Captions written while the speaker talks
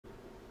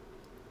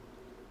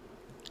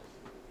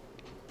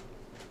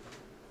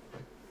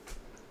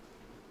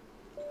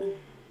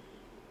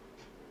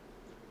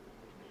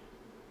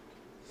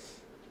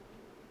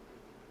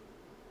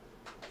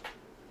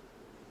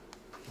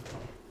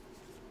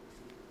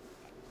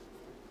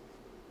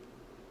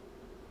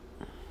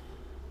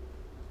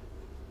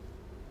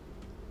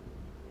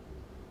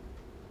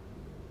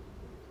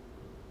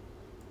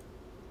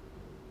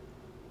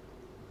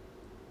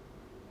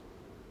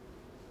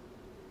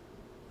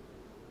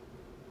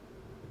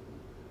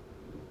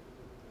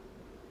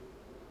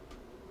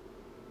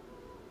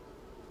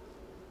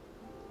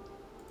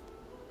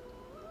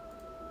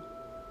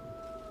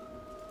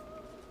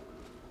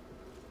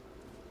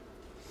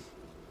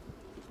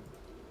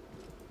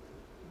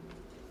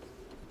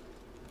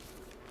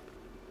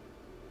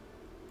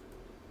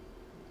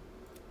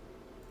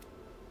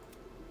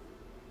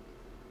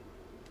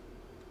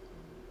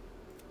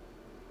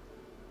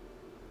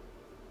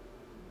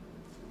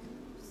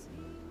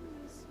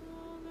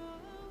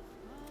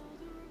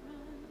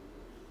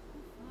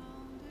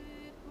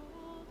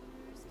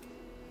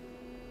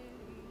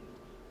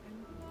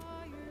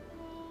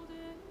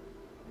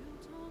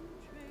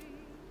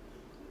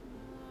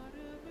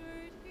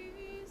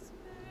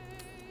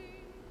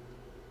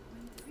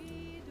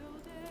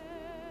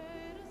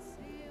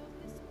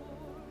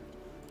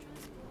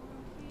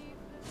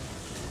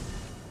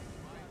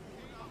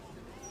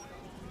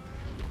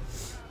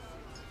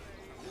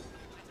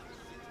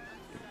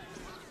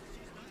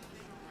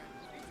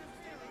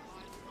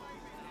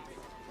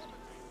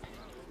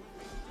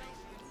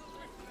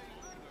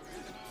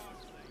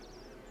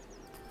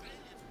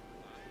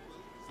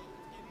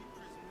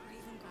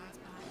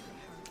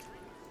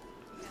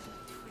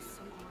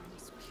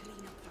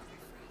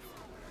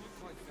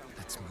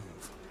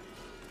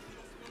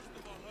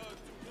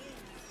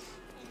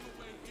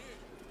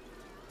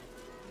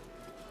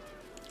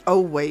Oh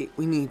wait,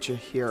 we need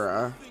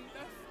Jahira.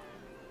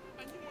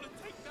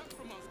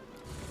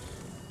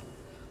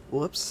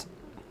 Whoops.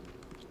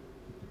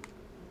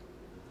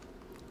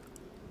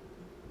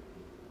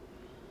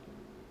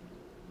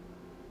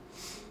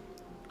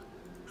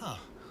 Ah,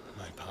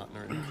 my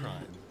partner in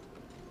crime.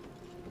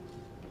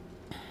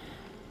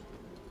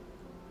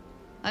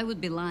 I would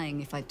be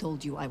lying if I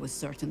told you I was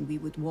certain we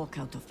would walk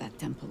out of that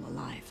temple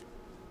alive.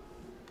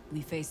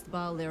 We faced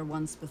Baal there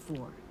once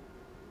before,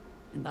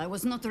 and I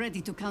was not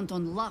ready to count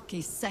on luck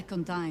a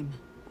second time.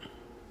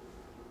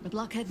 But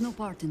luck had no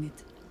part in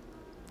it.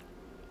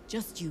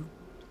 Just you,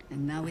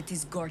 and now it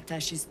is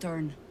Gortash's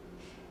turn.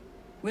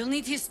 We'll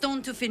need his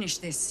stone to finish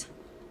this,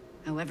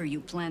 however you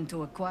plan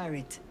to acquire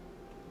it.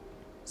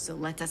 So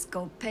let us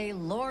go pay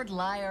Lord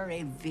Lyre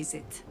a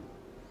visit.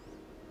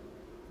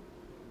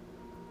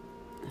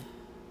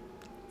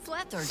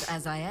 Flattered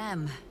as I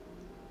am,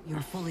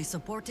 you're fully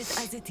supported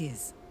as it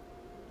is.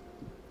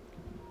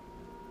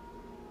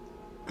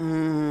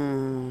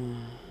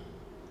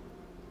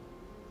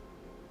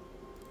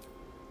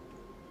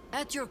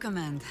 At your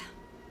command.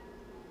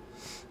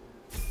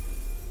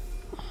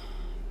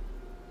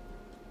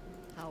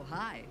 How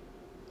high?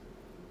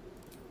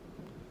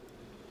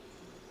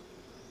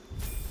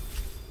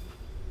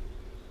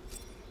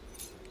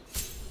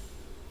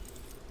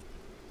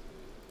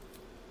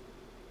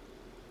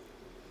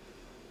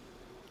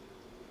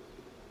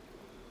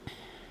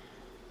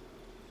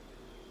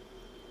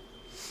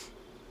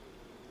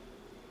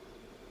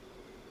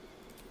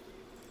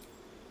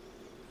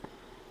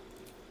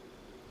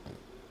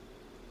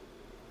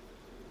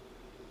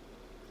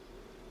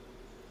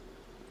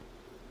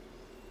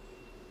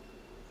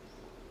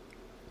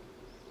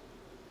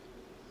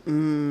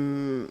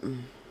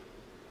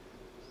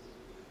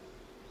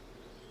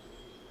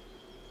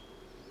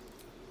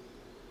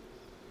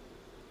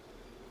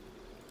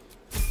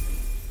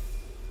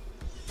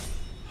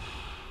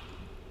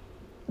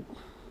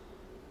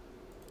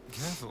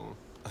 Careful,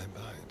 I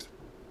bite.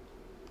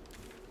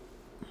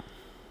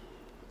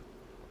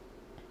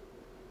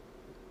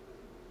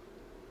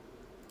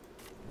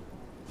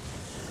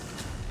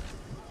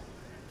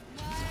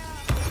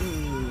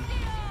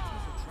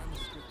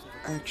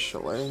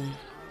 Actually.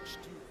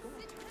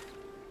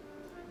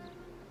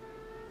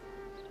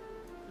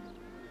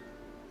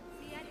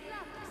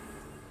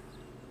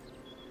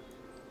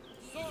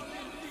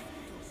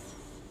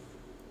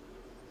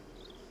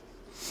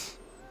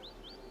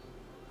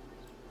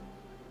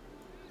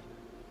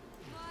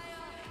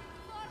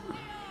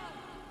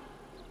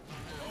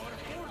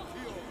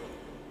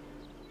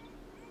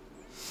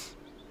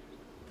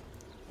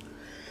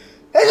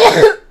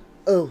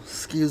 Oh,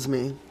 excuse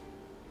me.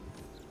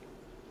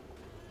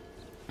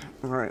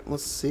 Alright,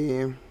 let's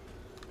see.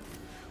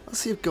 Let's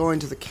see if going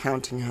to the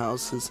counting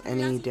house is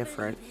any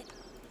different.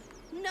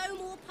 No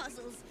more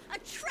puzzles. A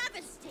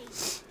travesty.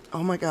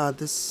 Oh my god,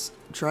 this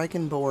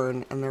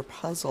Dragonborn and their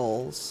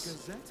puzzles.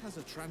 Gazette has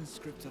a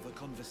transcript of a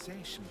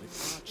conversation with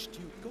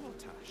Archduke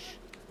Gortash.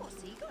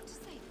 What's he got to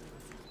say for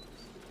himself?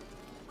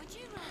 Would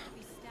you rather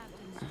be stabbed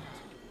in the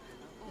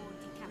or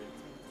decapitated?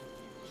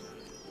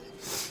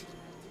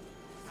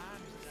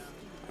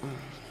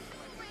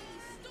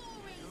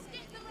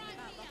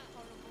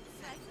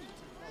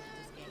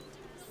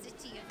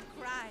 City of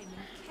crime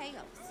and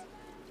chaos.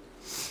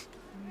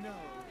 No.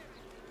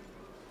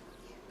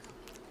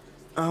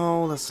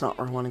 Oh, that's not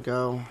where I want to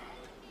go.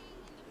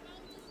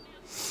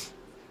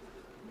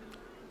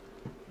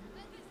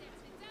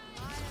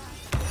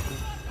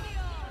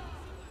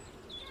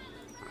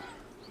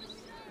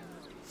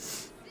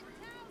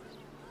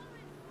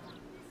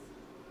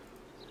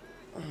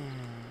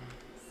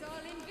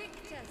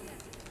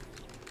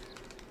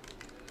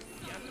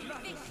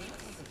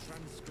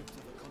 Transcript of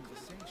a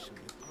conversation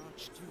with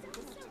Archduke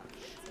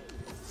Gortash.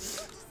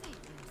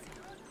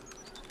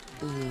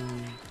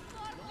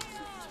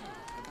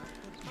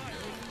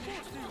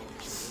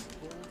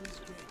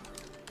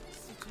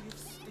 City of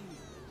steel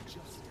and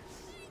justice.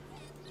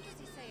 Does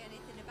he say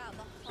anything about the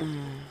whole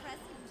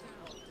present of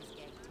Baldur's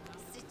Gate?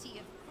 City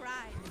of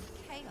crime and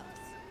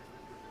chaos.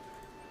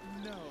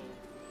 No,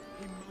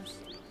 he must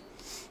be.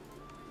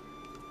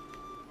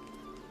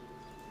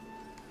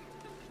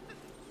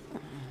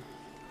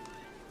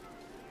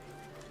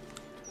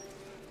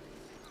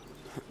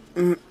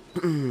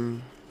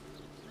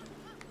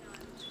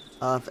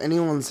 If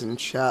anyone's in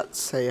chat,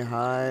 say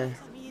hi.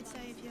 Something you'd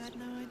say if you had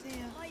no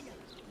idea. I know.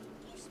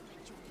 You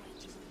spread your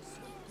wages on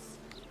swords.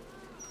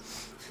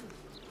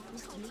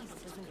 Mr. Needle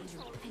doesn't even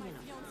pay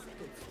enough.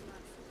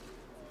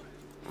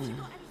 Have you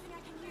got anything I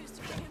can use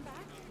to bring him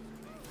back?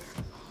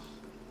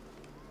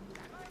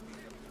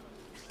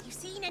 You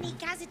seen any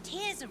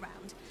gazetteers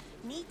around?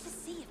 Need to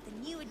see if the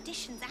new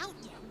edition's out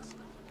yet.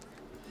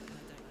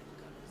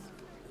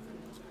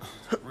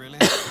 Really?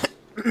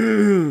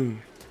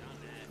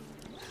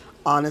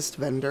 Honest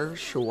vendor,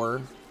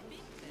 sure.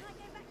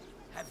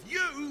 Have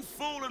you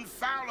fallen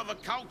foul of a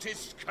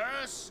cultist's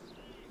curse?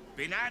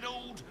 Been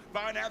addled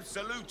by an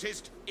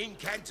absolutist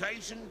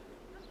incantation?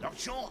 Not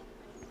sure?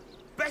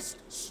 Best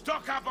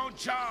stock up on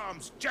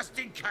charms, just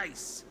in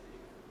case.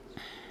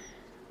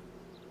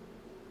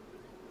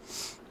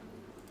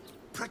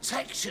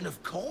 Protection,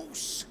 of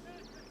course.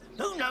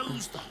 Who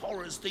knows the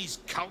horrors these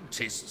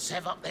cultists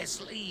have up their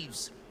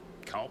sleeves?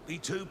 Can't be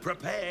too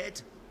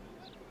prepared.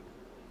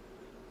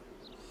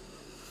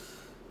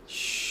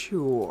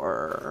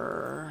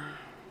 Sure.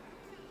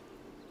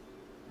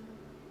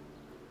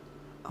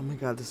 Oh my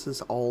god, this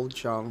is all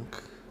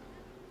junk.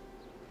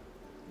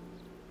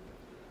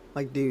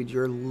 Like, dude,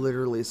 you're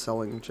literally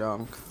selling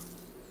junk.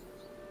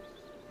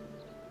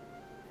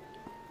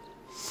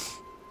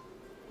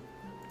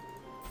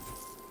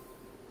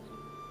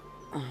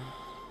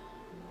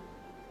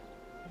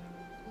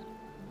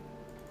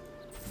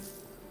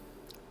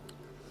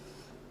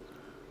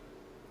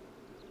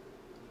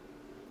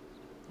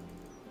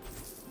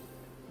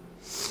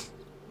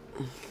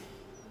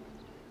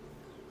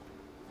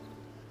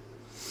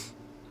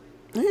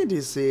 Hey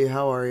DC,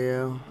 how are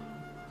you?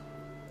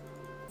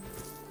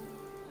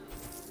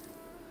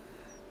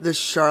 This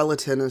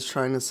charlatan is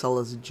trying to sell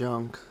us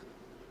junk.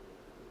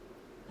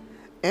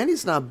 And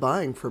he's not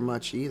buying for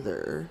much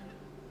either.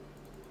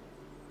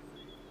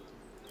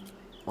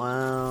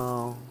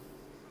 Wow.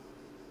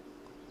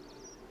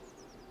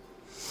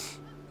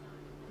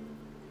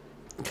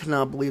 I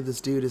cannot believe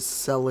this dude is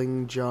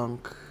selling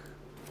junk.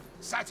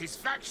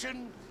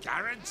 Satisfaction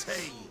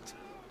guaranteed.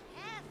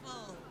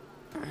 Careful.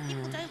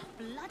 People don't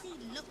bloody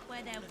look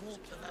where they're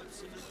walking.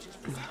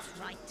 That's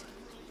right.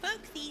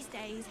 Folk these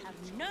days have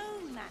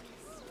no manners.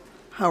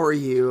 How are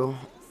you?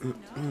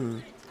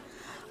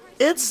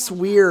 It's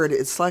weird.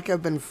 It's like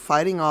I've been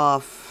fighting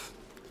off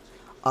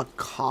a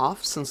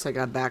cough since I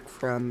got back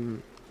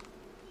from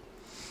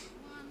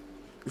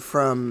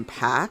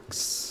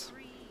PAX.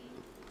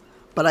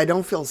 But I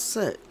don't feel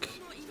sick.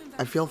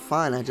 I feel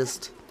fine. I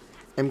just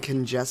am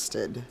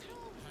congested.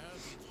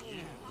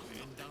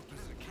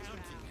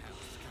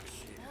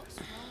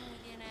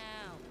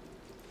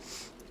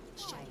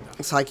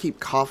 So I keep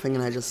coughing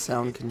and I just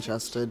sound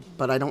congested,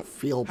 but I don't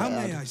feel bad.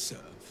 How may I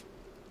serve?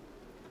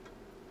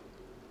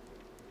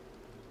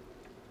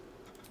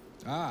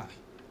 Ah,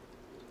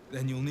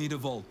 then you'll need a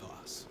vault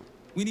pass.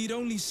 We need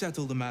only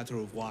settle the matter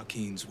of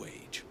Joaquin's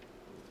wage.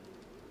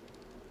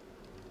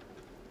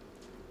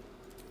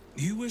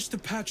 You wish to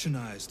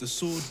patronize the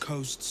Sword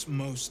Coast's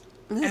most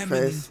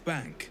eminent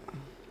bank.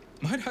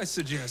 Might I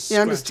suggest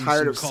I'm just scratching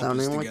tired of some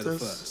coppers sounding like together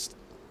this. first?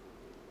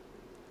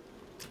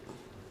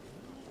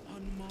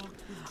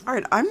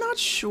 Alright, I'm not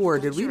sure.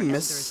 Did we Your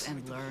miss...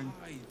 elders and learn.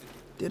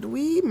 Did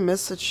we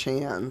miss a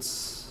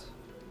chance?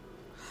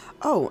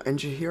 Oh, and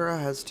Jaheira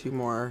has 2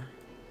 more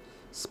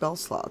spell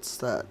slots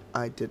that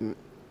I didn't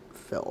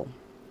fill.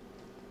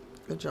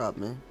 Good job,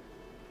 me.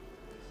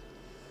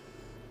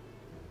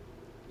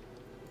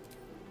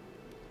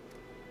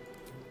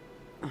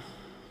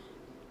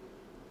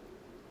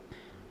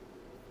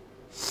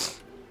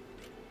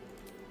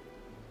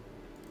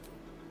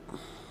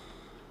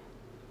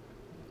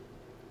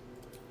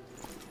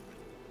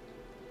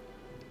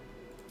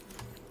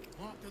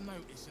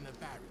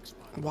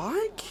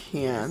 Why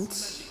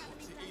can't...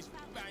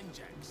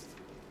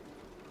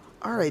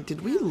 Alright,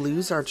 did we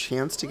lose our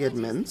chance to get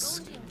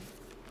Minsc?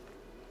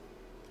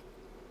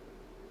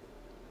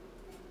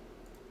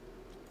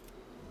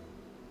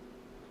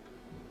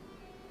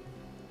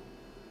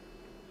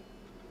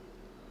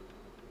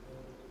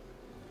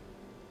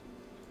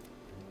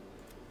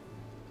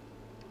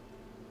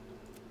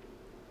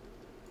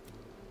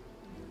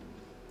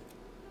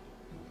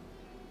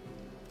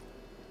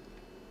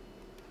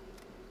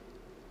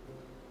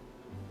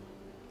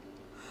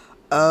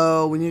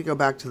 Oh, we need to go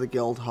back to the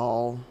guild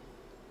hall.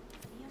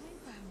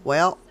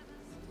 Well,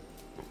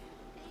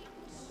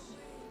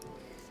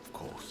 Of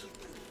course.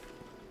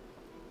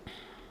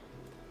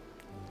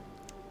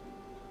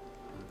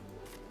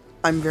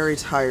 I'm very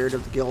tired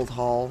of the guild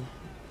hall.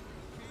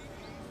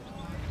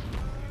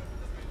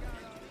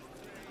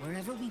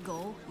 Wherever we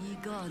go, ye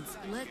gods,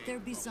 let there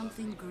be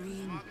something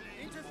green.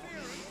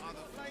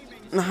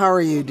 How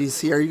are you,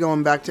 DC? Are you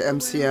going back to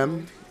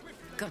MCM?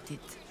 Got it.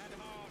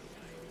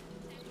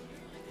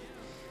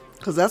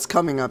 Because that's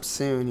coming up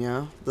soon,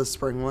 yeah? The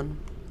spring one.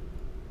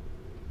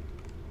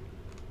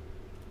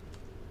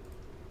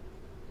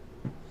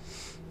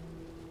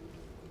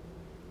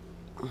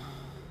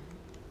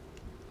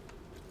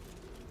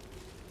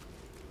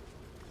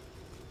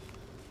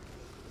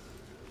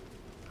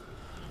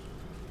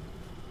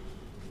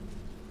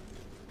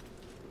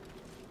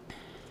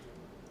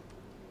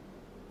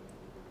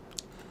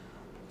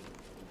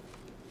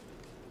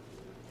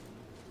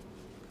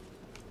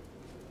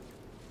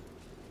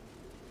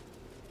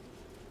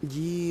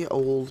 Ye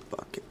old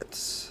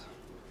buckets.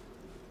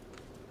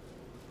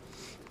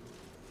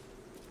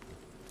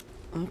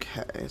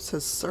 Okay, it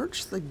says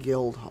search the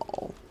guild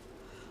hall.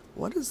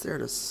 What is there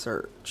to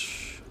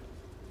search?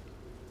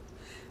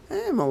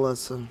 Hey,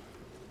 Melissa.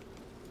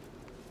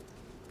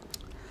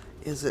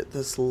 Is it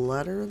this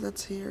letter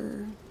that's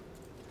here?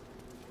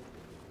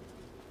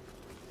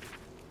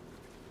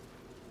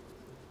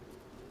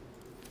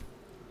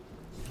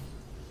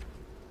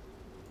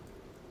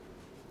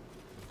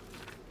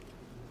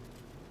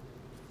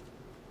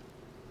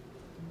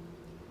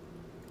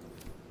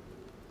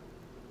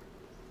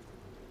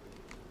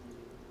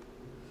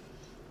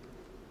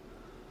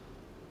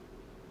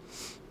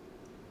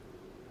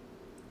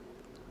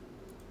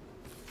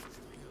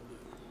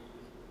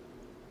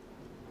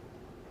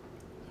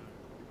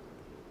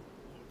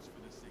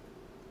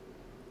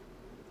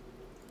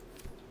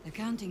 The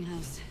counting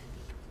house.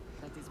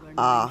 That is where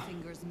Ah. 9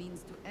 fingers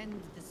means to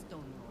end the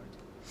Stone Lord.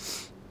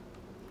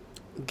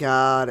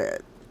 Got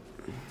it.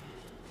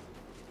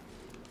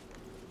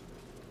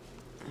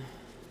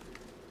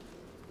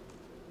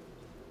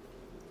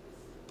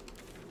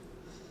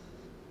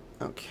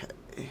 Okay.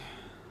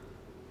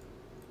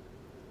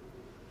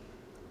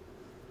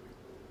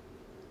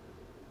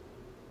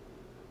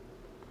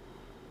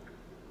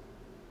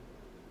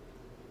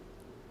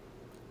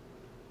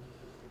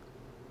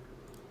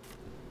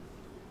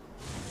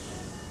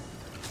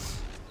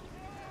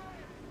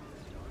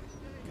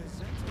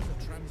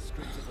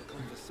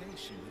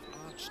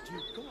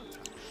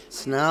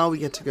 So now we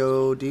get to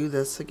go do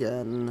this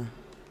again.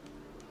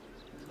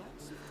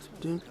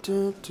 Dun,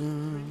 dun,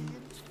 dun.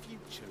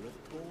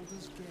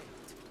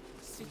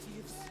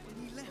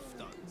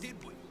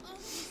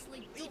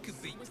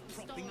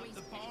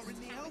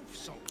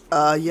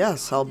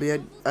 Yes, I'll be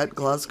at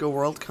Glasgow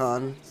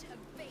Worldcon.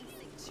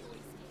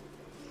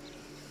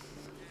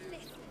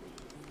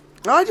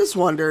 I just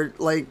wondered,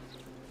 like,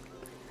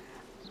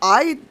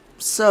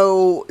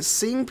 so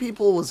seeing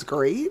people was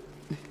great.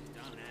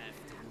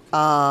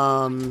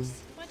 Why'd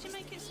you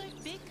make it so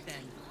big then?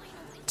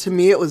 To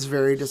me, it was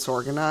very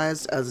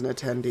disorganized as an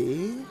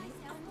attendee.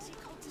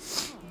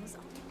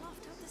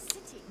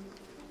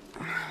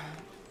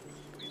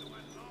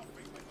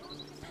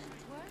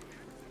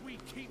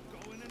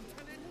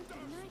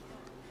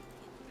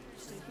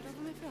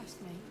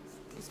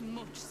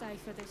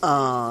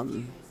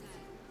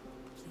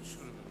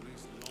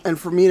 And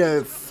for me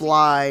to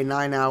fly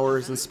 9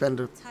 hours and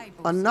spend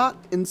a not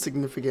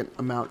insignificant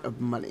amount of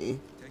money.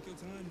 Take your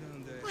time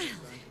down there.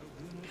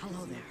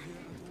 Hello there.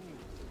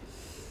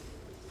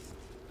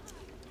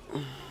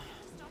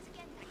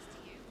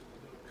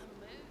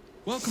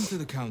 Welcome to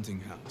the counting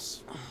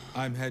house.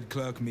 I'm head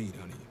clerk Mead,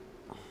 honey.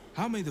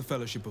 How may the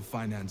Fellowship of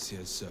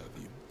Financiers serve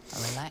you? A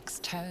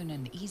relaxed tone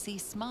and easy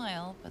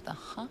smile, but the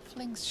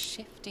halfling's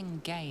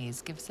shifting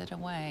gaze gives it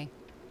away.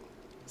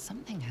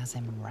 Something has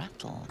him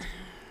rattled.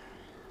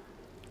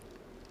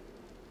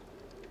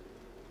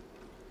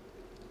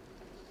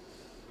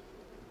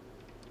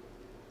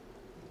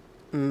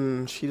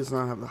 She does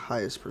not have the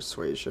highest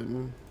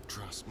persuasion.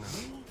 Trust me.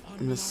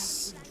 In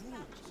this.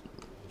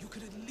 You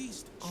could at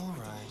least All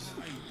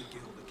right.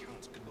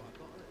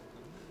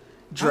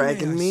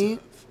 Dragon meat?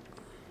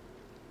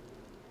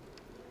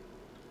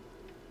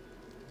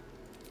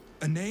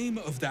 A name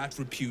of that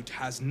repute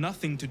has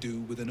nothing to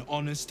do with an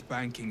honest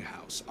banking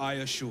house, I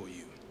assure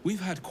you.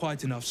 We've had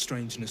quite enough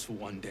strangeness for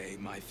one day,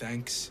 my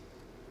thanks.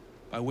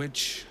 By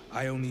which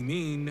I only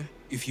mean,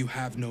 if you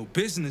have no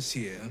business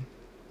here,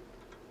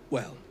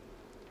 well,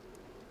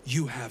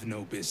 you have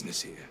no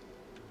business here.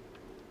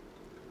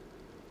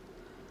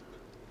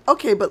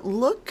 Okay, but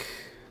look.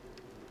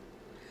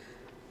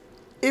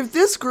 If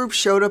this group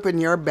showed up in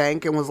your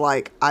bank and was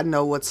like, I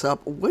know what's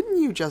up, wouldn't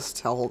you just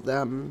tell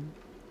them?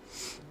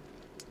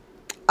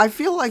 I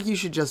feel like you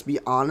should just be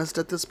honest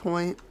at this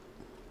point.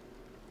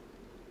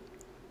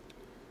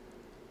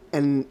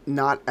 And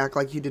not act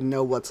like you didn't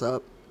know what's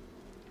up.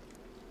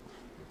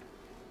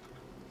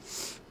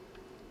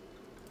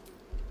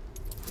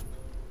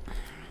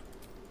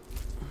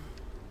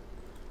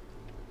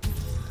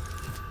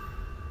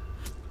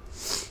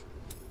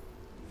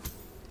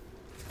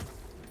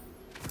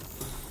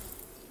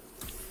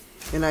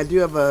 And I do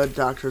have a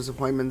doctor's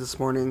appointment this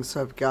morning,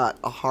 so I've got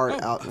a heart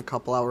out in a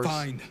couple hours.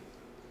 Fine.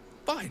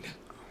 Fine.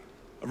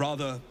 A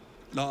rather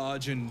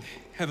large and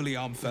heavily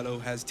armed fellow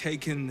has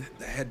taken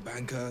the head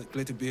banker,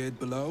 Glitterbeard,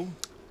 below.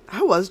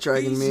 How was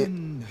Dragon He's Meat?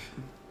 an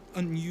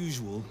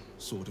unusual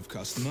sort of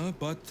customer,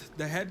 but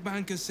the head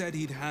banker said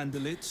he'd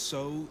handle it,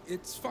 so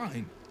it's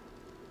fine.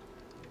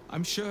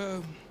 I'm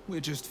sure we're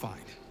just fine.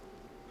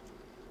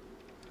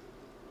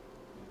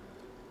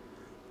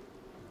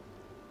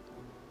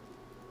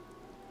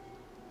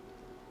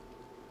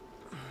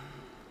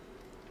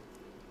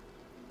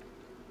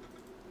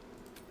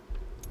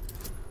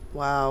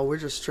 Wow, we're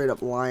just straight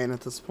up lying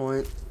at this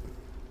point.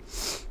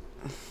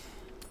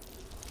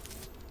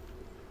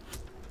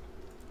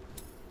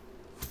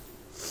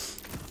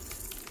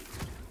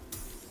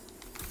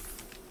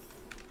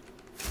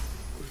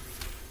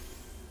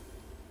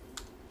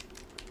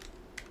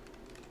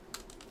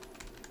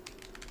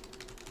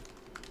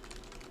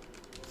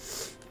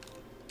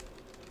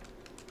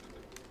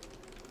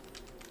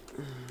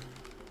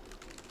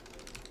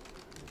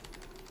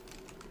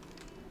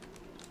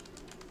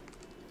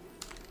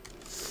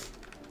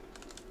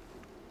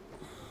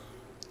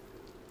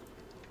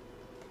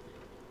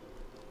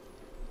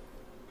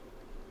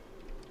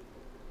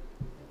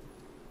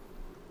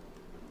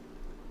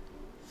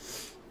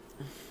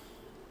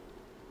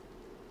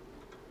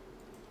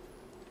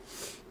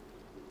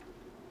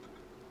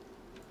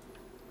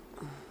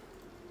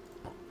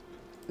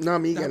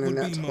 Not me That getting would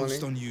that be 20.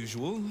 most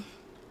unusual,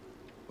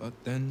 but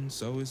then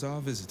so is our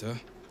visitor.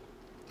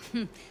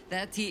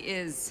 That he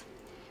is.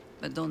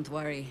 But don't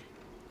worry.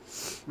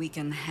 We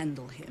can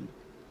handle him.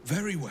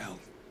 Very well.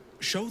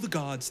 Show the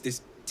guards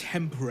this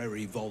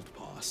temporary vault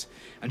pass,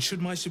 and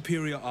should my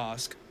superior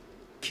ask,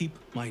 Keep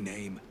my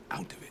name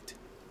out of it.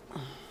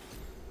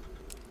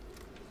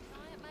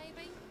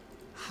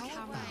 How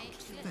about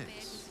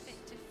this?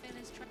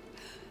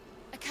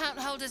 Account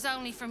holders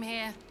only from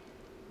here.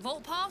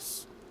 Vault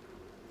pass?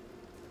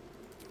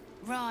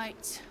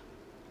 Right.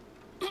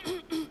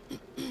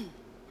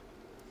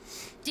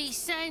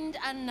 Descend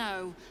and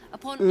no.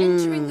 Upon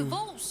entering the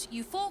vaults,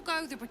 you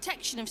forego the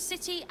protection of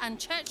city and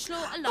church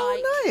law alike.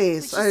 Oh,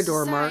 nice. I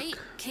adore Mark.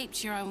 Keep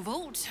to your own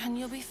vault and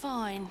you'll be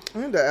fine. I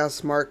need to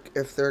ask Mark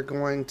if they're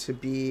going to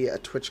be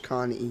at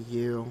TwitchCon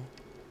EU.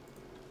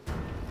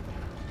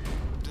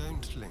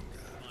 Don't linger.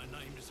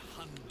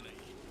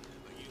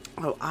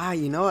 Oh,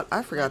 you know what?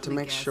 I forgot to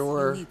make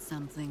sure. You need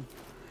something.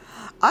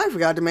 I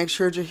forgot to make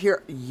sure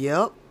Jahira.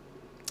 Yep.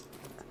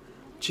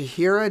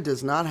 Jahira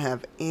does not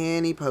have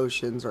any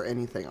potions or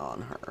anything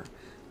on her.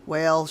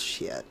 Well,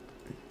 shit.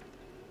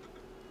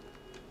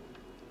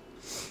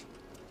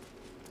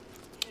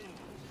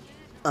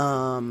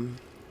 I'm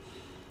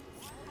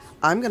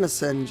gonna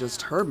send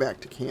just her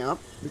back to camp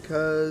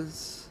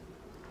because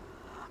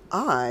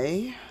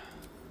I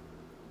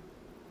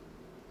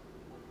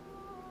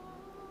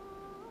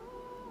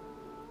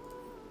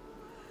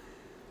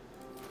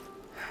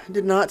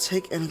did not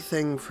take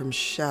anything from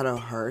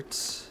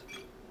Shadowheart.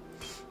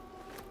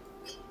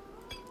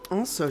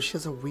 Also, she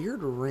has a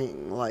weird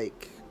ring.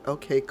 Like,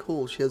 okay,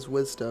 cool, she has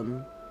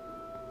wisdom.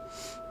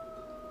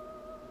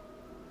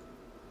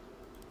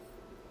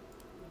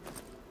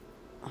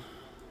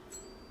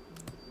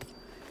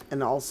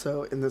 And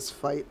also in this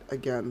fight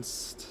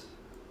against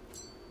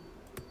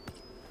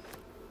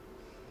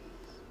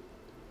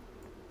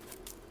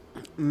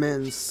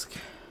Minsc.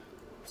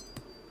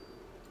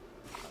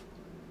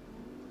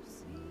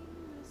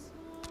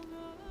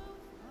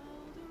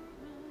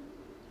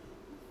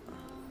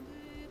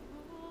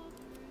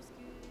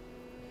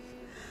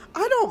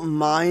 I don't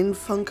mind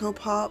Funko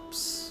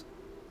Pops.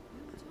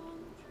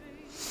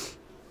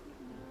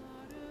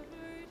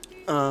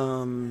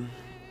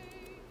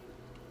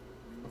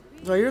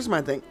 So here's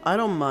my thing. I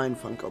don't mind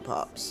Funko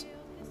Pops.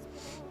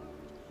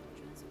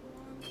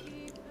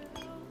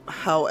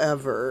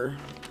 However,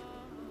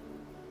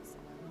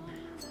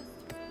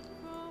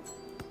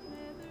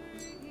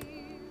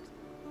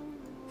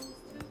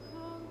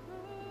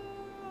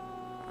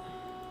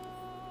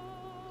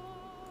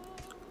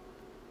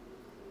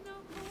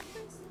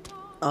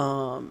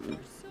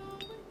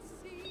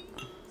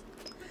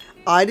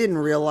 I didn't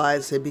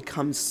realize it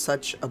becomes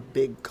such a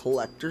big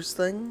collector's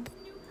thing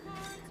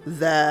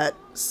that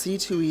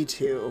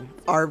C2E2,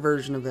 our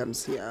version of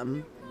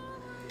MCM,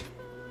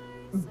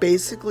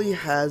 basically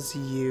has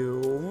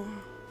you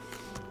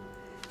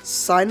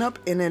sign up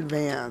in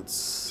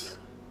advance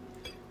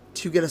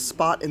to get a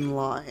spot in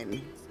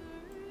line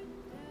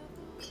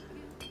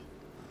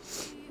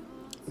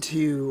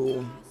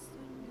to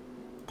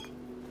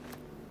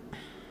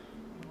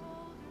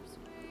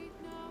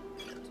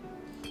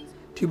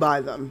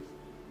buy them.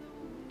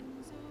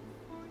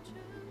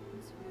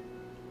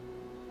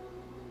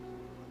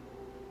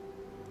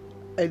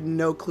 I had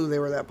no clue they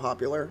were that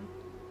popular.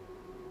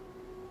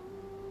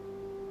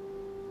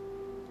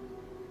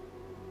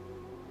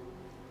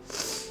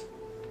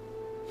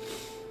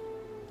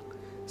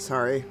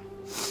 Sorry.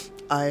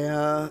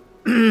 I,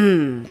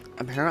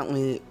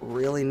 apparently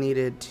really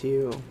needed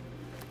to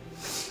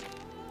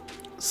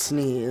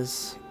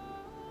sneeze.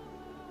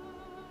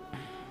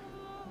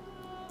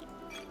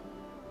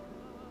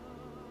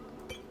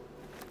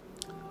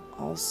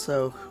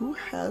 Also, who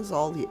has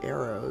all the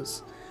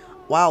arrows?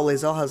 Wow,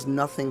 Lae'zel has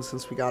nothing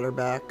since we got her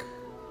back.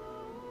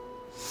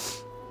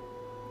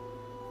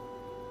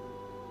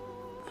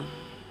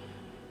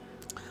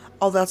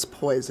 Oh, that's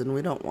poison.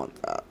 We don't want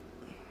that.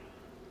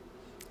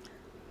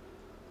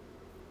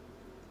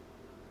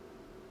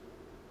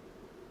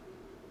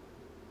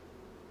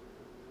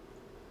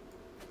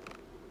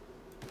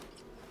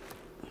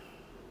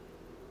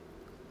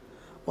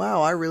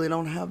 Wow, I really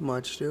don't have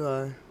much, do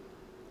I?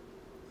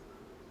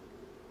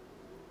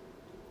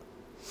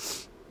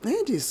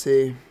 Hey,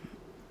 DC.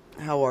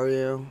 How are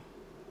you?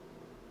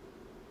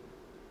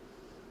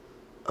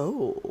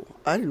 Oh,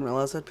 I didn't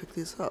realize I'd pick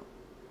these up.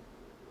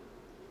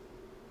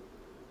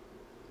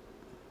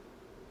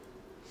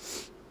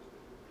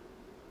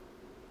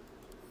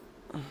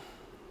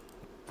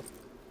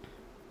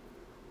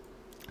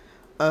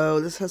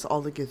 Oh, this has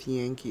all the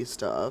Githyanki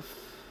stuff.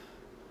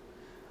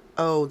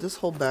 Oh, this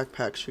whole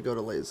backpack should go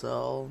to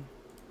Lae'zel.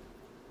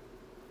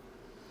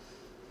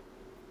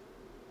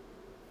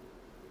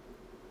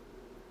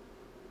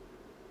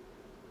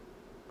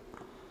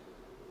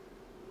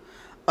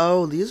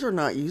 Oh, these are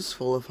not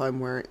useful if I'm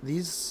wearing...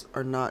 These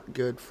are not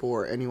good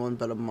for anyone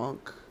but a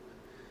monk.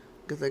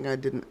 Good thing I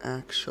didn't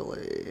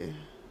actually...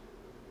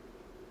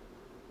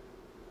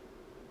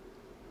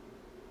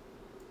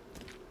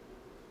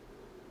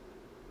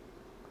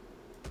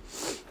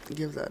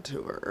 give that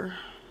to her.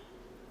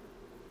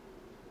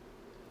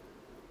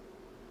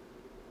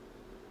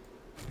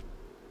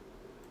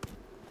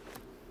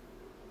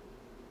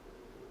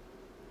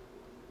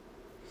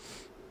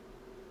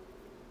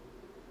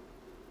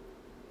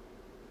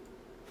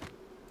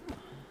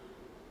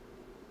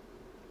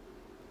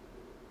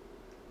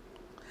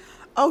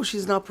 Oh,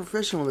 she's not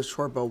proficient with a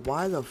short bow.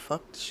 Why the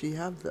fuck does she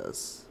have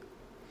this?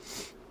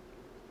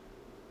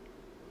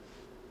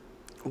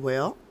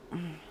 Well.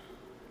 And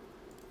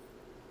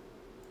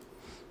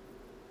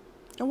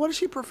what is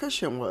she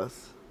proficient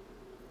with?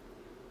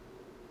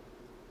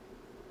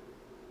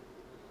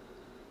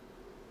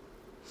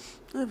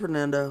 Hi,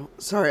 Fernando.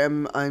 Sorry,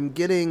 I'm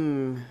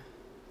getting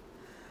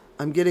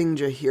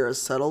Jaheira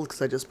settled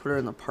because I just put her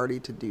in the party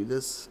to do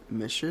this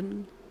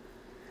mission.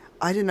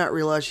 I did not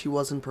realize she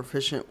wasn't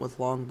proficient with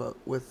longbow.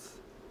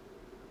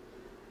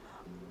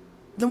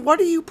 Then what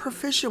are you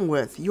proficient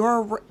with?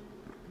 You're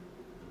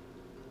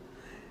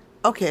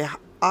okay.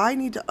 I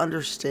need to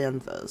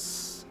understand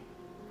this.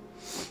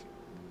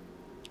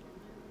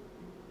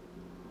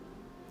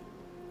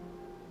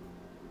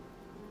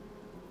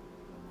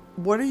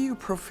 What are you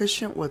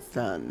proficient with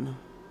then?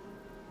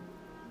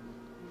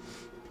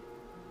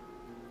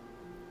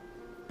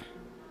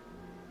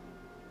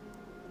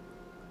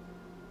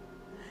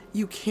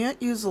 You can't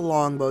use a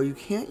longbow. You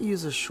can't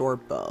use a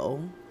short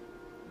bow.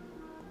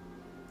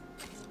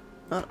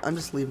 I'm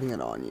just leaving it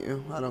on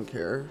you. I don't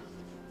care.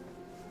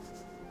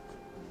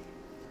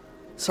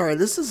 Sorry,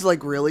 this is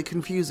like really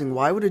confusing.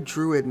 Why would a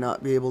druid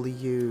not be able to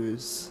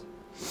use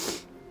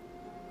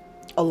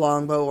a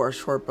longbow or a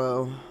short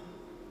bow?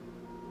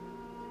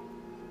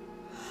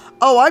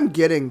 Oh, I'm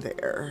getting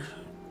there.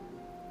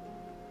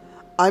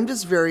 I'm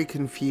just very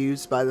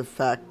confused by the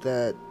fact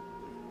that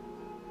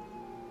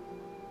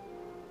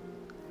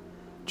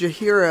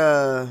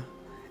Jaheira,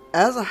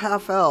 as a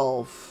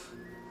half-elf,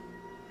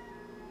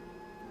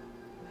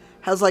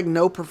 has like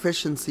no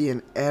proficiency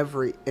in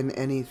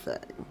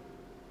anything.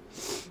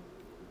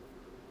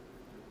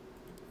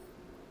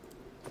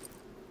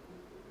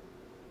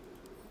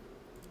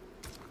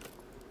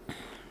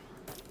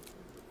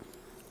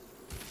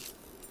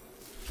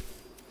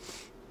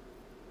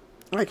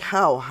 Like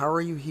how? How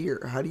are you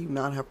here? How do you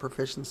not have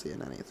proficiency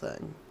in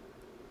anything?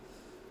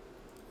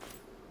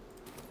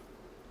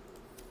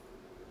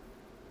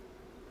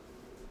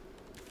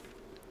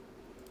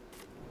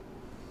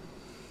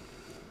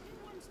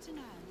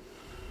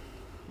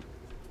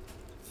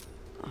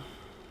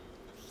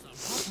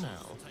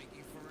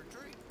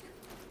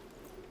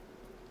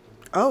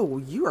 Oh,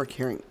 you are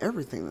carrying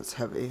everything that's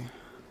heavy.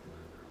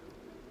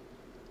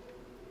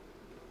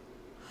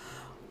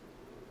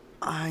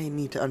 I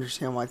need to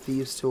understand why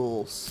thieves'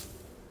 tools.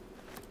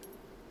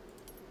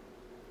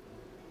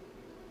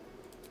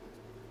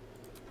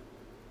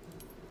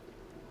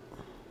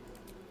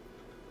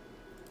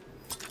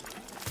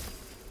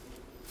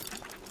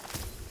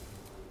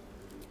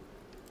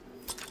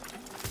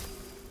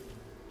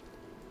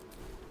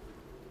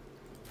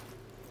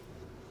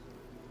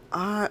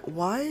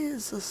 Why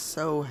is this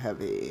so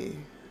heavy?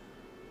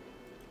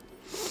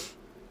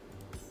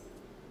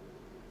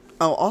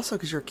 Oh, also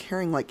because you're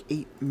carrying like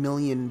 8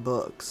 million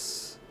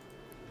books.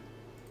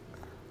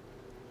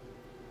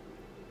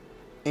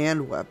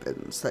 And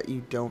weapons that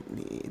you don't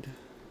need.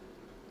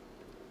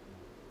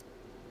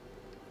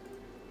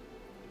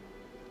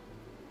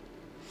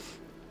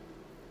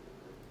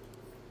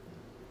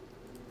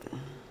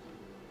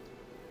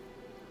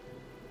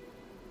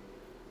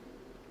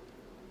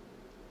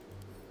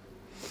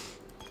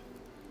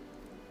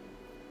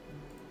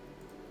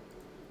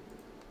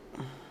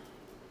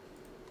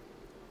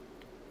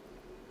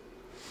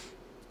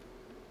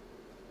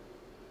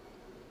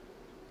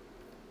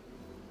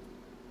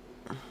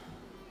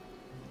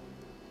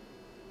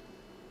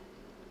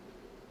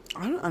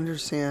 I don't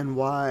understand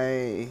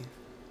why.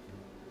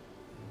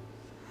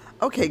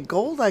 Okay,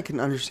 gold I can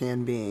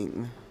understand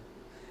being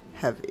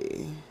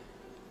heavy.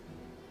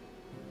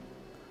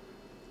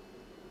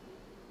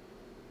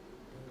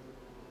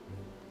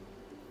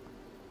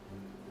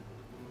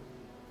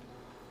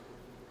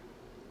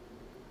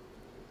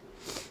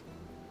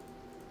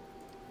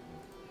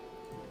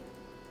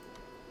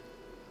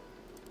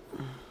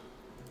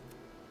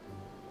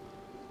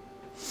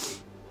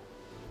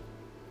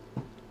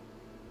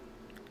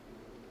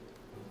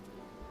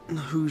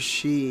 Who's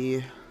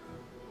she?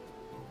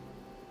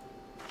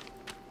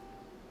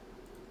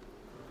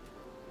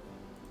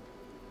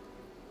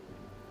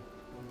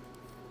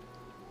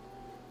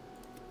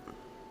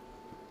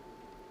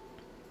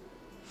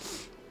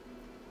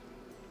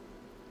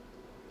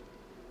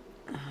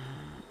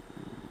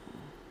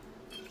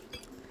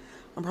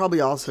 I'm probably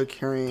also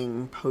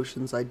carrying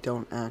potions I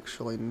don't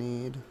actually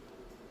need.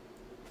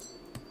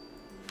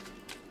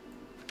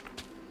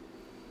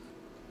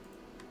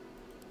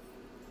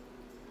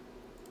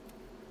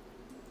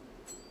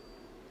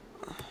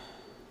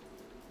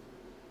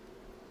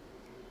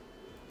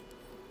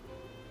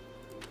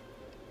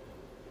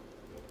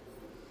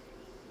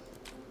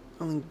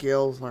 I think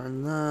Gale's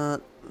learned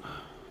that.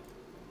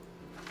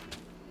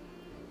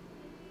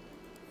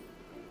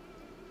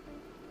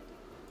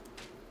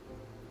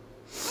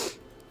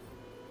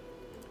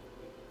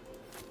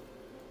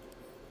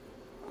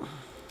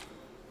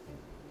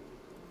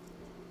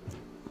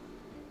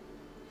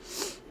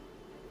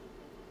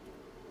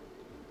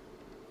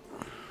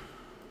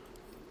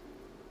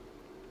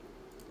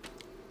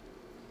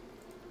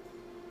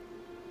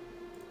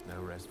 No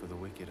rest for the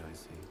wicked, I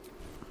see.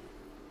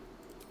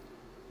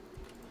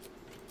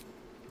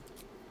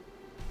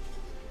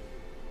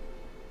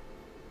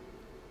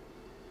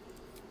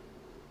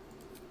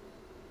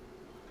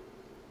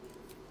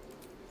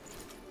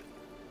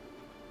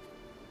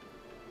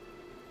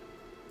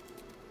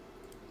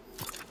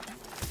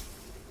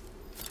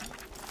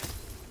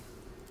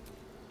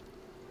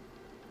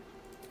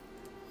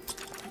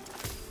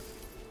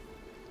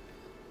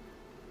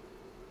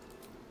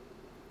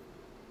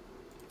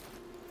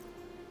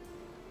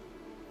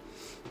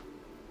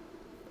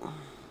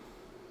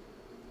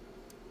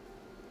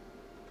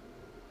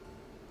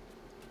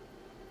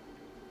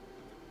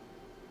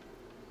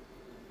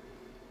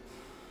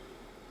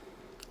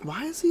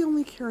 Why is he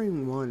only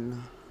carrying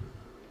one?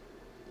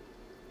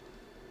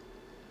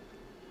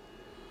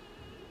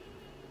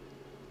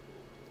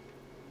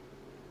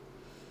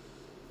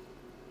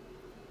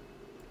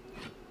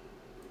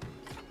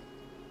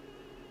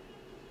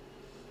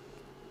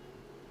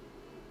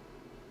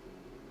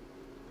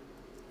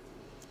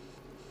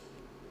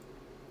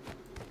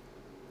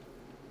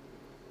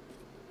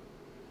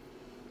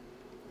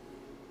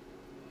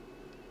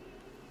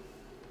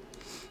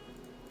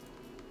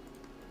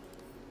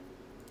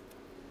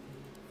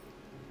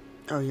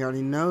 Oh, he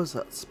already knows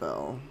that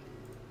spell.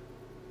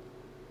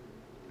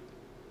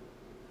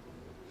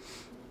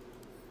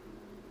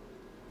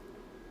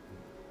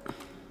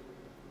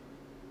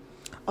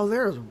 Oh,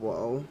 there's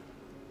woe.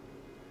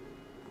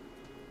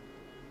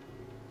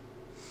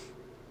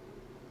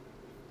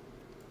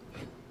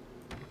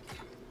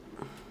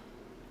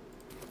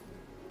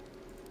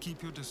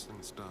 Keep your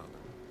distance, darling.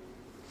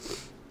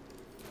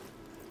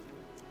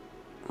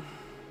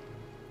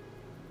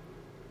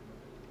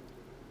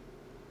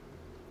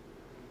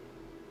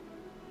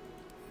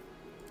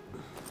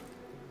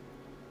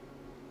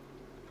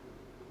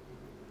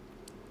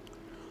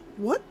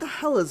 What the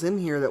hell is in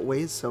here that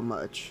weighs so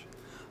much?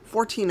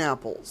 14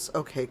 apples.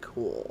 Okay,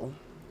 cool.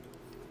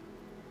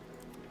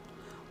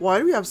 Why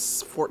do we have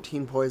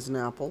 14 poison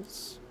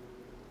apples?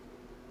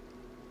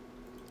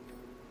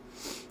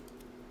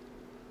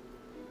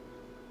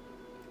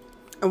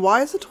 And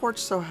why is the torch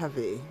so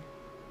heavy?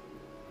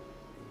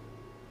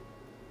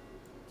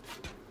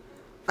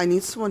 I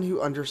need someone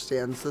who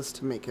understands this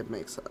to make it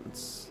make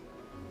sense.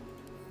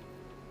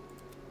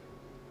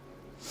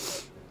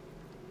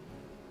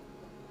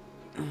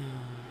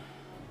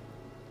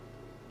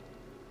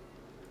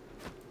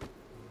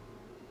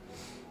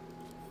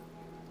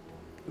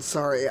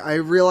 Sorry, I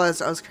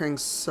realized I was carrying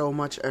so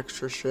much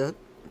extra shit.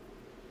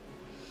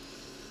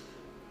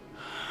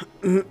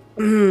 I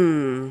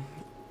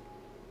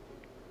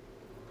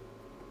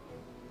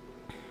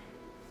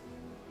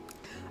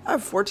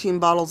have 14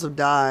 bottles of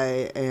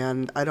dye,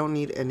 and I don't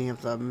need any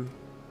of them.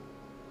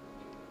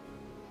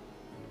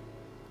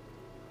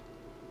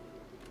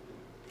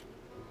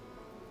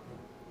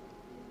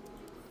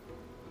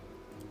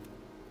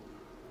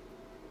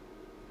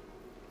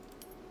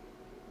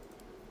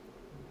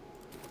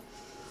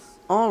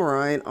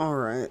 Alright,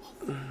 alright.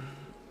 The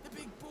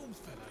big bald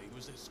fella he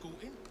was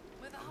escorting.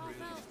 With a half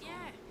elf, yeah.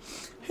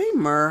 Hey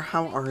Mur,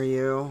 how are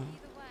you? Either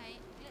way,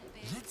 little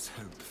bit. Let's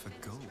hope for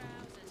gold.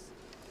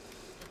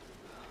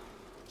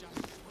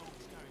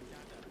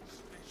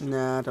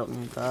 Nah, I don't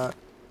need that.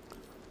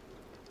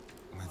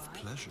 With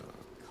pleasure.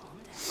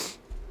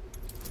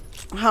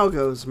 How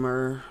goes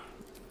Mur?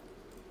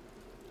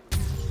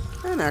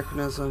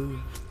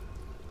 Anachronism.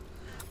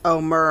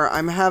 Oh, Mur,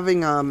 I'm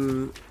having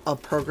a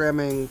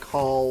programming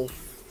call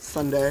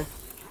Sunday.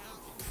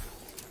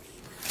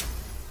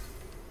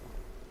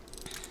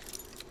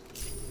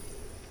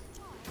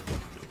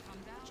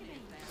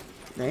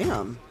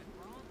 Damn.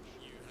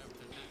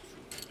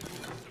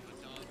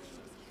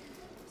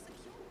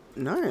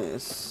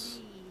 Nice.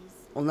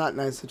 Well, not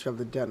nice that you have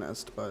the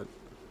dentist, but...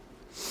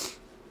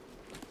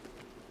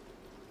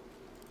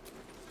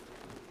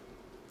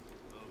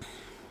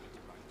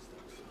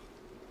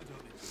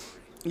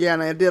 Yeah,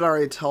 and I did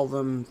already tell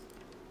them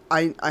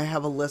I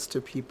have a list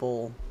of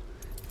people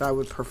that I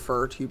would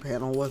prefer to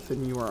panel with,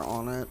 and you are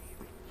on it.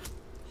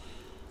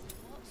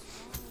 What's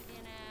wrong with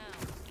you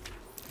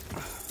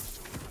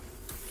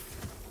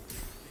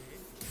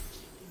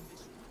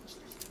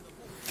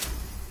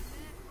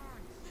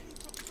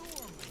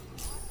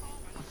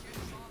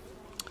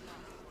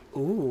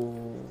now?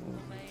 Ooh.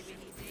 Maybe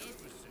he did.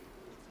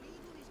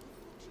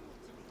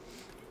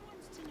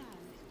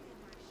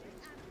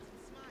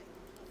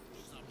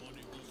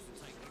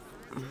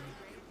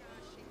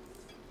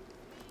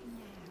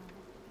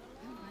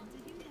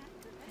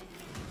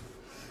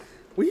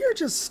 We are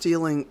just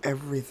stealing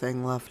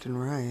everything left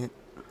and right.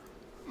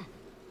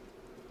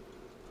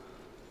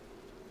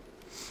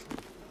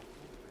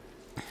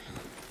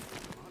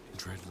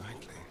 Tread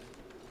lightly.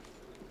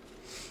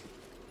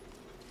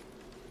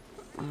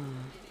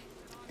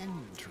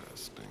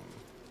 Interesting.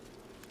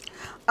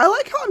 I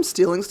like how I'm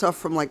stealing stuff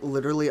from, like,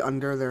 literally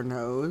under their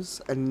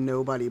nose, and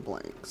nobody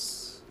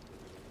blinks.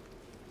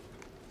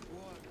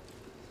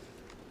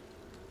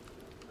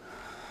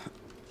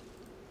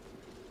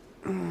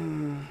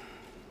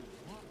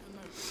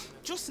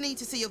 Just need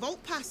to see your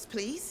vault pass,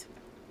 please.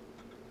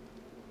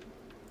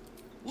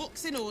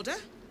 Looks in order.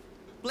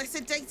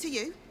 Blessed day to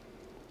you.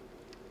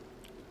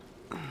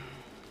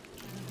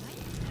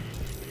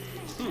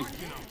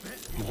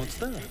 What's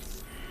that?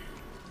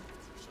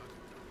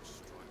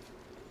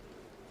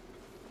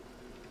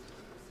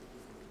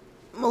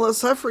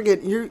 Melissa, I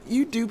forget,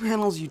 you do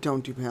panels, you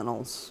don't do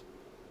panels.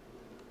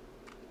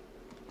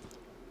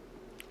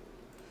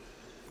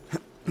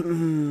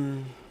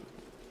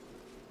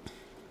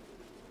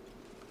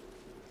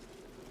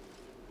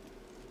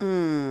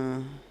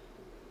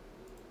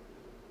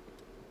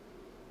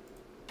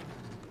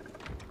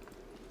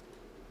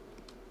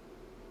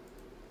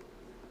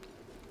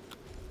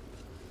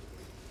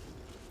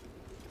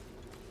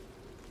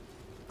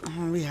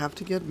 We have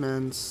to get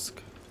Minsc.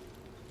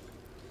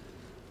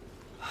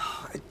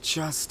 I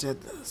just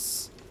did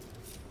this.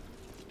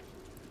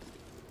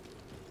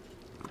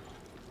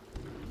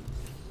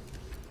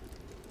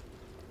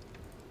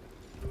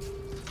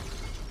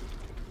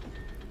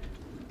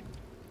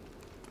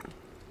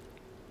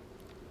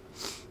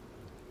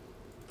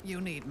 You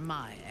need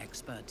my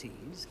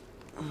expertise.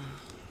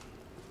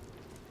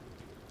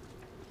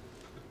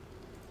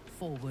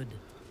 Forward.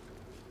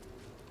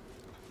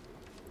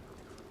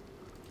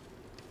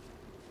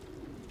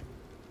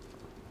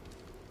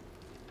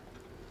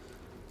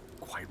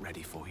 Quite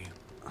ready for you.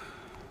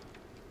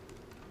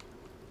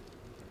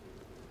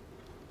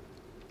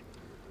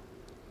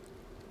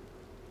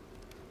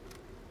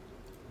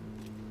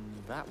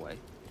 That way.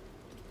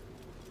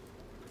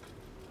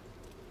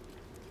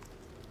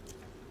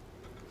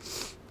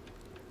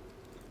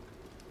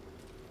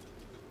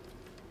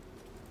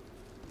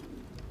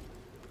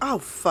 Oh,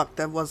 fuck,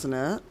 that wasn't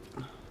it.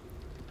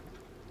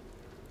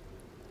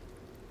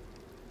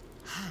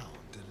 How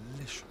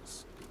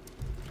delicious.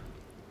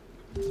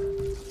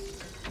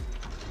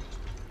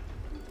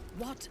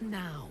 What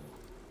now?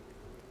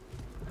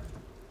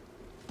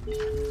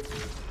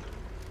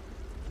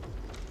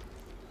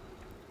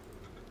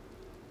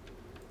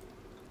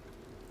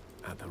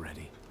 At the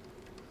ready.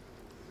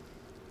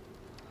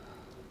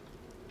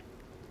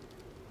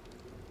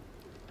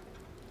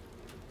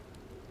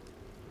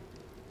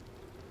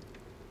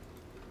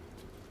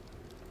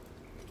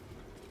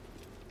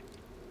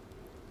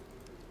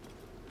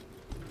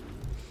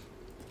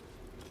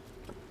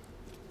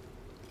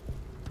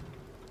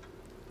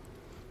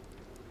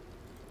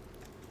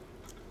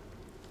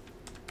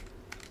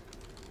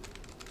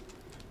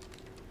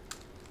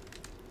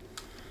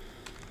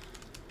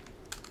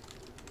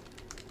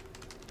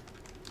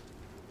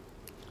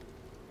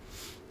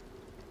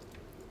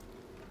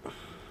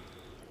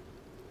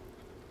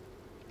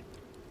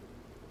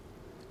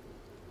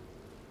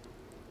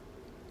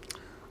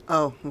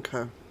 Oh,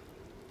 okay.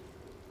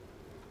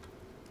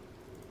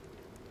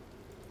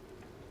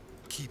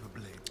 Keep a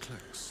blade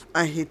close.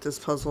 I hate this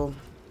puzzle.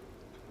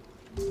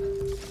 It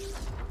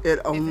If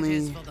it only...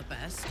 is for the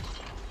best.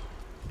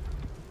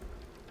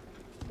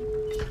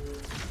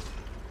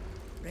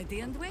 Ready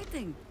and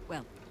waiting.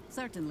 Well,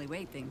 certainly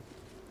waiting.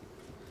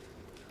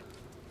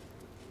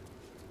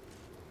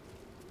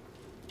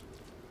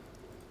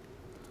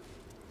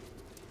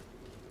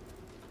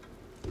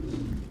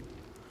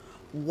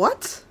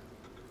 What?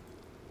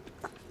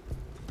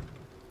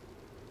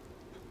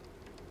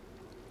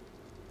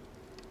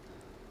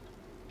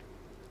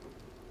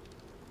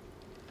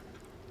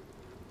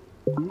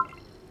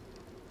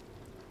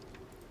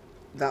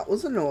 That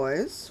was a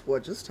noise.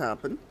 What just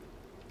happened?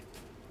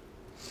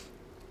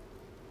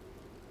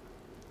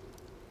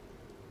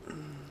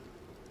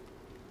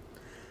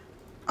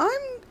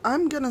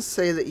 I'm gonna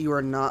say that you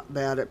are not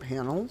bad at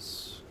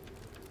panels.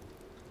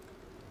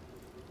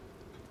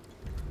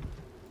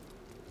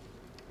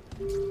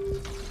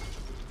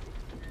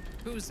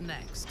 Who's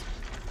next?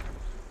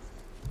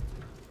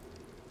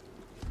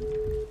 The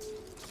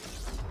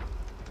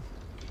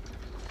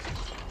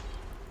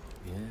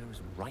air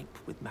is ripe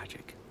with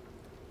magic.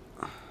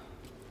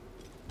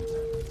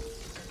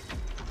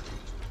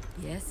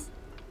 Yes?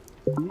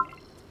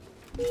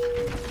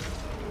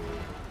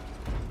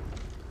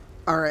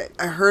 Alright,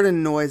 I heard a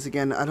noise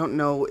again. I don't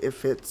know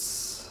if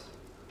it's...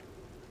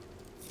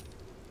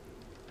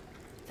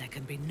 There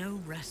can be no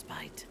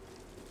respite.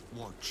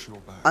 Watch your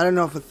back. I don't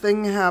know if a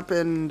thing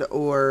happened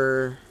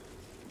or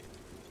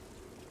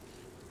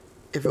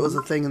if it was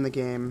a thing in the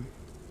game.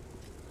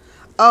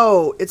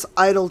 Oh, it's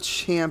Idle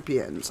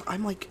Champions.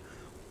 I'm like,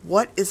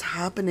 what is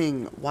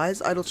happening? Why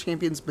is Idle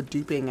Champions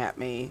baduping at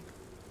me?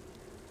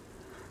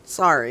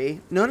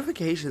 Sorry,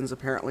 notifications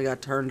apparently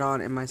got turned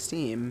on in my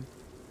Steam.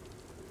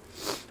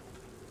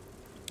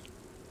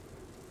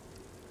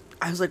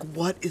 I was like,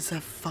 what is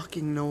that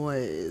fucking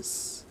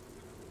noise?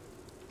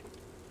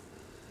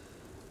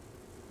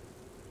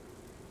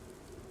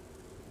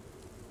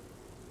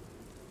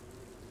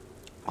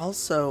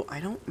 Also, I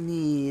don't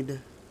need...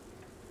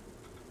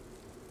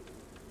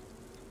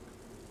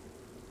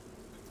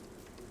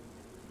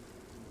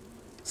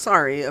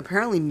 Sorry,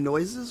 apparently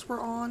noises were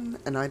on,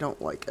 and I don't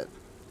like it.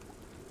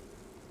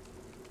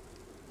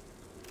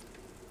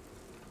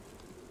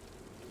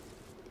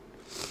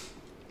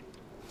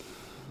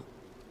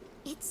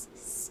 It's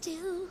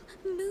still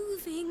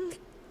moving.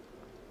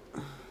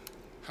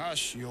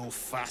 Hush your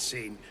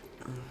fussing.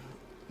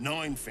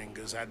 Nine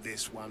Fingers had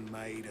this one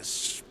made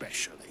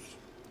especially.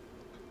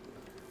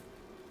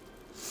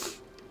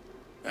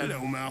 A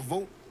little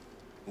mouthful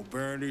will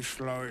barely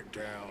slow it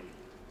down.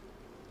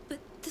 But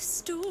the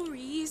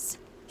stories...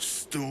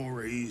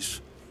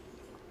 Stories.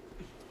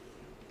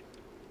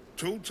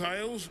 Tall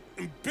tales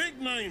and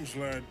big names,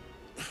 lad.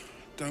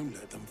 Don't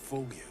let them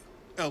fool you.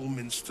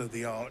 Elminster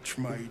the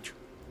Archmage.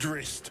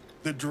 Drist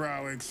the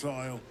Drow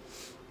Exile.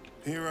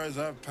 Heroes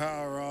have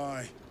power,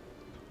 aye,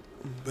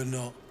 but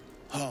not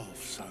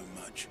half so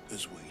much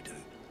as we do.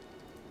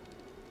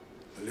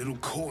 A little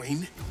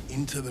coin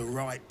into the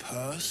right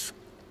purse.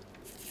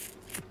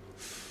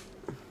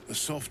 A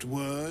soft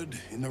word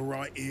in the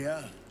right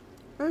ear.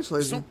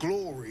 It's not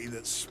glory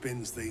that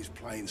spins these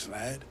plains,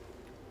 lad.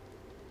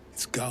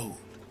 It's gold.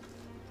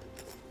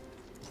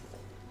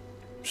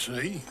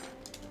 See?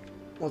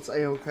 What's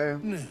A-okay?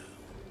 No.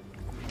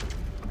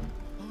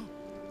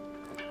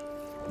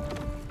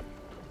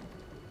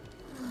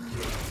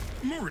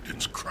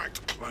 Moradin's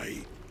cracked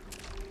clay.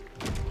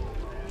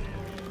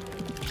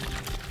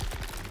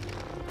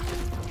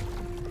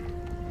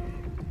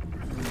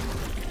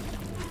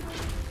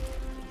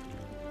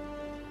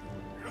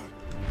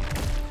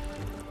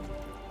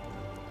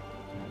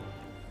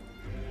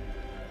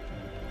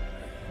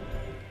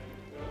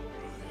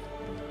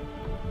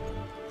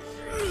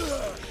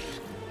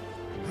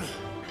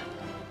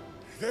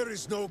 There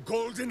is no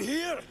gold in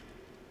here!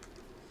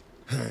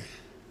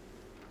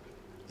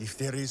 If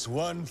there is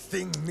one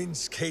thing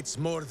Minsc hates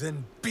more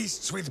than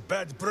beasts with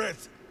bad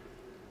breath...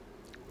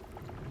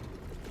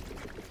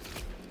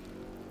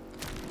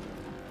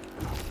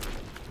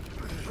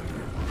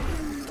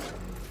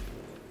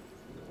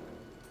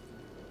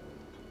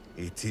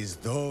 it is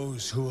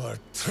those who are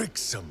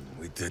tricksome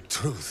with the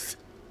truth.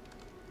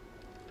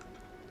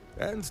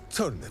 And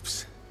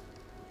turnips.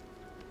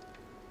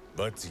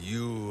 But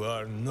you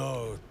are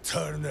no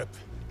turnip.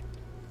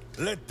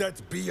 Let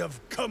that be of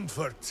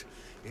comfort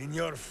in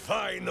your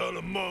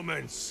final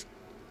moments.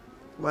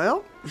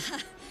 Well?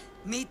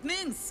 Meet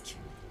Minsc.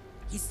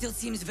 He still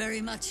seems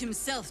very much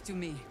himself to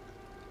me.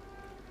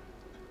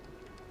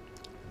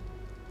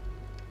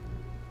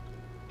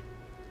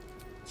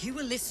 You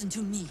will listen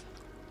to me.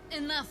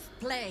 Enough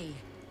play,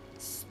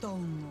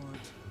 Stone Lord.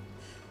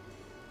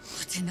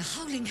 What in the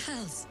howling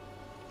hells?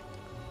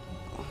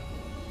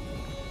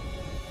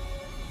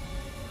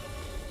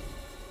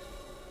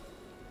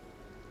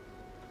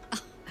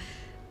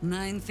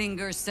 Nine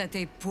Fingers set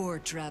a poor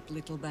trap,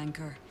 little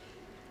banker.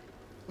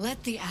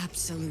 Let the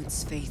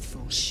Absolute's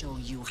faithful show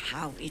you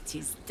how it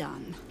is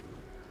done.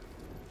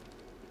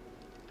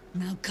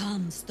 Now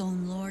come,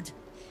 Stone Lord.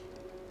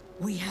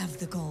 We have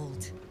the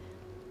gold,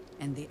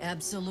 and the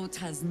Absolute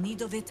has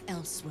need of it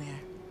elsewhere.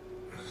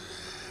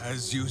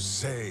 As you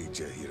say,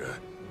 Jaheira.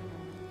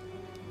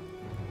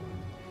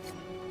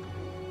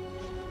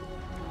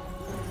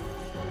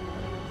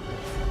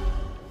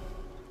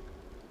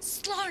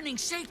 Slarning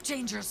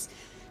shape-changers!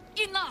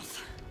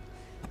 Enough!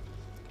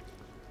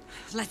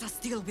 Let us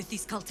deal with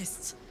these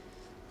cultists,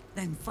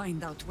 then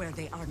find out where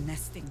they are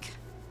nesting.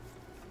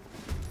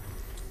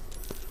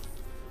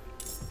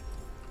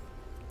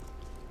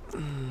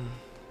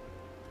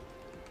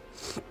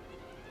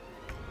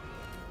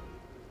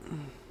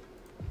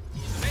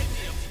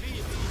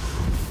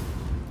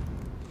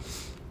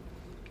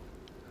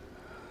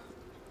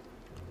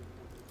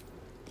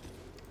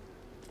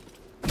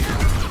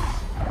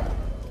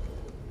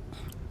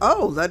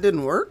 Oh, that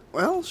didn't work?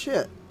 Well,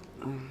 shit.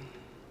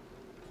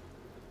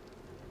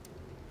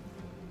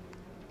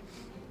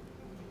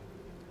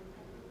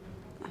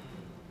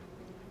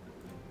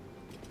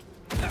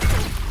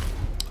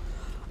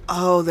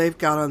 Oh, they've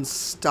got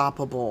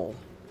unstoppable.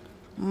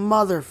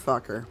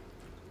 Motherfucker.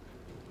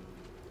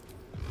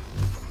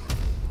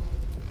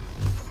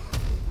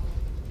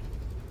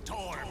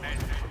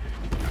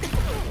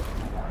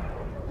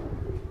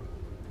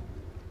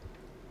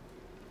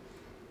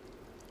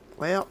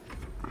 Well.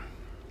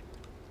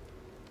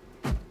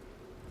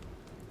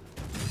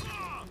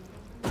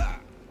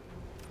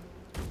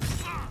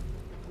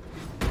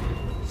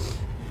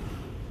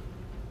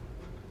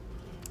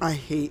 I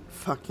hate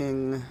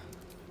fucking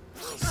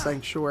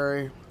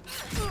Sanctuary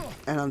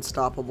and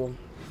Unstoppable.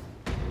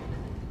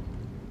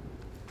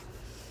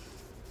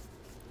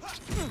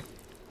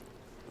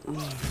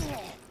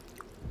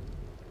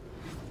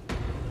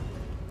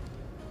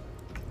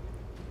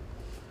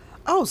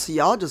 Oh, so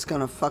y'all just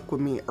gonna fuck with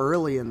me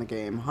early in the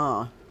game,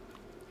 huh?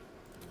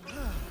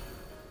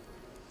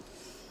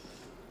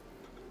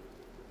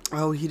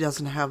 Oh, he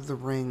doesn't have the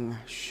ring.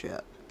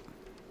 Shit.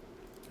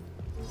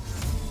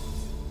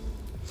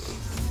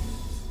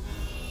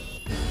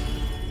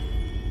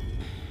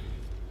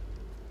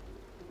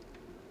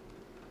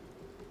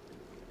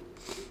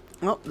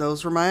 Well,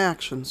 those were my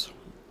actions.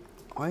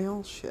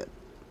 Well, shit.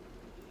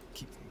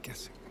 Keep them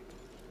guessing.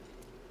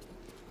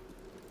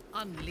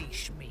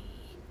 Unleash me.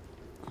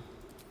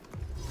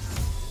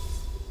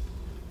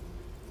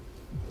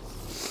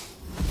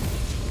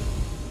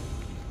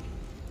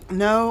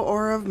 No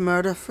aura of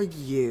murder for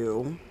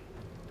you.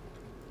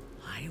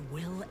 I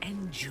will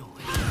enjoy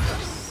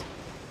this.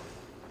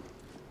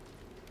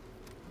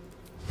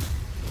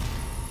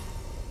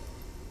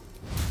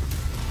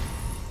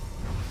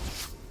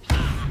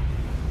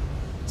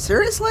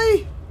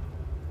 Seriously?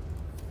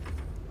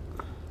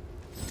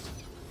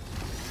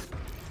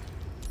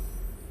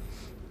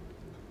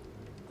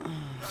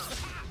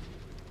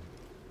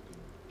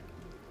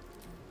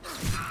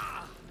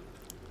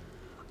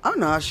 Oh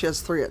no, she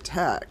has 3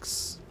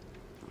 attacks.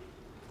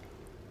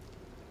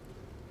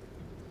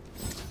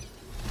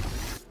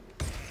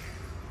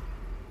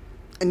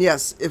 And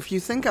yes, if you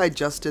think I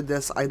just did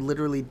this, I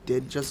literally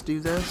did just do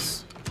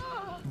this.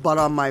 But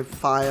on my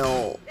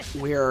file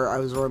where I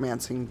was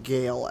romancing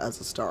Gale as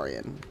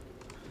Astarion.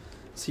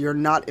 So you're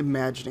not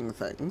imagining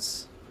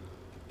things.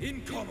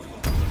 Incoming.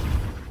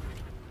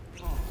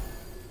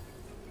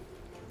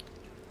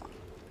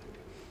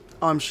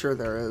 Oh, I'm sure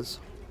there is.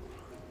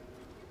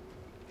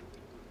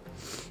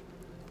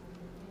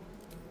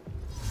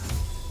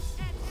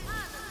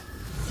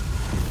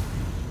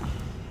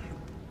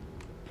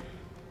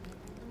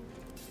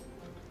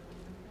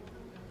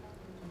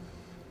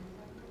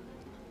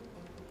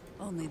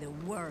 Only the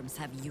worms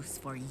have use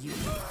for you.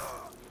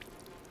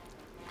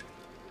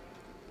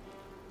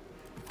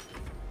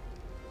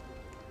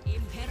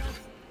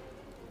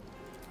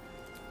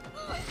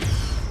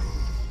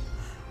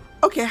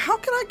 Okay, how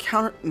can I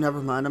counter...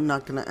 Never mind, I'm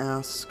not gonna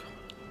ask.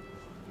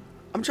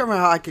 I'm trying to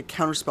remember how I could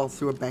counterspell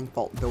through a bank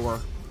vault door.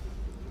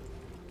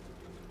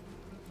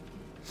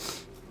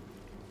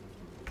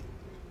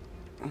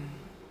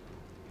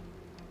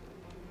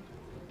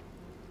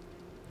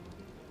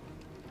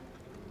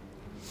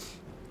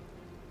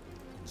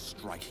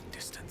 Striking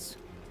distance.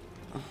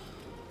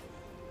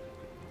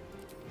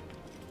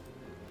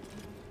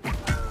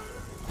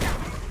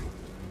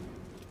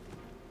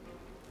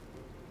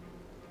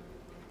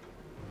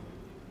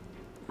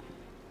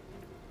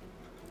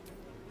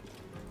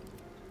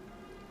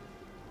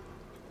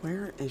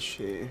 Where is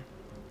she?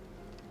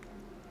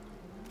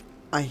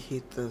 I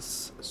hate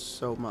this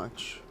so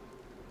much.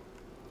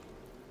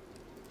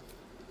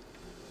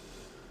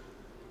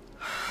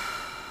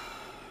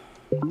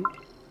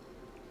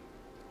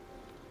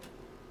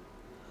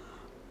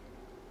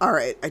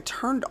 Alright, I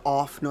turned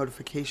off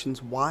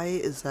notifications. Why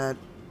is that?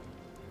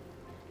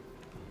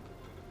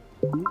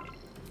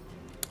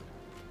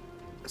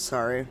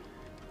 Sorry.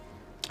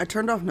 I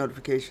turned off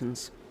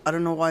notifications. I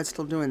don't know why it's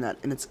still doing that,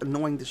 and it's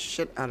annoying the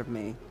shit out of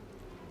me.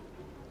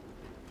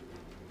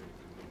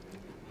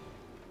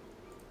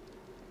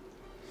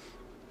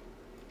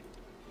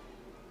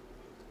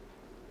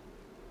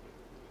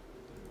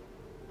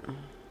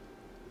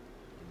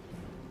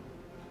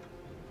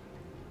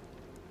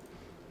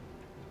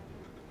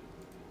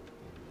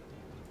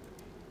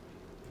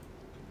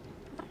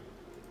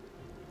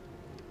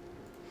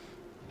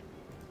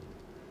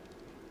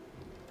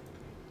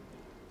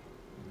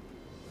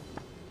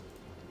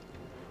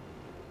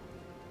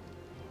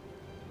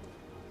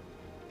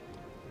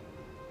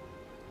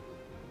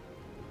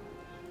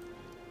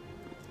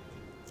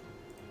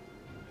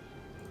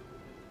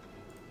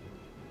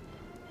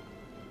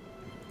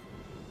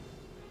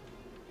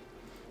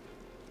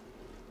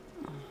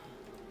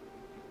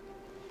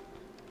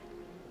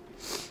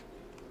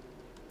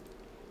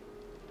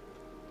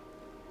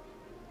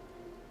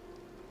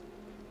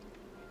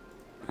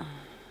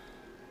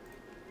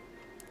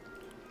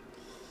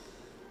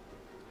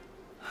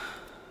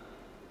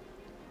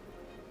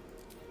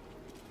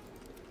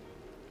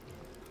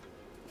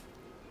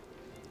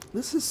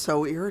 This is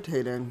so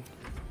irritating.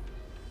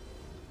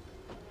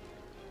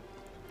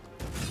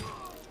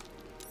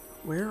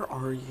 Where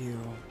are you?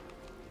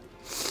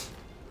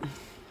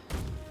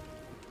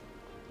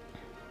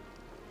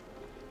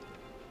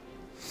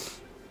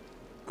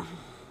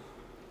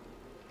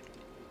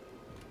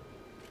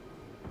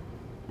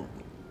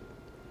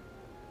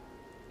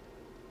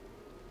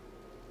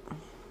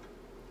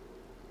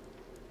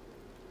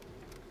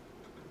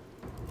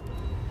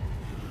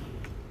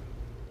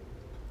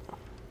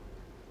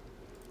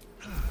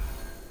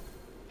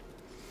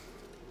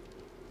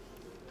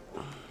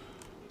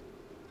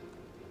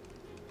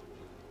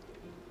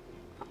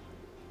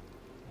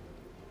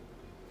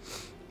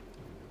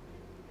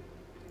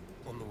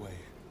 On the way.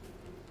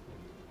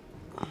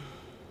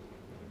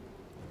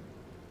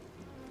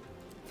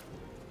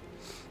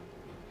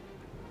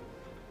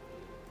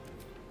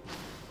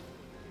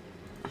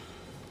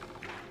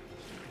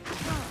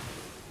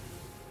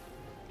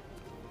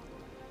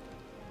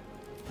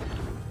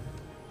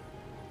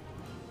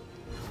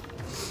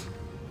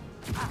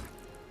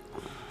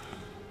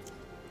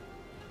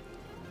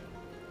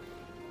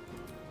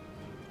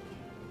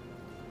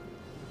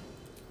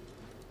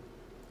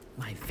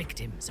 My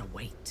victims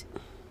await.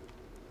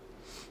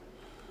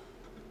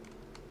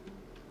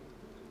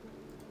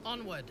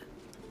 Onward.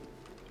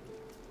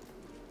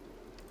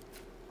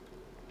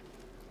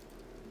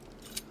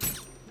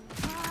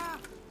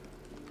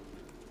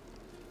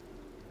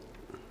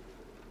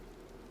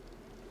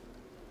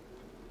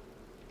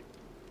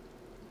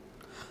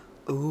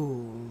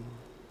 Ooh.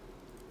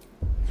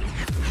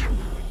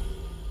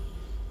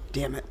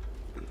 Damn it.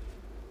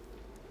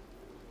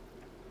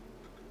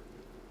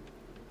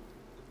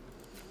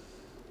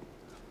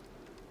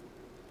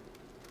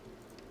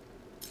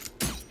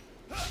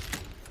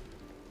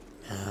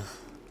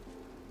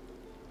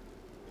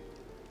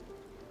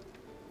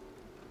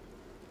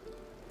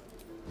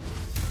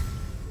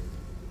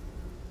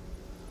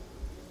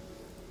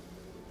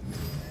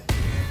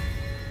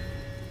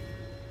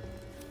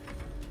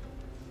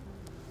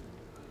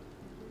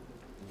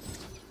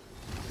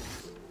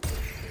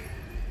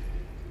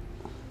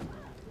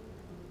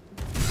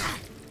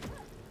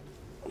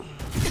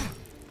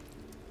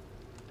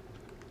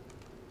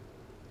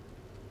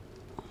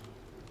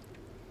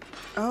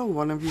 Oh,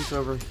 one of you's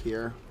over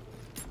here.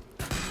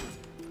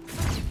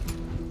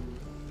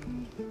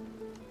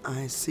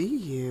 I see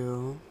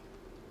you.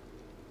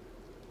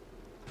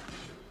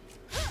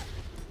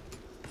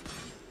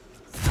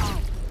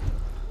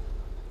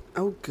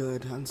 Oh,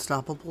 good.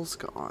 Unstoppable's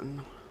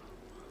gone.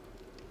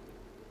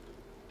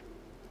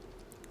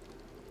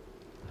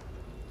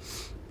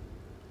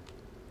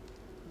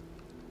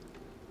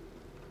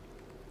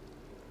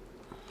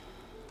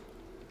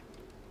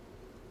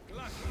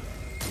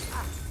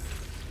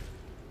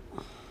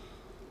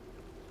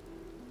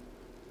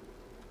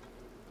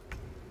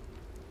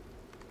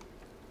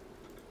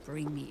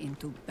 Bring me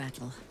into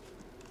battle.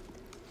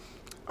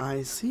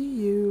 I see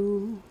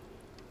you.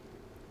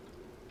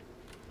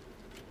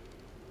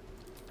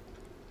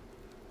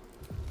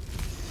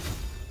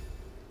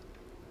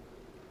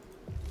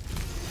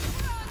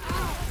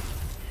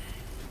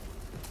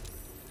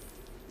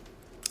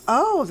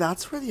 Oh,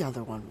 that's where the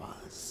other one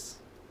was.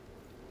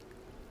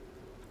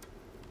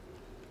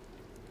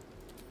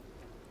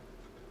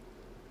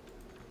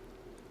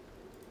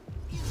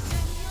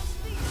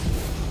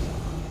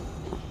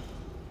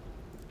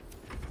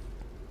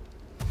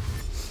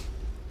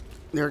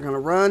 They're gonna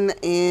run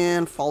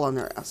and fall on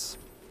their ass.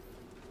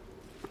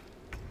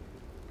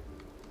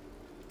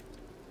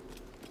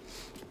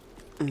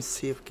 And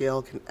see if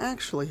Gale can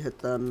actually hit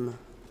them.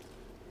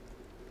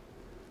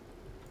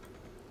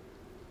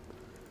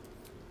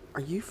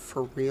 Are you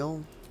for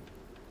real?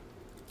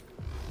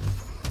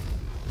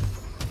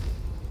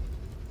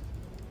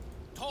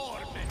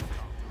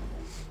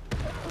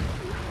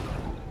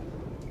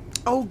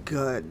 Oh,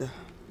 good.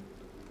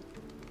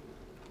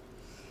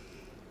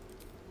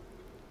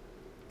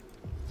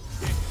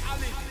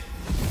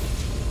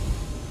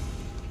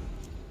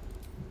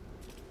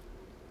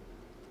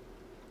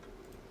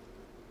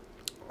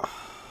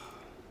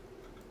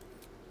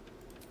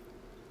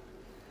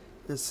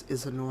 This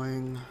is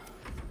annoying.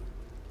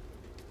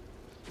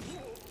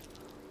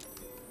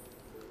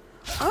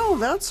 Oh,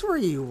 that's where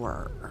you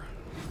were.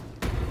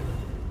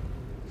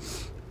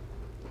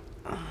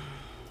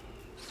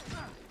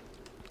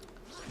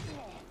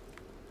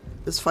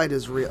 This fight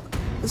is real.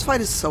 This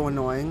fight is so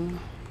annoying.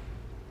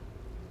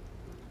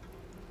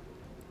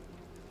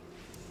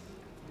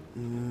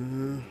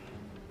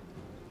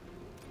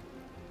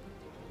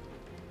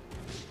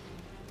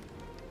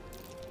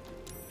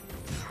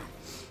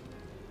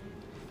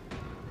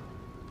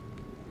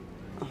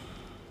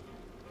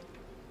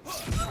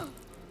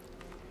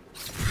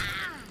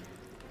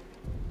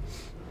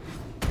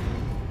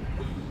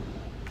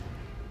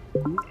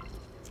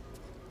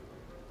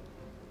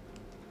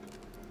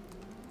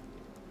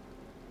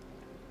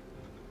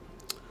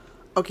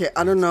 Okay,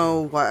 I don't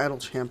know why Idle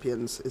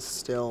Champions is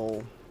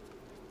still...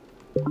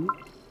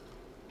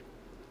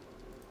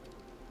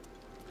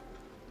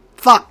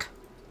 Fuck!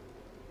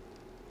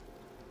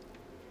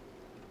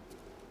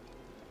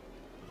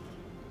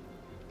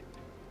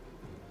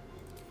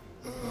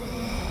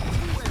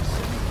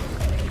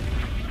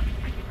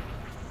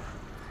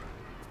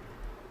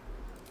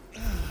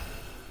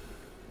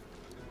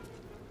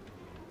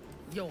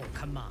 Your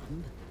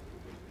command.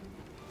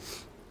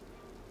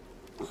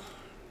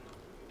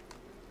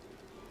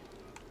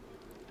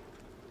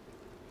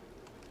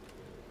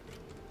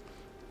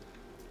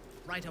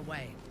 Right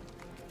away.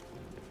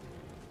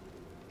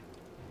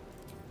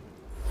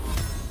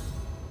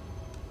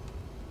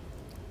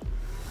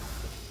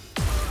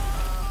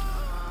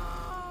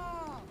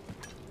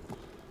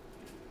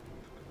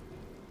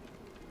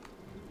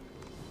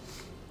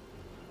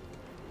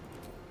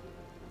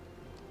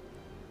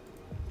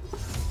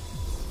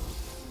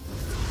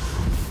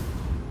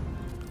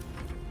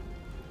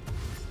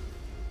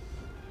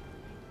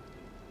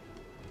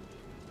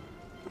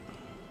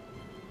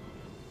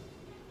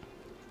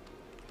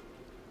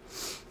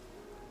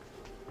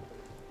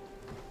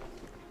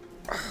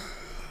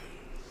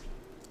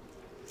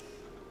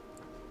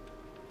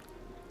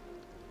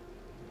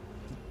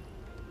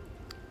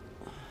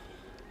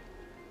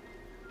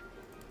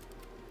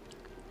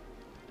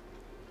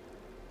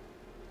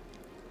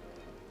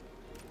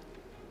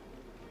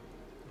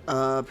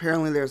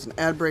 Apparently there's an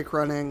ad break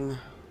running.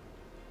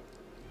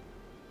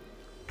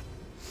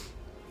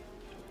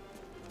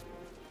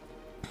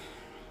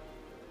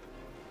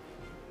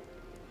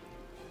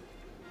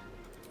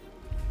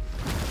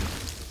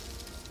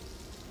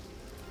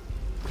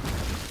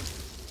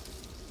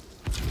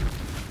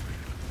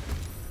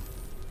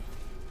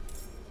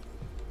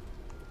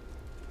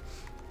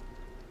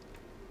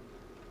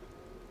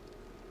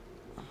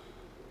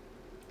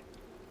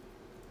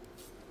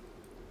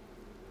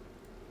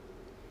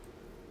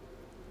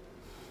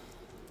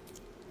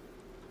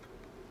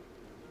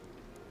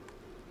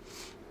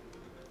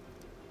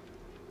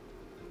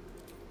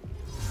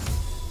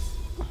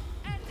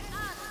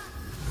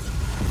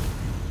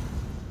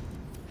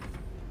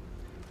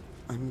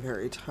 I'm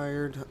very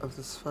tired of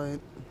this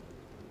fight.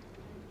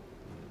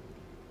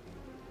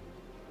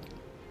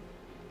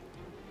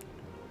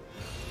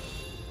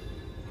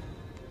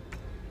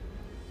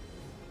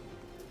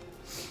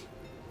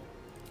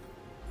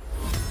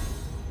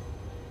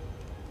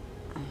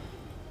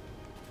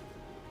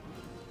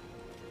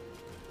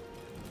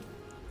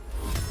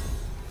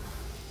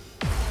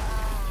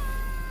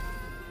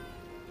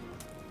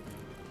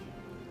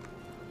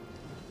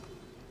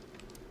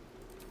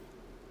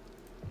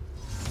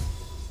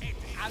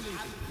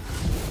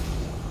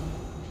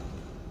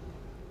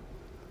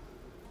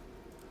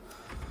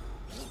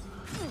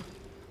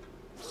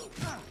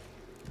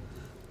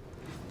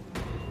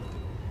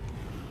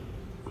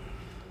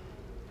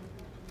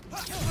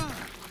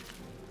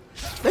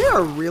 They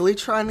are really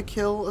trying to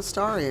kill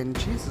Astarion.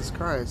 Jesus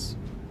Christ.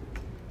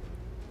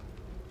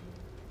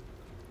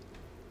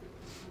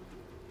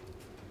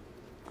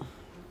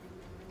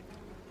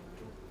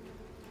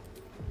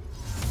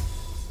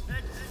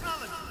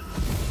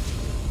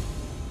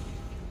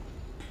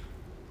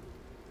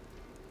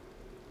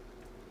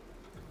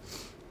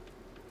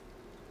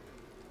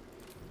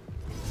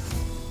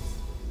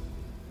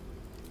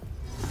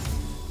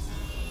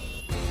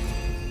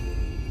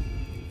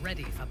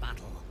 Ready for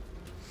battle.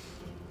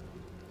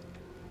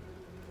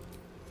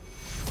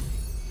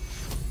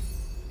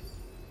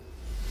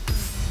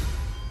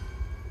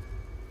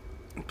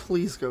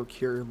 Please go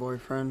cure your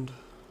boyfriend.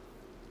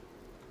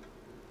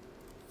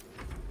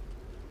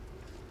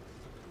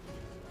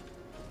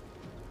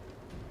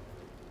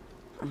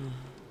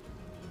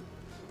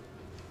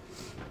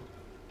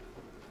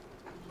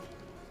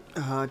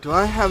 Do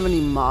I have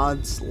any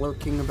mods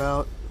lurking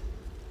about?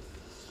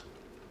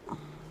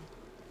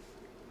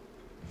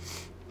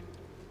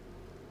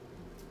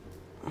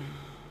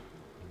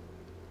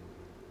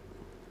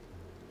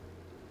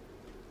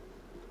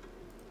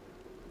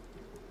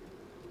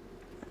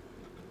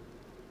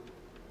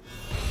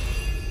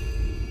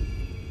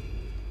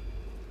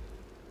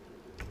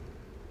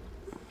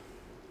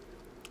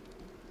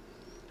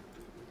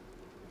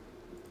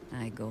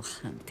 I go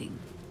hunting.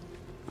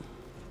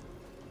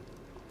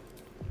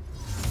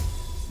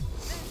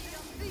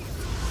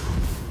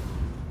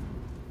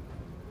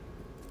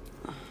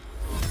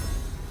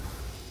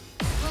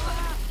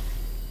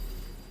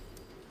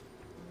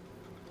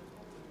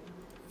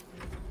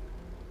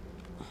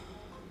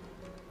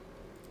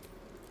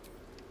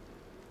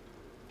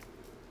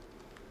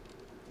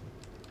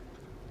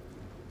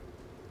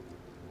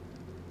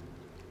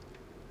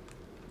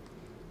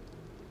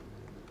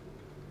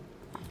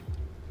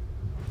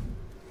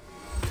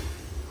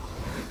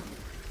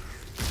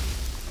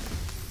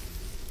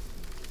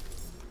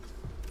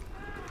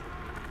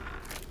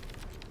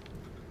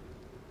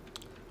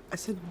 I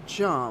said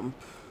jump.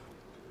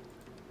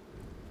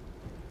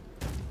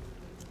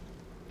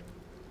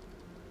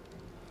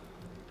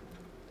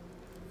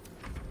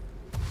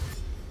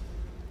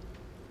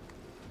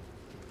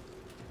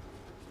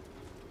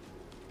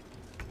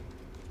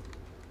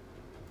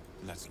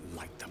 Let's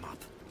light them up.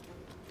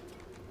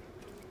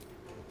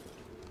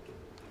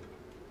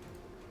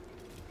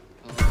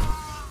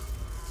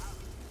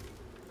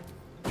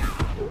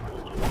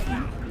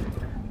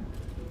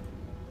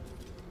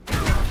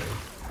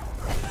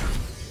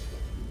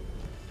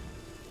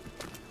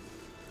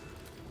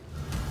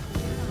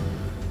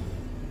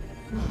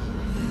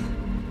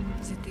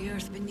 Is it the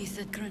earth beneath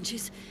that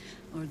crunches,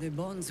 or the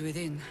bones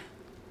within?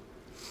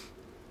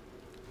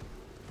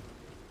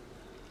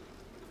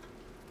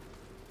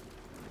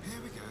 Here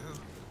we go.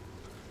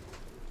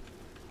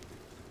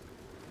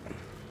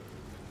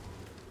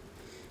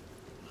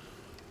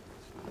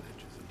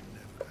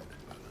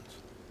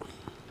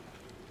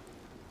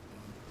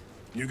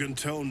 You can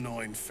tell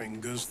Nine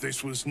Fingers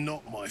this was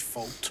not my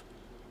fault.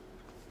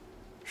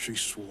 She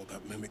swore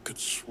that mimic could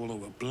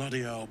swallow a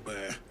bloody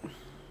owlbear.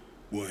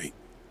 Wait.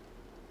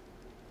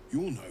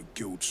 You're no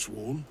guild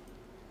sworn.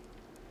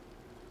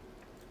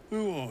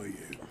 Who are you?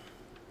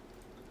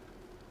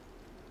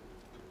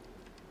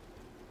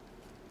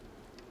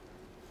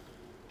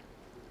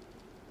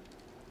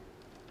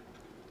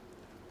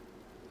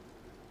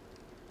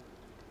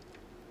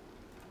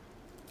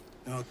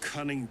 Our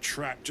cunning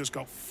trap just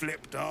got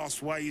flipped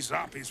arseways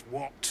up is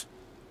what?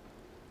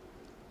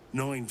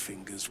 Nine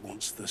Fingers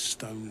wants the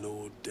Stone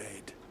Lord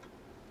dead.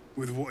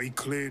 With what he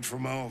cleared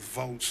from our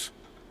vaults,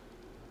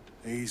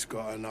 he's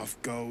got enough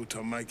gold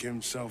to make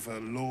himself a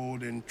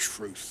lord in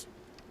truth.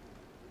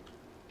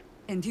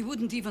 And he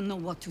wouldn't even know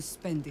what to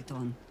spend it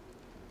on.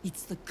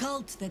 It's the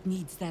cult that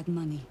needs that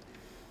money.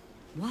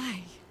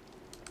 Why?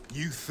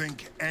 You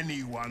think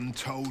anyone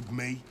told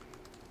me?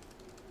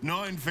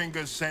 Nine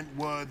Fingers sent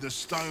word the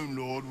Stone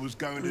Lord was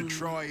going to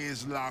try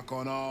his luck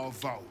on our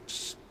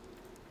vaults.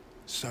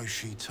 So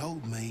she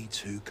told me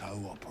to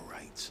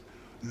cooperate,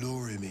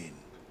 lure him in.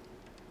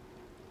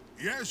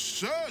 Yes,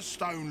 sir,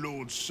 Stone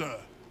Lord, sir.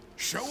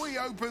 Shall we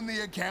open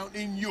the account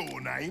in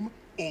your name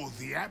or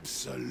the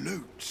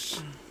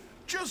Absolute's?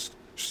 Just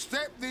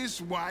step this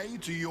way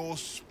to your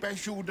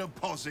special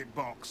deposit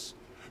box.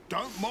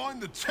 Don't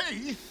mind the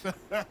teeth.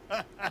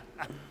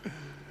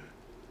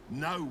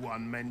 no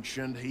one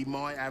mentioned he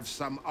might have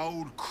some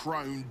old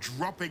crone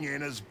dropping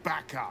in as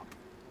backup.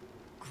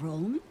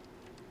 Crone?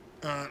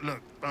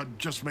 Look, I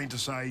just mean to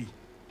say,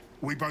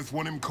 we both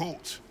want him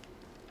caught.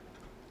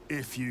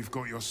 If you've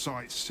got your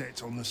sights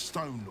set on the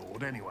Stone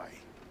Lord, anyway.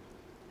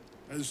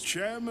 As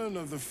chairman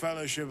of the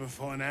Fellowship of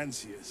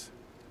Financiers,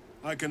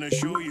 I can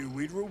assure you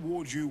we'd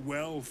reward you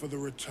well for the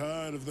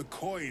return of the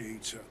coin he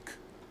took.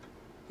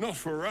 Not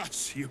for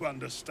us, you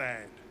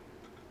understand.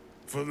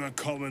 For the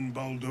common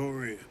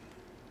Baldurian.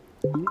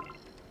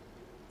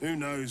 Who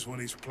knows what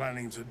he's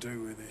planning to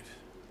do with it?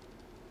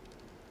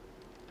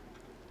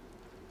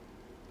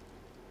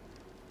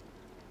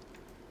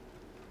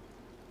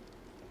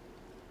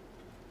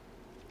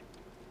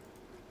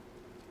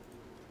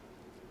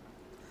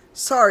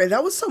 Sorry,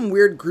 that was some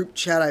weird group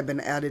chat I've been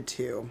added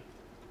to.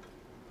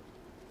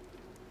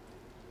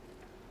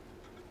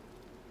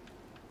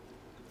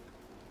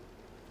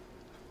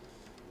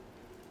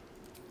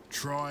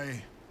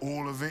 Try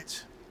all of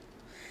it?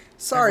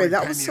 Sorry, Every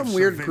that was penny some of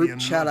weird civilian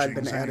group chat I've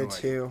been lodgings added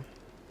anyway. to.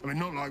 I mean,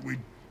 not like we'd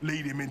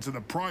lead him into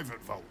the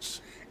private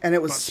vaults. And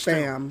it was but still,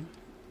 spam.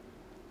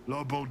 a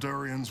lot of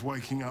Baldurians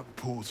waking up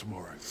poor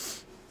tomorrow.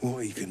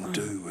 What he can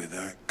do with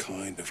that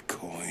kind of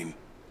coin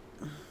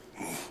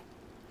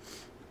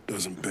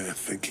doesn't bear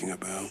thinking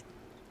about.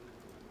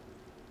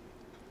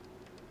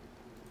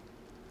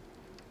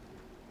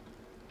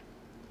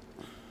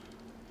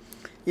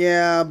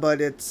 Yeah,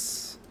 but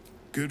it's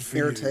good for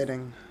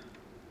irritating.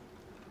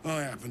 You.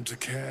 I happen to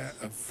care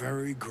a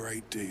very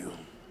great deal.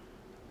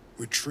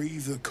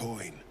 Retrieve the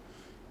coin,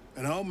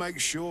 and I'll make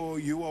sure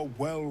you are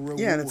well rewarded.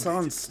 Yeah, and it's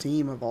on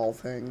Steam of all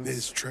things.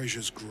 This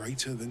treasure's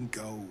greater than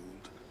gold.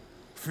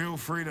 Feel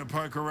free to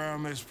poke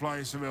around this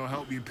place and it'll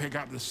help you pick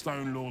up the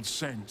Stone Lord's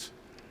scent.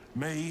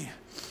 Me,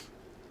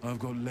 I've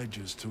got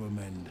ledgers to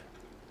amend.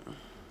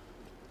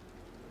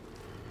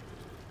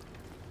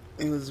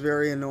 It was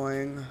very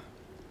annoying.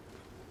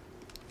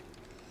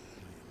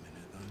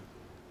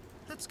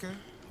 Let's go.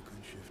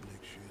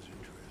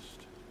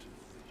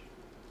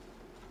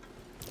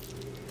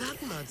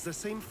 That man's the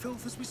same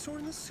filth as we saw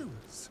in the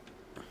sewers.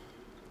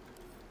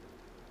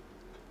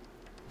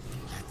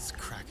 Let's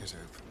crack it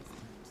open.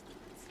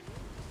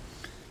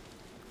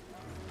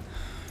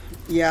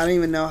 Yeah, I don't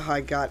even know how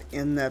I got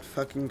in that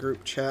fucking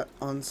group chat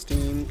on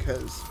Steam,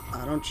 because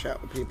I don't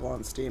chat with people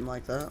on Steam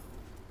like that.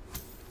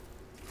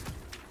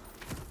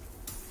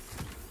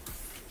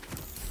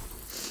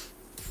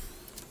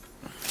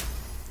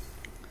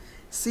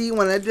 See,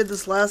 when I did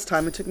this last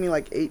time, it took me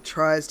like 8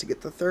 tries to get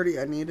the 30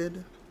 I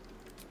needed.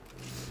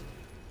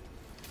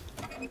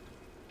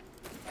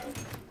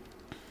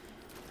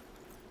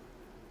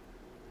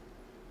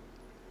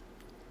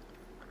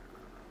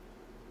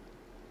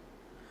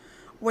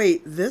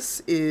 Wait,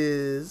 this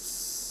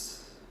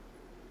is...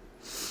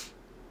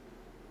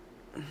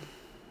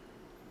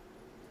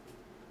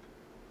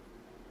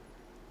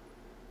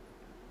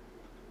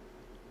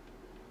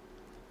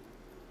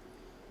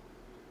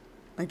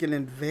 like an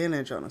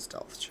advantage on a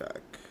stealth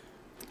check.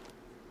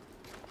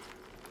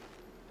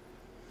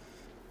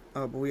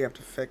 Oh, but we have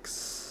to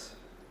fix...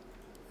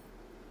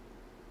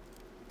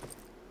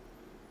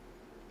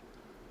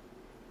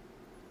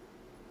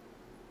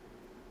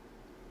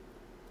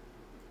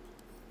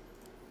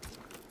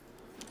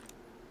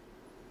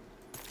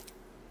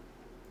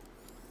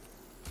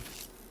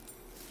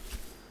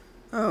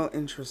 Oh,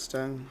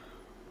 interesting.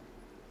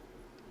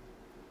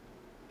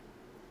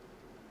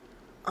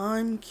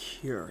 I'm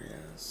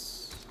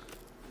curious.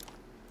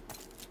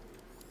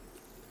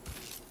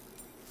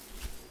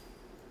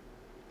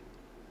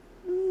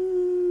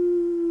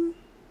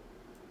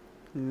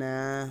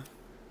 Nah.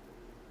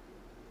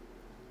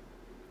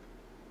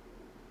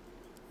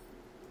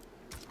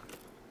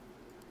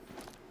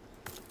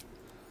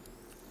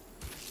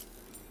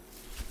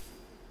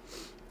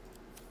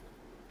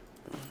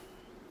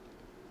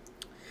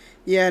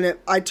 Yeah, and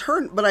I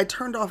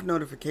turned off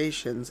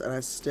notifications, and I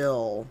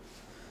still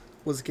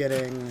was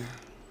getting,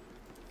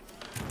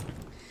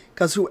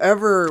 because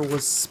whoever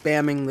was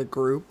spamming the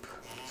group,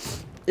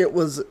 it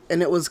was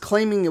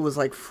claiming it was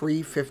like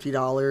free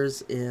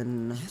 $50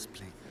 in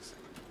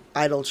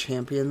Idle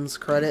Champions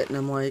credit, and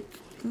I'm like,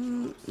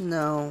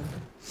 no.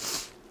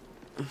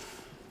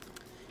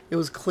 It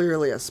was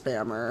clearly a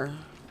spammer.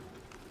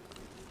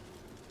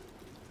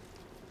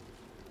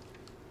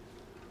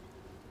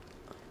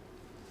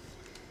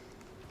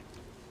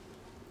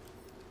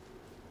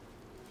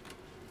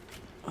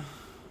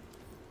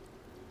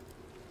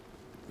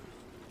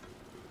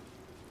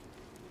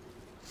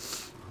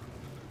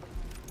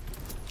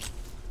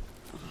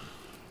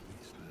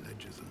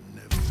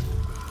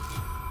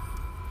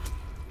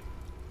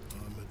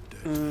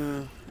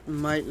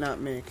 Might not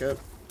make it.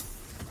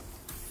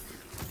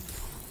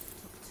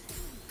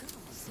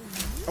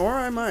 Or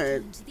I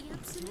might.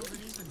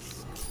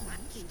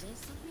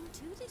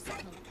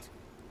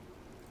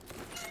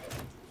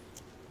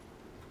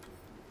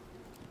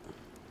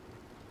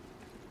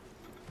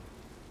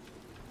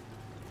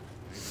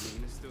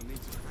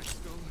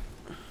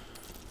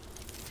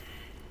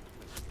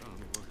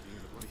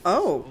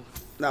 Oh,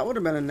 That would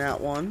have been a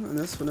nat 1, and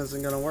this one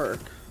isn't gonna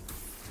work.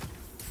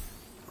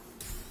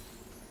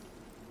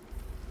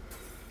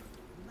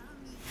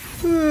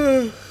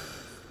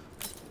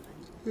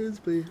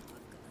 Here's me.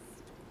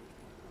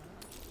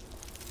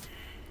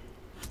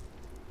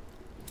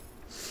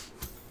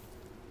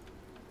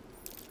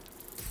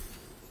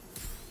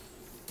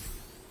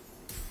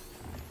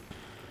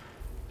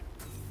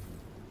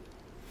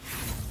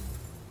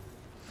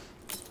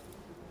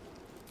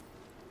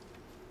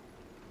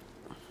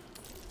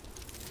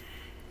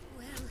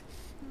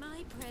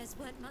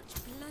 Weren't much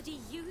bloody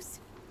use.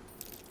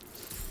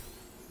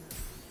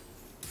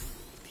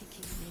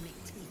 Picking mimic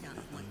teeth out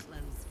of my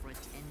clothes for a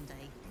 10-day.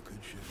 I could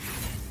shift my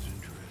shoes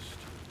and dress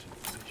to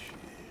fish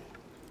here.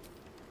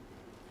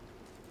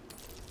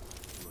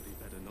 Bloody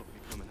better not be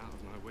coming out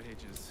of my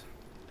wages.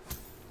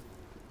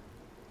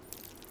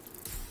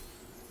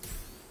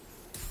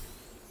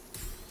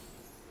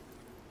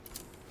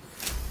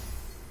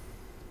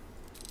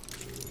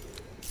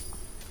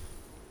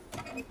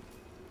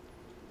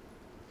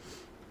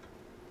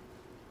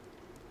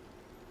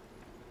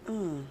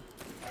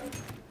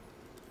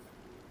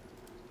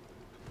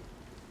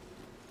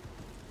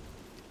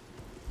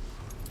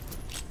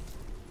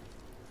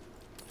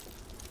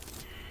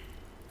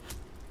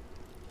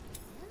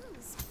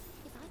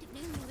 If I'd have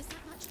known there was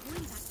that much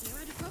coin back here,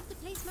 I'd have robbed the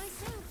place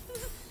myself.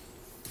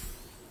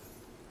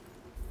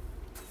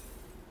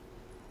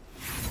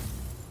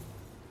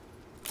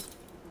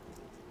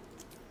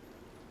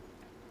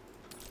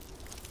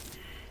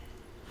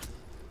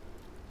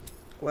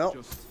 Well.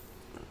 Just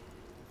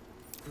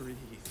breathe.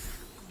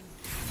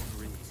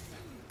 Breathe.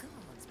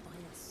 Guards by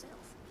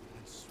yourself.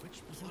 And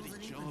switch bloody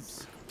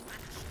jobs.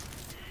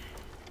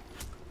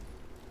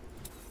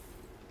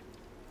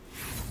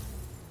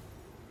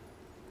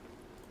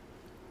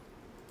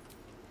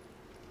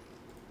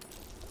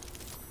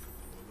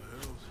 What the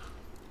hell?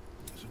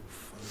 It's all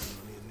fun and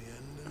money in the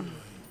end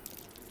anyway.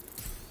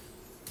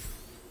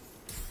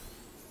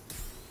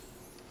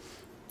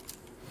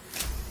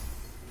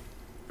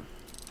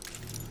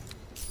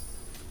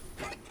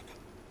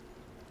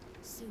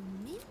 So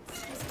Minsc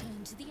has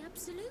turned to the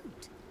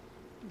absolute.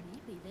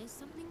 Maybe there's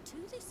something to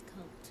this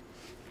cult.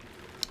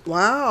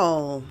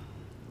 Wow.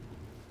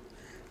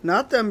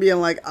 Not them being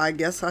like, I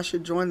guess I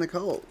should join the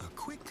cult. A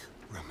quick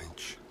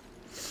rummage.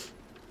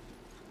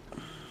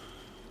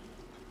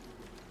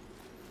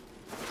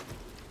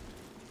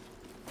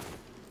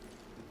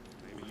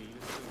 Maybe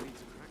Nina still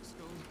needs a crack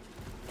skull.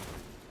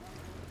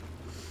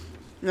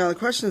 Now the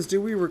question is,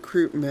 do we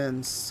recruit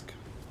Minsc?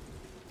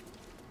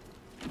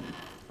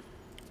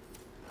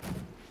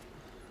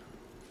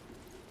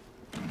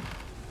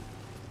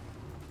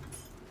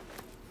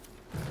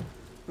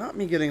 Not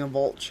me getting a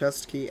vault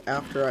chest key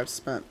after I've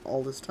spent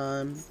all this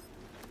time.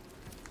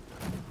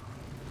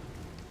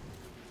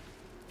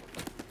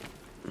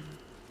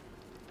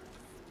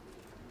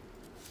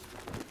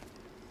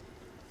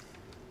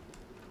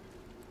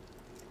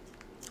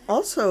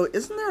 Also,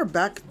 isn't there a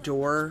back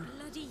door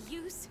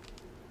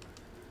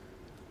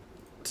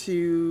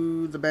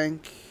to the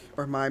bank?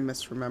 Or am I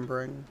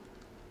misremembering?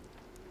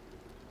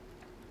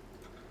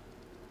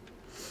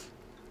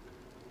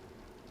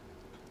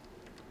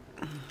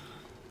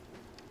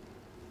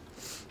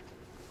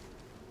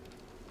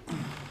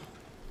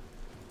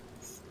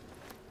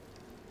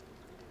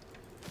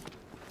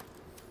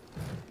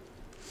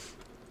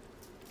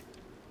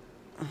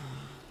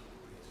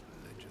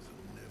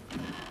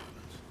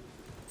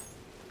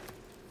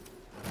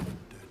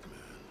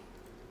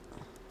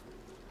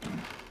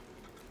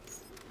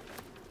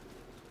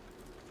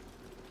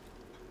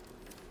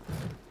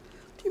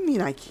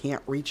 I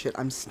can't reach it.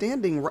 I'm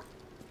standing right.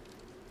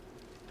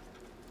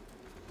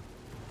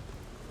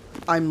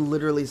 I'm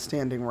literally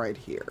standing right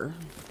here.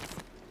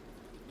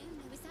 No,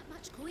 there was that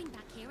much coin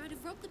back here, I'd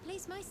have robbed the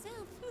place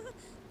myself.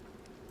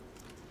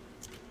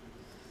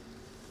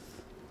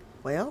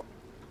 Well.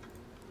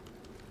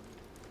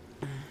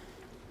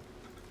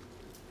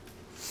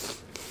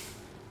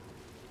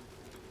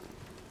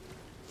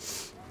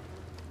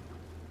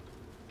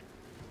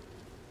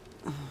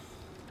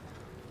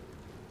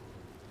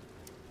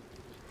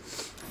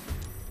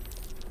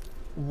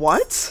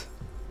 What?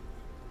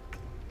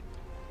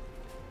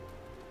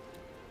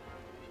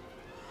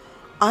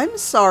 I'm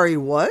sorry,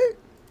 what?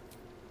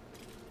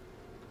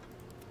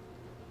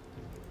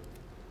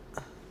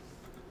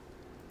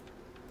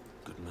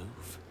 Good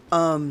move.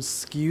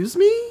 Excuse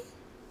me?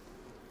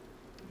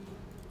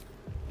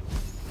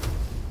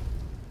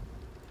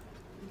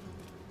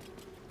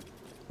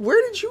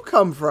 Where did you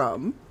come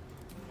from?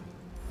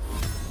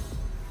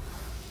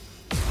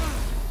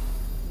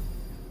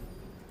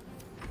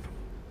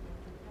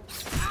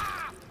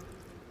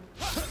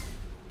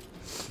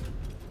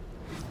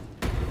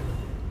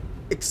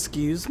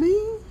 Excuse me?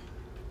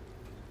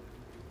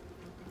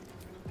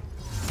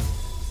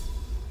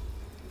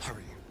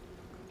 Hurry.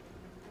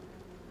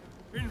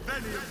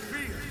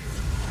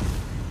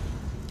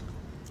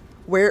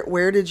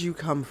 Where did you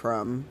come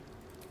from?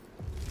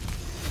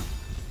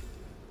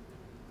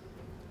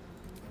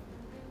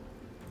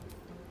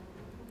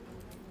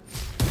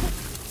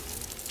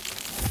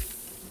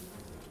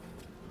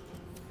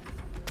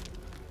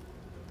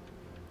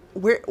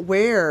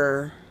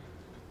 Where?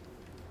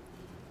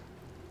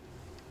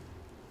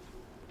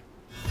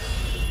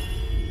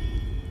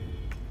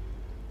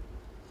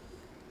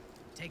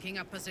 Taking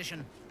up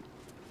position.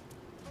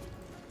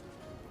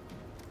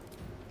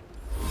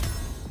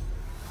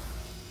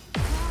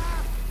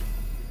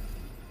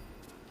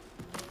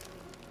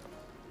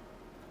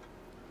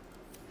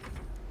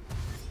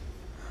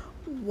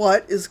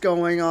 What is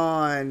going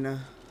on?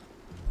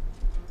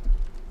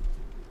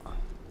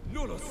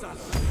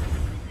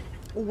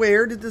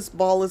 Where did this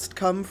ballast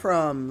come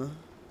from?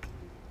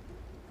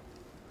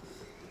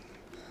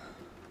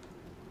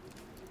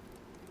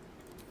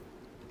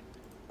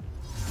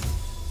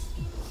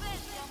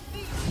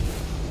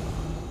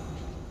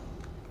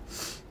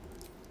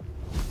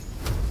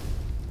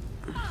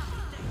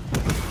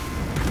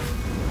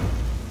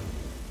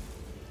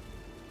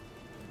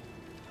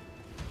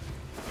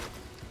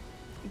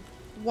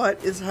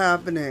 What is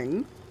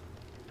happening?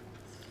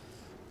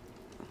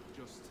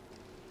 Just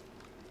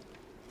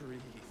breathe.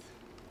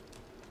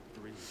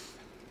 Breathe.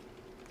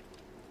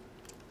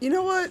 You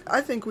know what?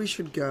 I think we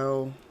should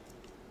go.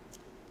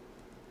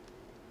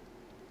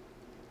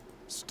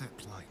 Step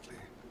lightly.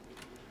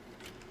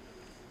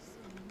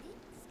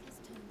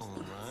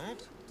 All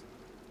right.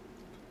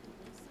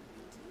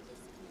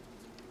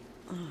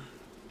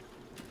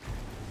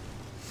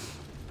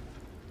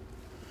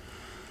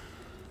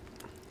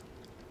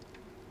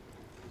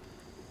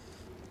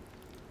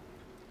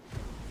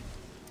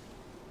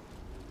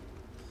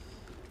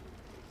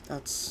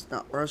 That's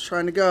not where I was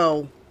trying to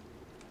go.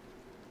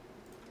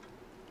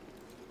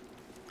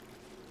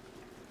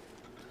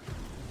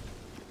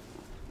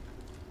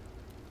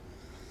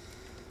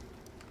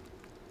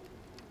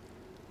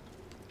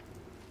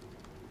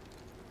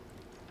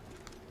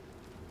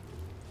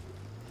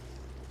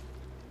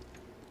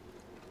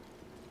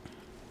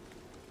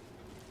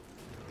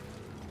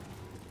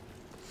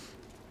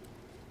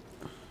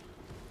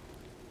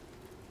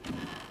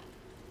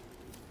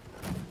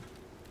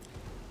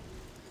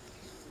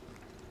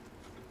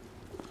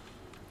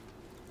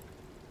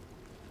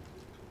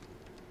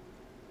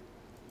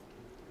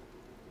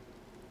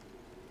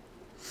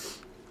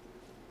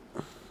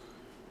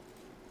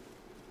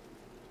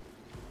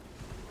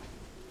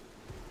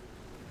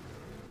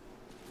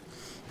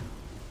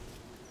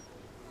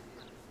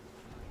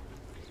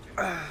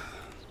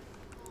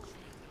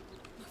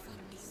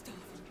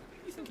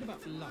 You thinking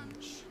about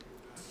lunch?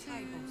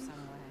 Table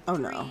somewhere. Oh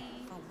no. 3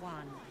 for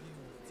 1.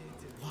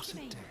 What a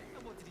day.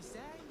 What did he say?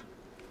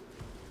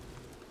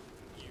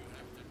 You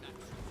have the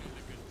natural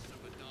elegance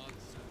of a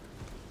dancer.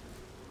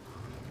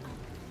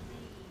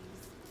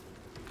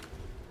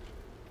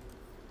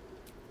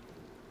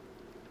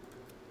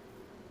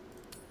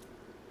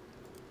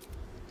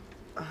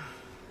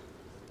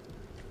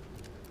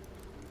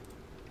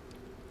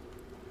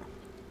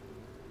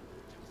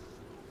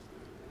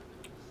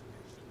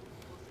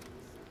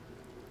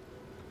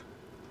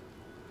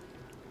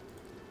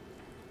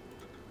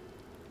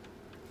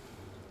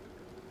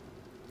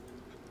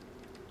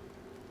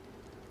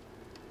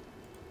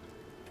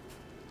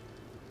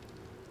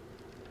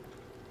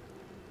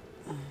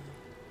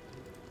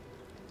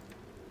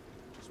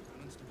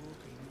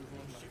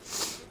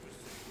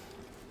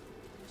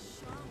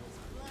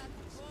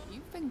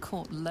 You've been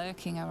caught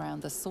lurking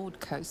around the Sword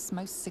Coast's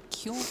most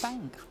secure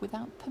bank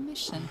without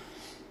permission.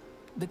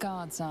 The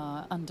guards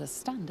are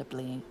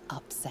understandably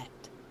upset.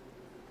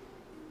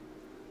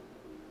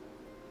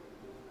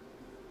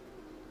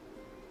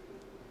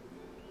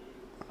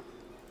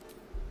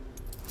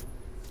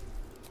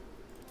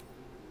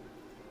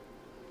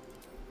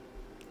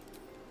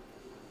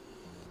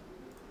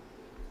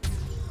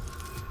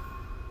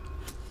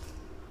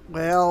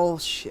 Well,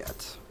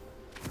 shit.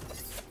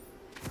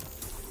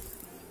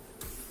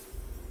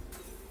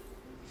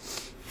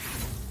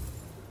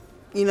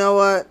 You know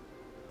what?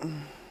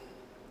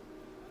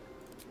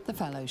 The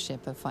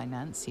Fellowship of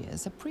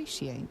Financiers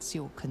appreciates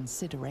your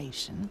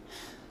consideration,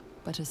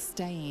 but a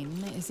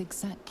stain is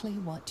exactly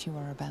what you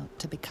are about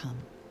to become.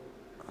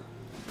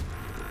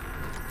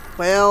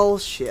 Well,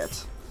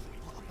 shit.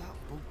 What about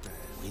bugbear?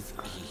 With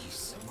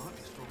ease. It might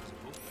be strong as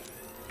a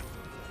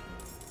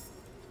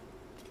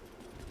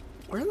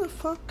bugbear. Where the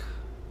fuck?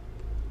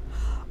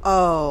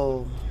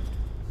 Oh.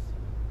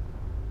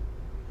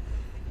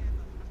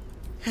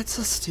 It's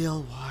a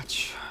steel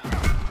watch.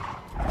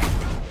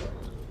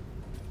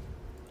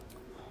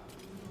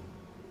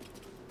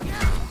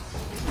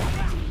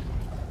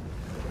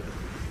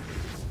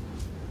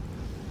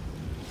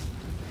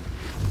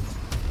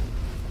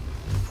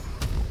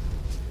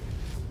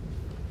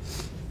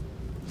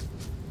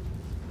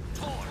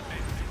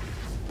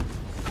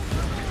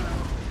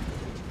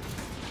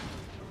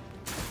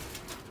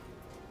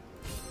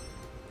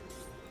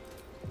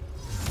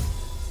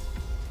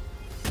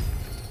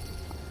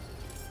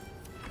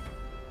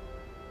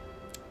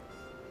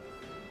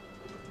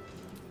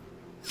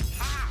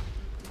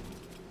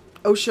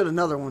 Oh shit,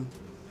 another one.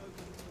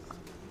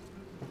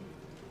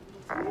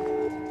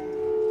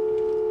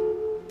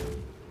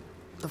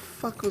 The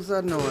fuck was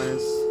that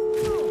noise?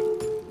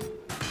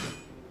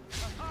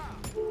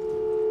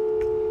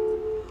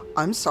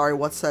 I'm sorry,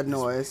 what's that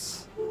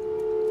noise?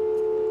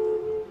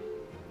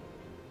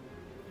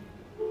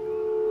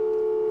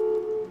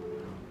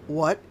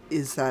 What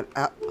is that?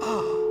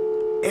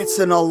 It's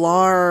an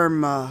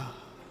alarm.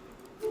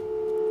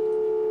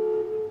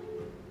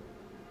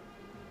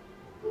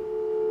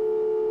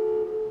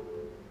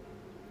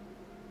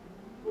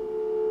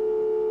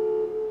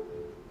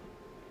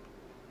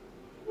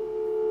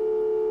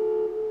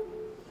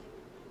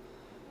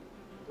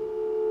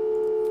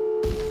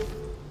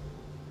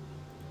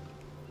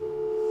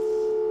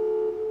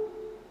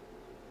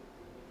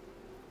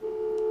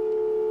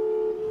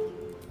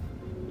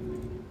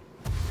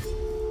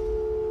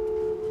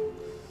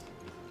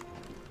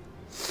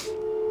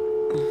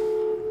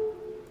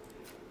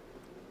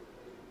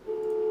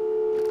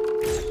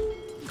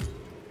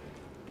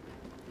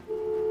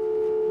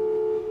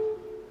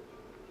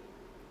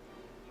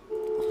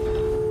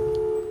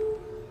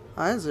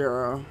 Hi,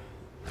 Zero.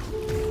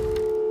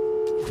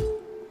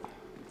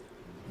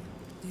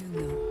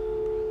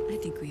 I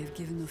think we have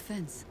given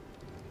offense.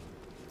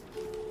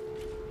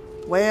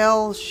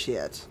 Well,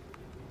 shit.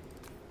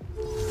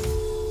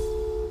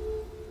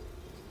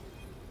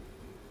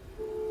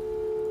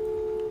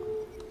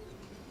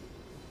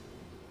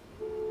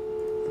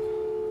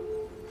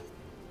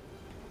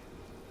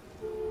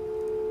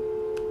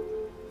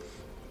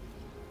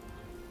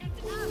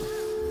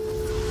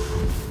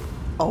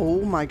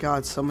 Oh my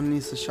god, someone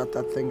needs to shut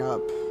that thing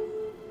up.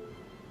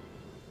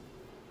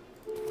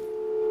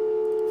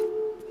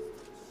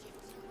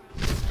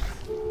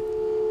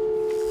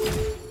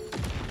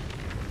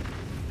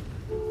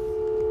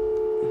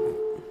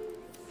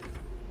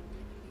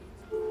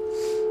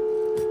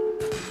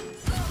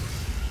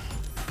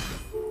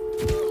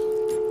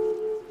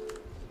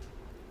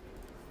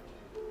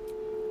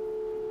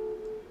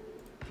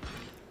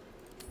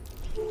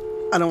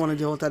 I don't want to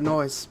deal with that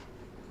noise.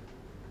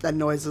 That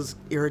noise is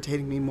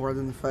irritating me more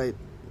than the fight.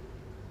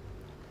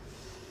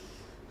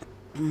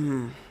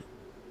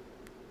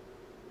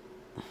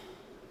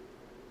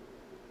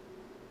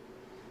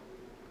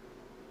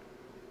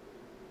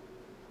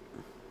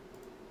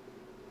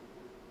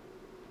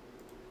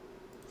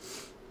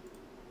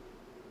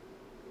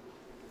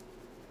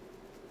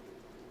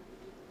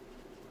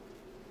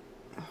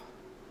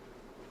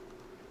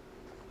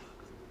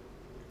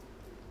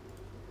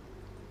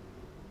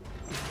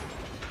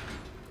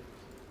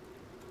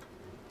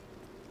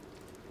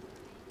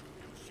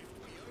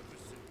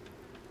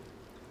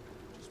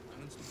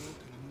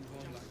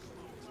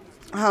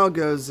 How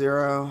goes,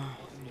 Zero?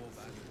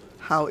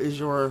 How's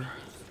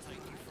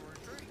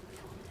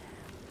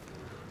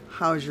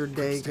your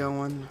day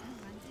going?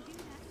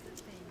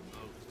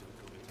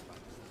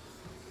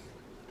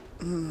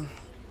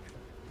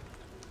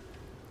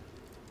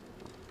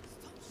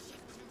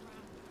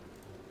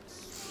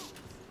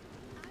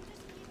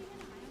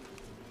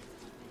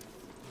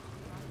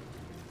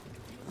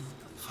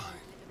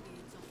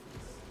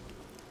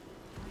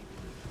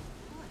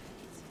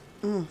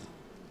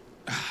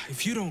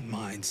 If you don't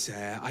mind,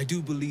 sir, I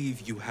do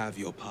believe you have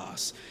your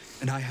pass,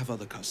 and I have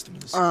other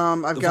customers.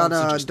 I've got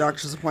a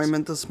doctor's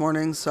appointment this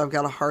morning, so I've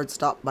got a hard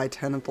stop by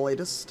 10 at the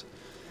latest.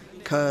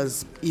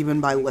 Because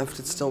even by lift,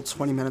 it's still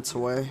 20 minutes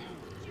away.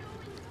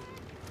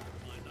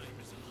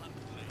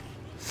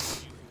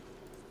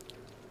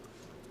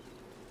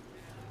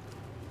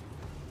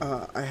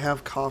 I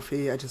have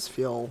coffee, I just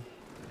feel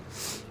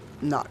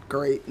not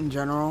great in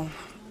general.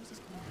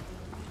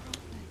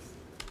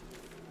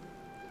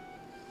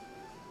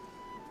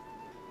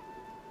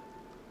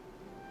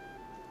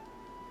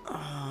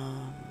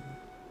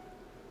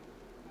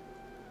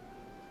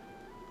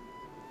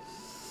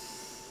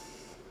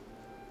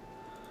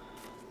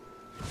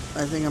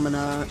 I think I'm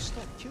gonna. You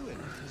stopped queuing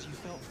because you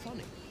felt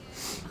funny.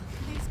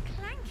 These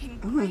clanking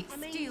great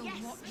steel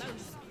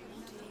watches.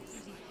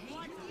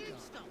 Why did you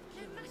stop?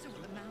 No matter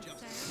what the mouth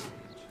says.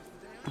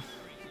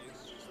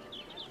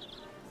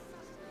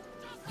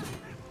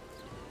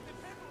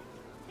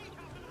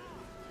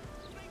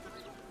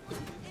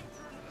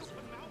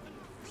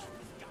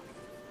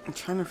 I'm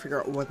trying to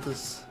figure out what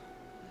this.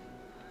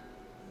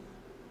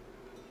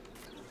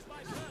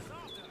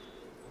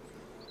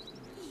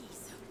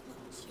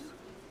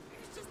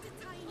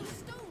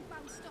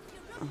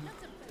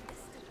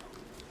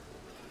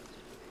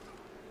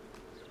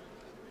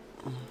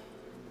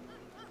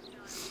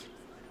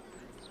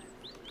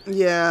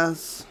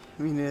 Yes,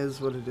 I mean, it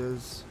is what it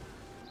is.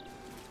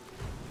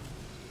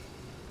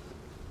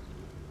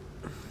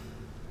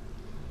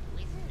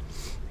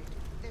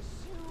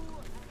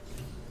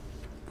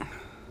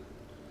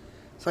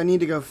 So I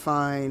need to go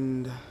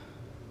find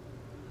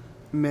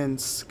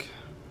Minsc.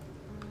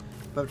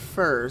 But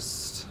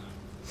first,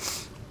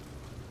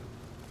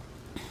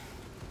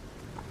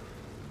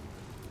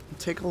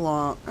 take a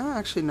long.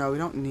 Actually, no, we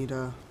don't need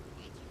a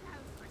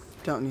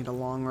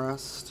long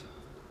rest.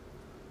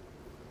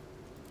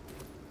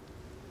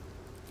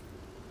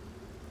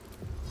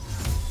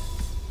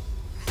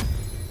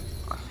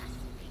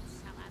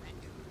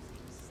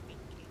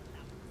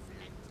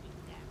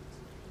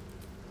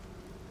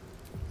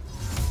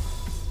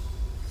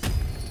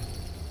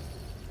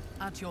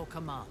 At your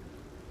command.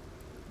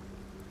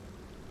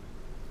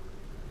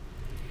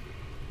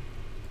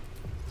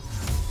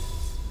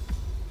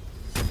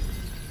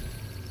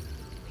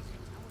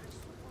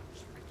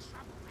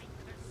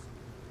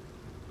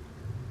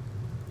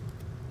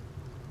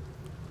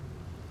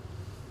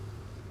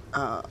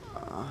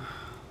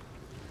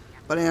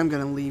 But I am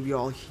going to leave you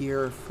all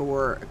here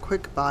for a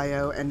quick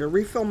bio and to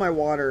refill my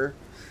water.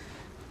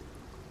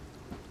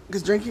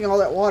 Because drinking all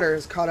that water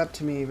has caught up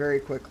to me very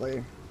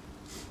quickly.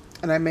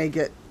 And I may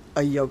get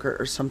a yogurt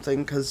or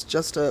something because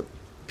just a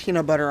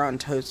peanut butter on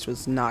toast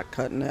was not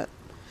cutting it.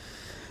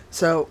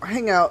 So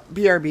hang out,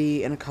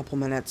 BRB, in a couple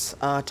minutes.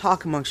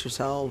 Talk amongst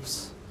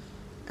yourselves.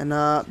 And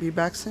be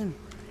back soon.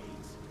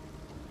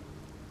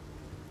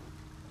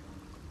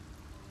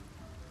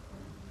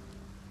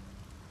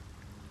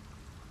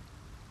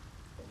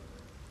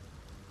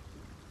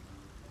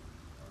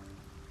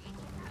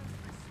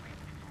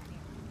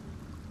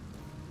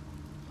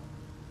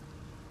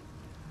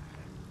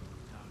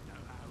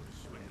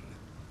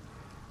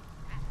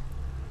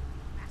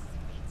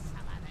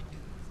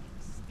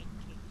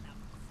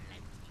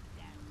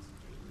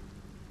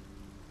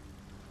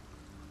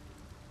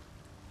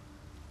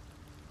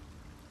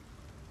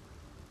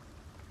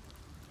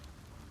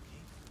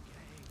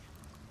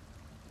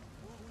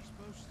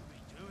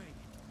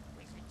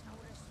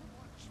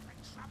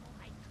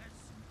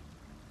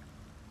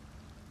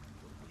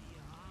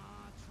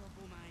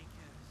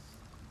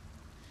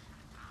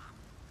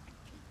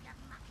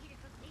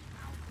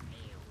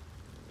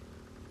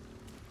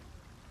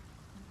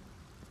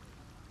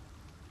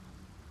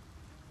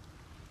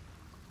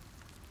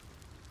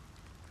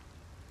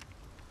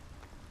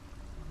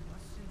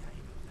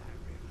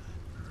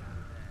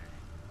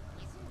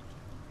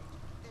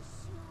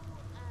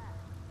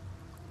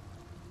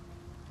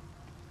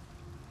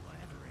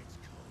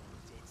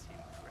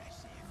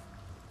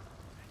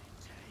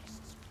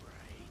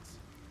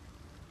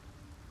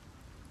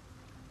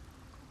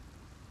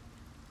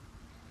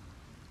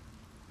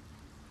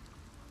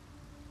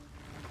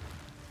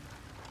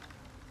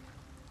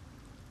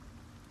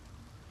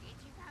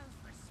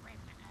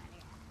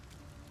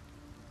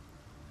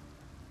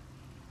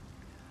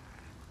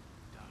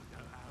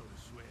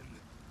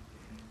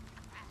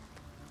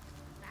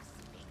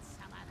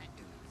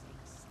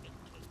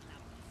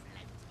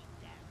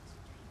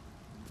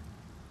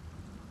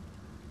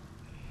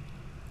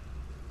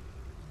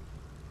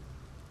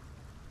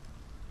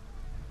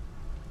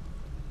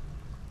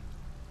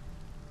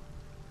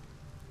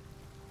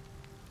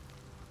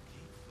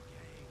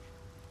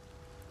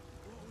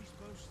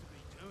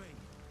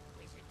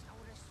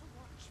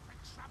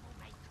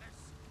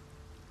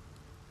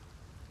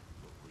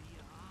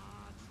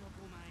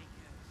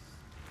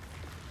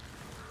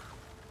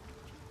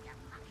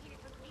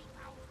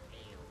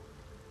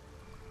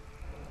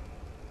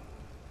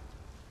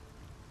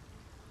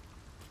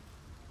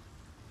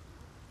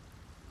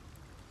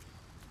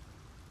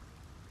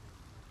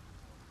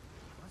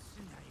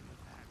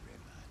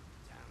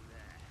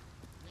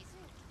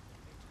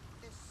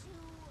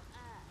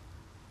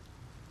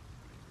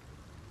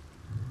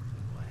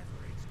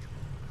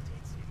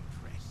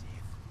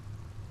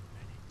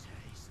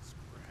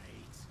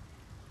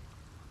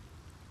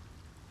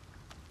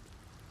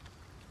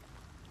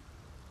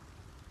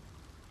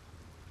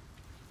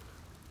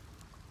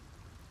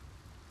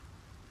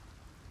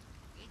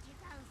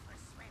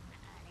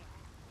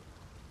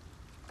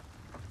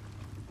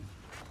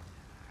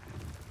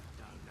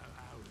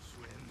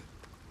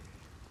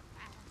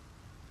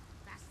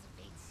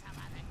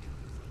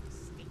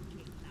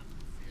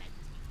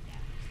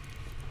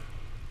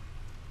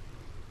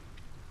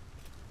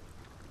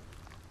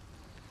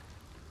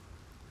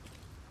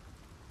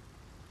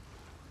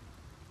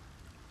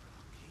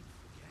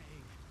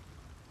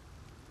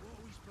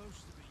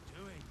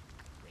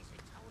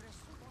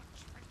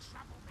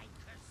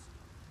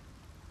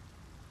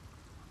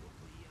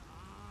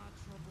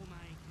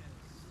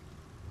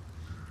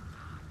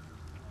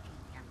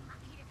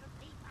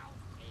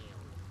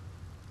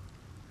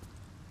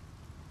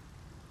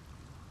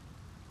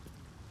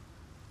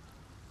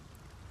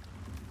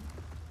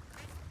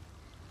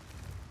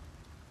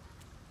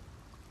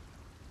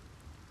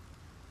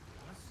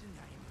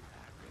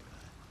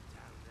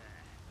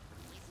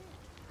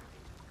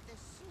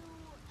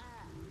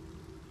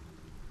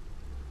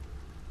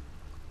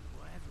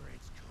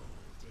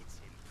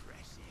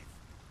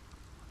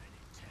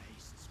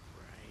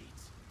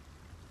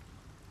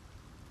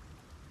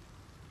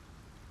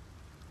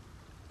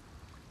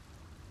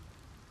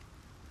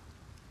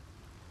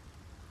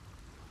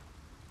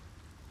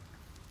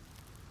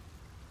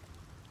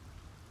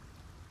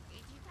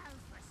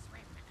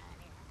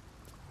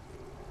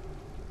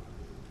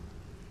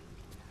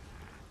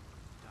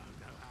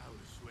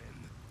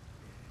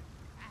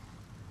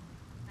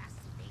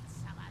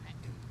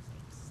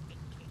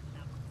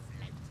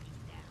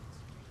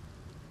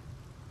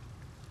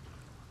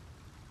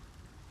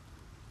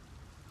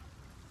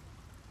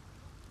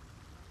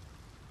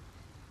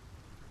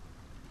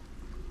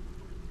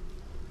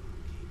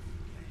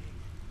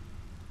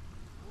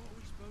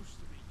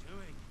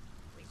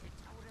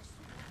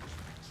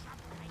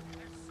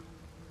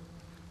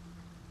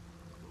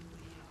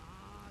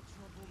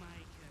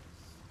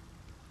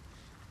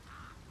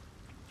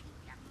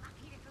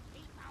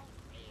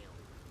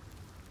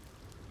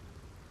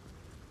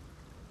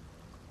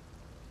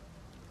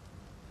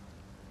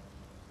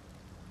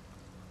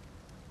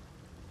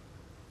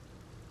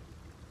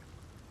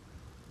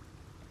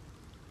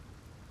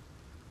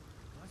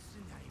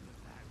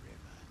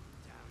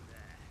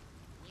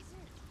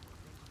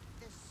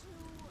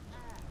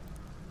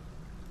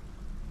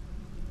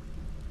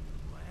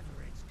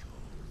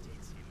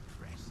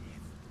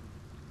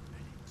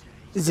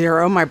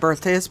 Zero, my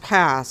birthday is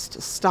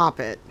past. Stop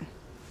it.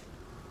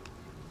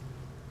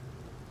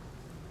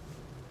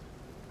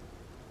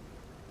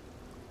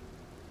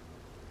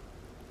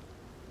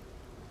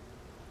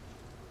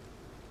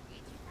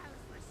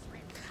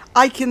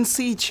 I can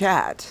see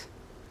chat.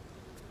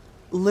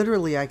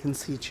 Literally, I can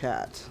see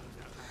chat.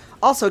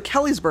 Also,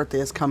 Kelly's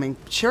birthday is coming.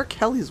 Share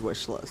Kelly's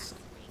wish list.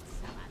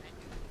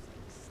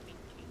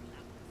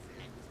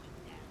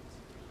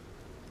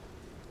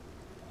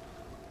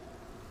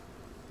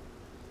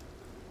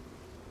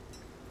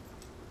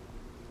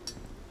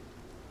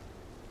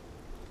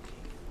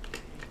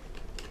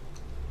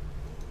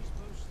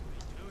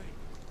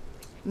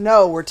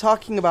 No, we're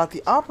talking about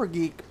the Opera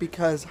Geek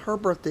because her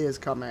birthday is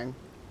coming.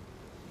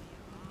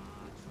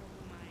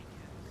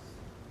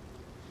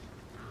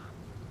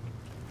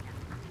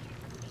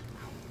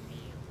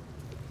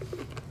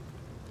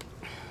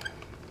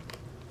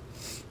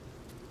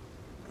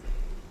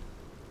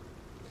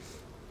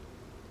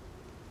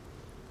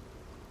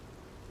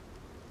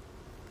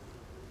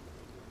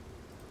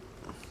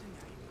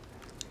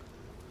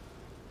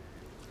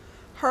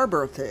 Her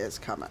birthday is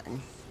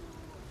coming.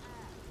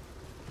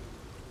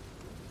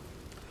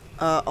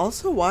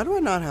 Also, why do I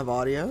not have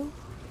audio?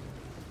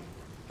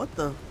 What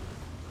the?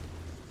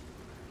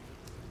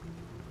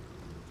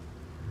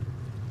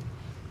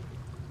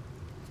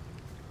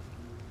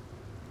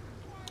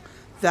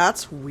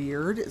 That's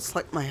weird. It's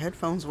like my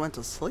headphones went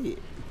to sleep.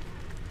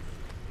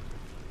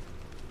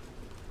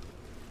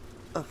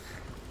 Ugh.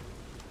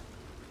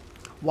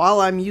 While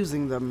I'm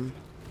using them.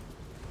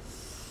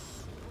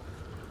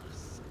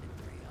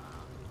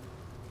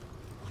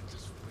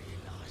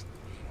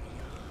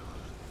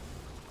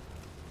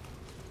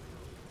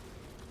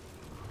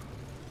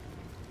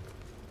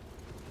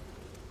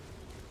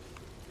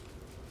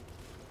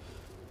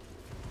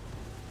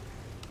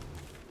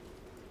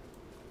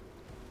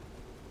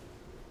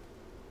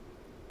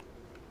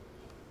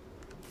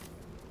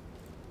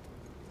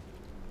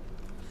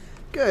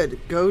 Good.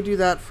 Go do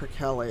that for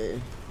Kelly.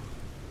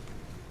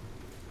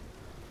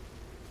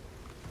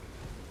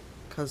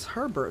 Because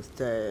her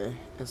birthday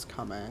is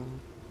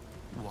coming.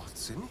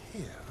 What's in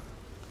here?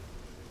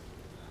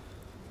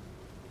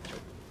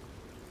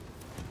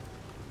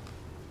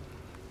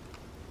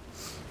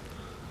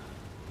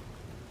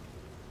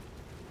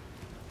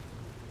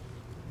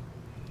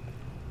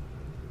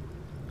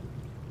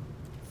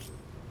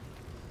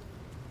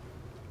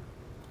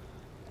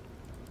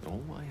 Oh,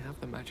 I have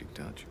the magic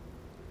touch.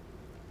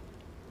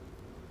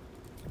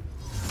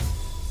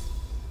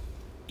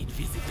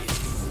 Into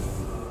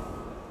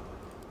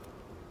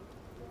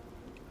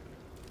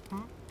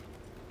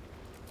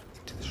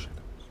the shadows,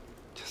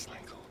 just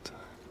like old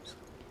times.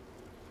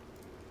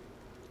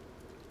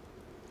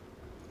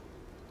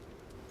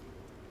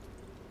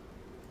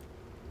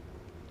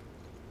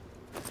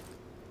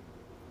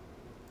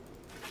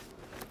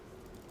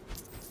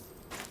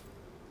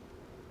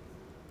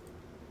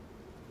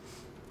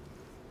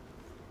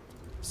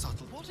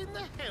 Subtle. What in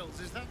the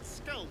hells is that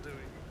skull doing?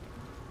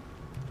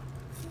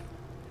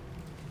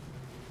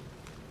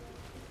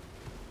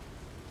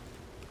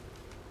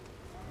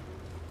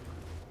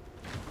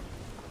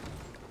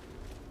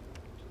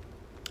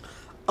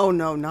 Oh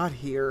no, not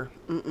here.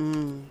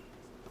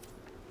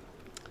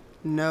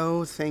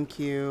 No, thank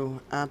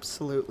you.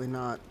 Absolutely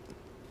not.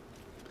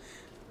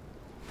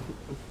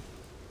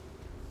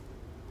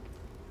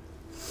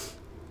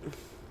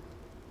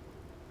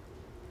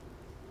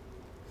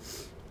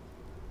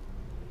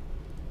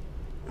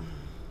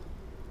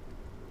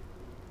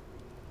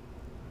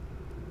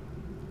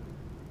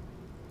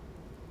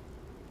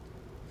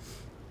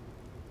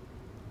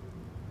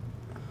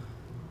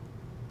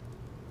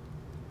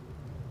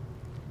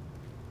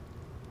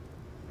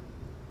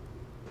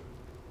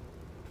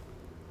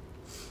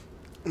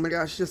 Oh my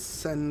gosh,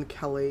 just send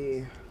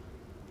Kelly.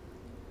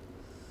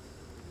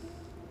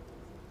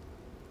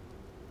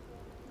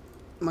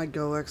 My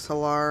Go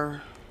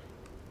XLR.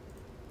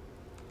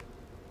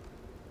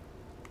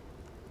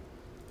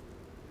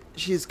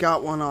 She's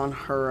got one on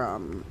her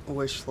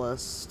wish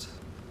list.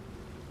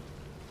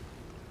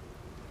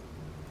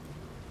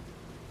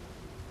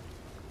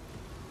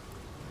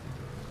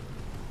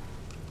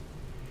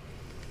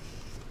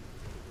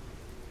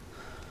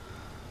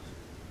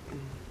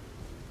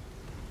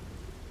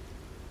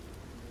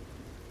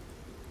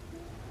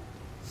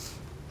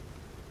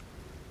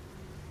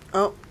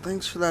 Oh,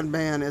 thanks for that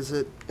ban. Is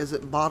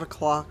it bot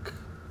o'clock?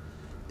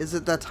 Is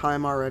it that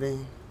time already?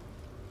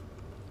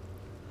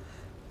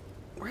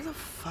 Where the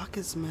fuck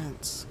is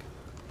Minsc?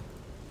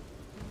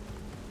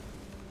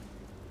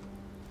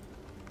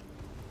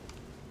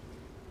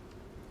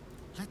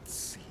 Let's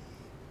see.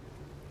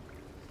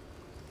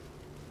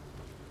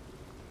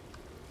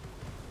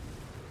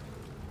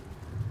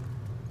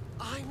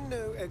 I'm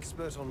no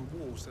expert on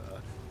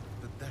water,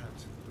 but that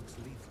looks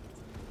lethal.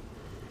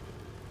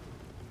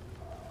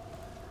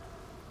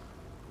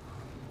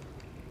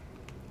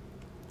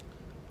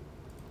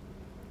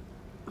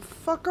 The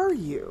fuck are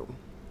you?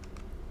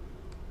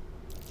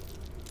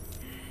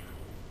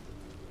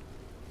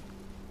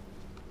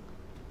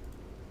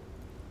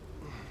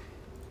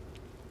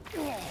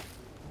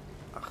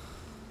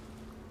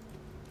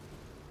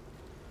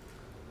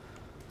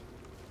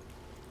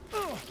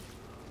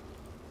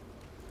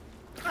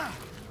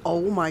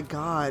 Oh my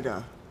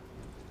god.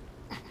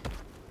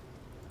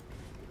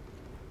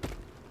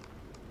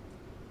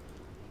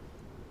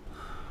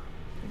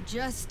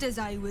 Just as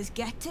I was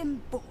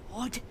getting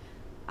bored,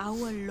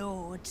 our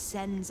Lord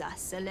sends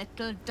us a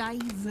little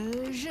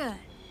diversion.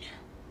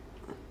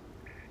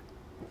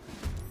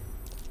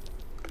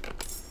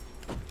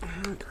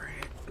 Oh,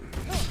 great.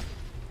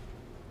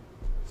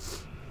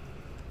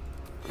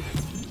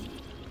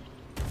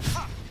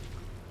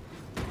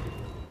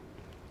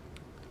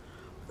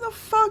 What the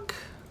fuck?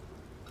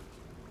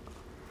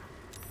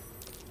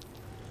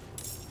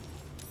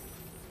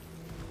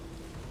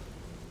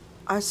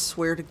 I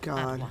swear to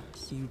God,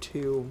 you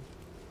two.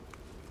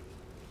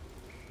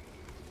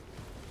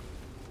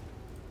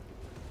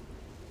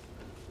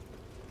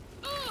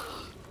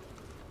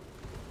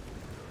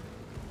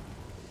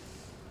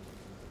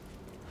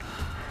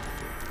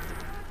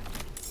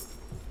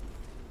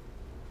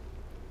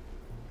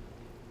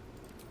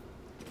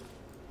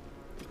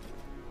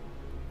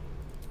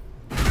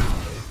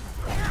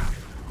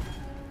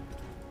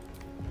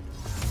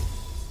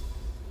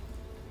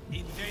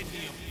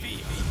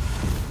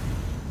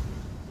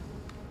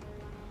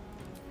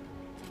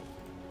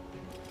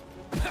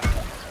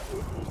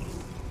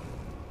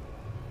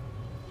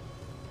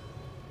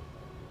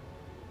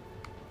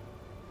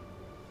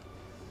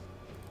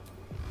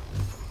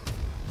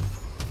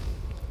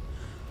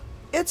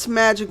 It's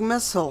magic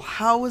missile.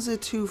 How is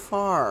it too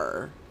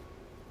far?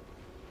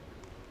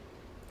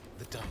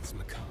 The dance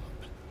macabre.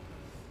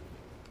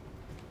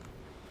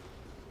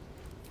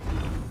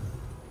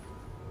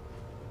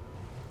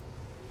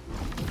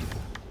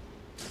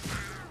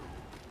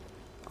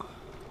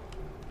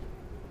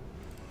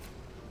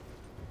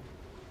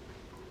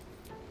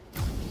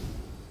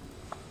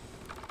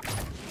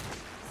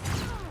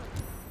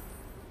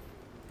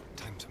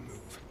 Time to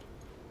move.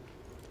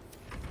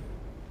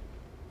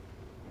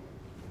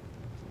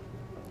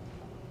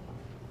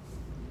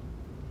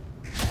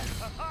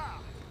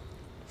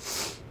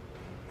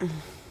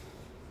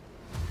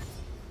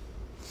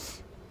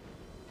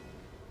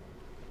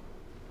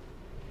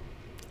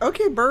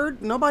 Okay,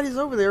 bird. Nobody's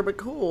over there, but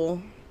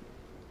cool.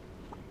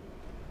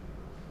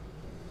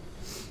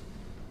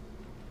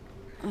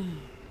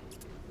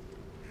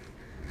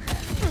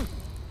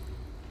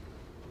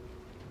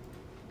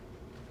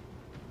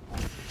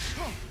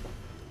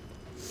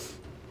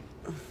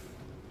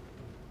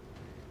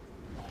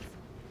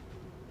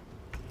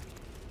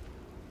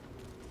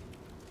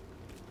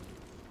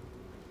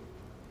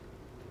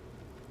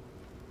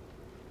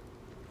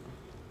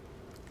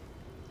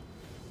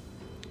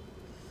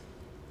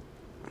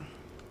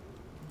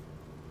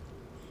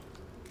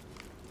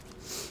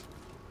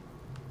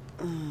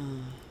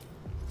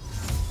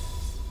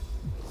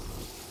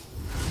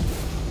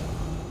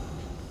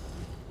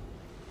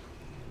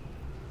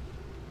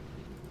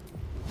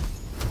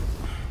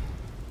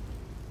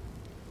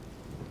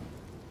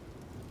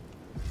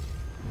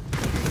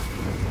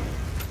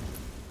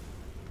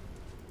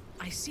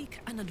 I seek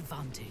an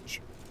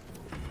advantage.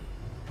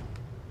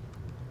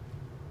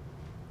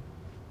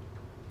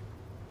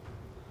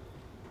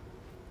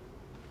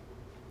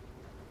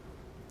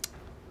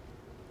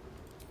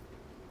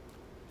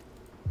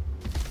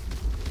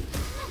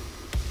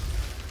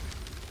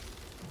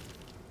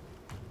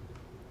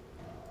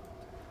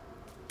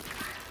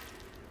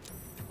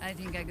 I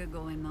think I could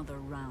go another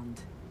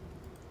round.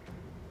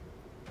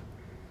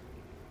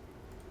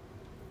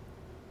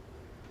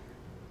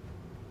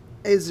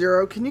 Hey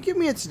Zero, can you give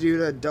me a to-do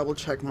to double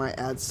check my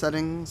ad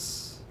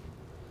settings?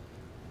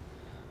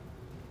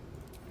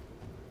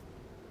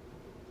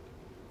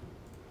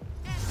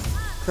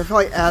 I feel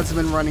like ads have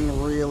been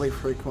running really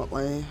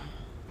frequently.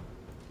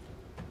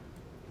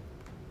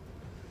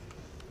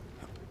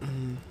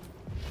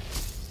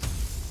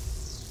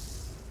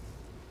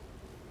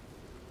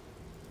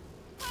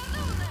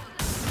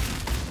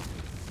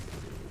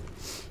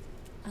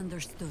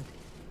 Understood.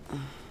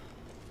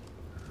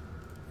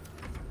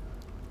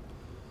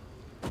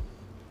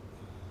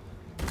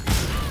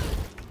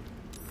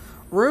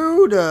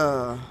 Rude.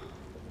 I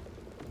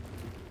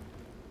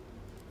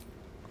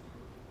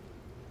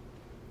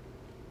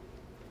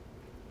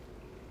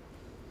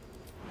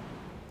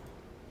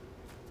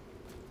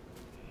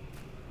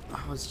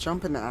was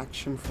jumping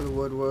action for the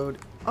wood.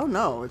 Oh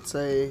no, it's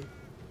a...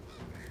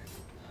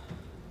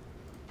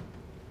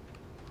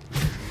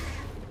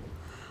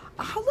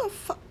 How the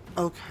fuck?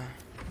 Okay.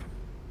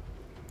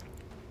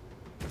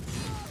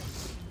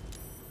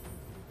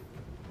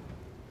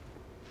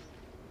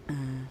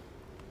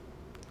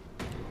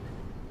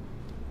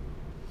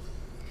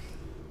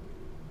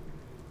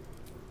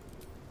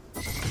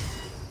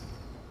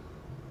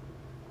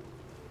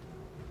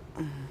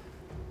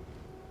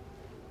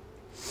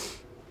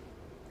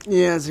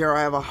 Yeah, Zero,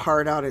 I have a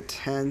hard out at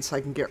 10, so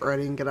I can get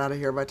ready and get out of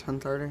here by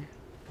 10:30.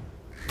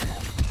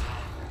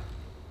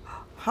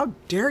 How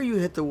dare you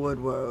hit the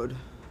wood? Well,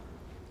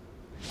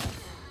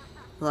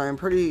 I'm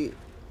pretty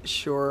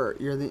sure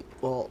you're the...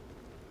 Well,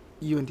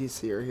 you and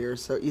DC are here,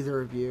 so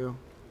either of you.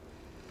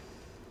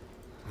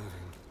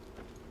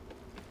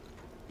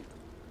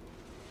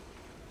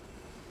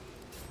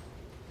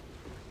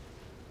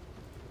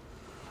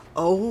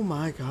 Oh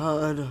my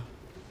god.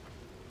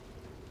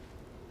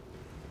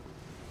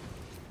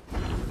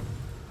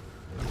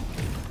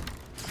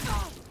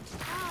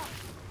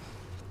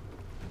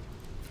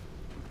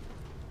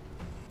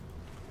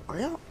 Oh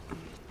yeah.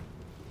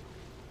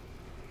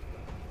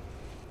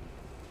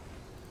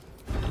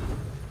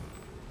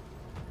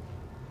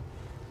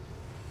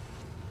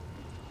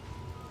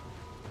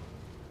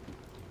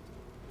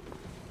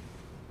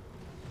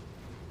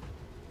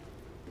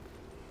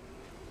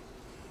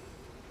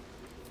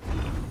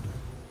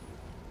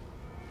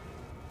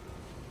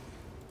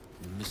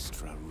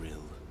 Mistra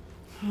Rill.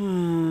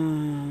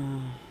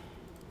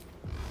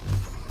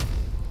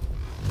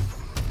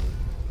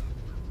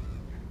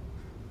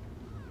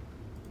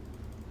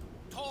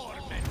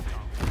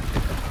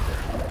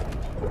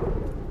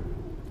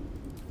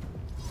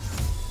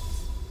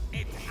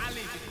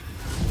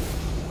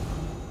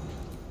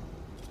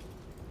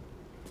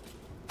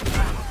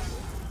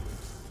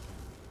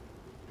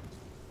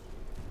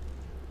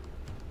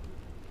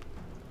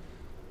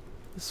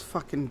 These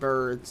fucking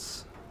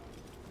birds.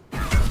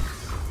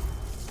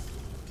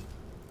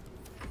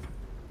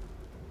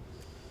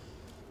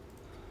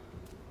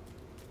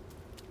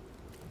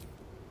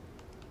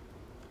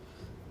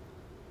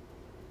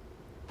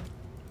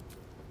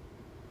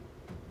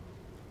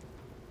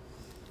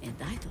 And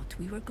I thought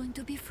we were going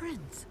to be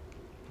friends.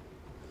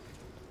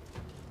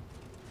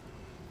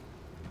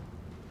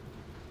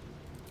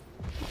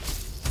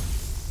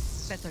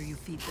 Better you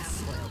feed this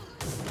soil.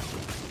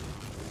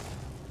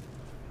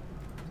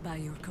 By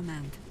your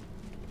command.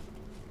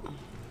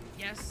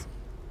 Yes.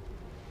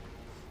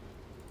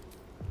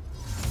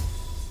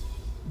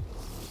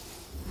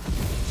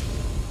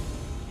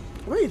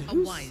 Wait, A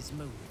wise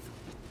move.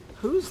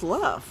 who's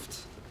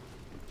left?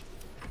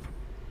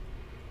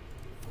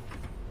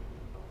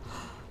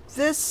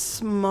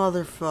 This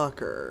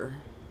motherfucker.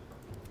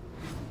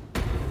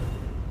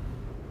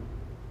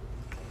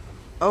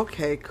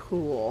 Okay,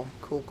 cool.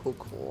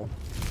 Cool.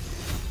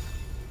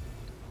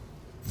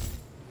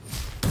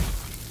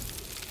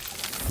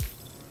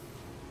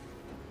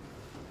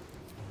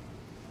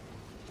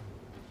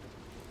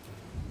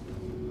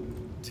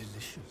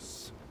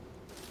 Delicious.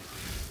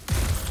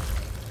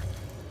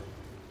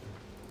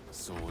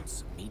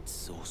 Swords meet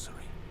sorcery.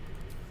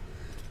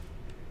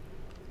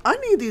 I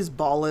need these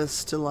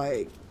ballists to,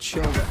 like,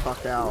 chill the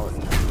fuck out.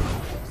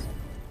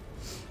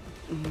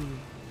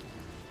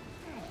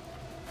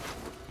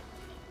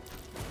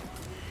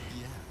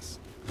 Yes.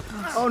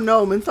 Oh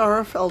no,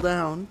 Minthara fell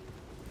down.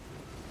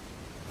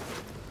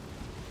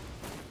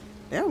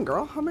 Damn,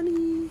 girl, how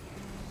many?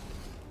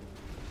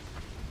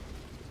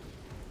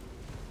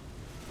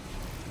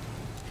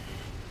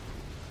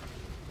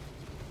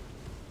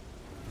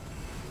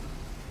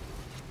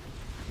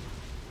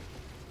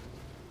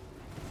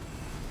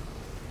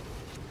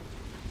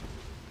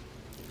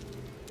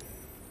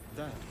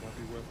 That might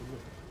be worth a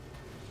look.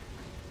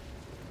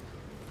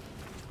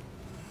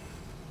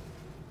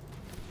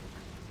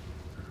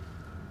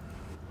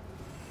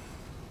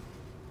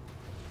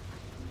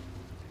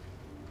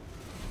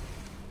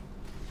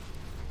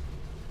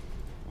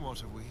 What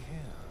have we here?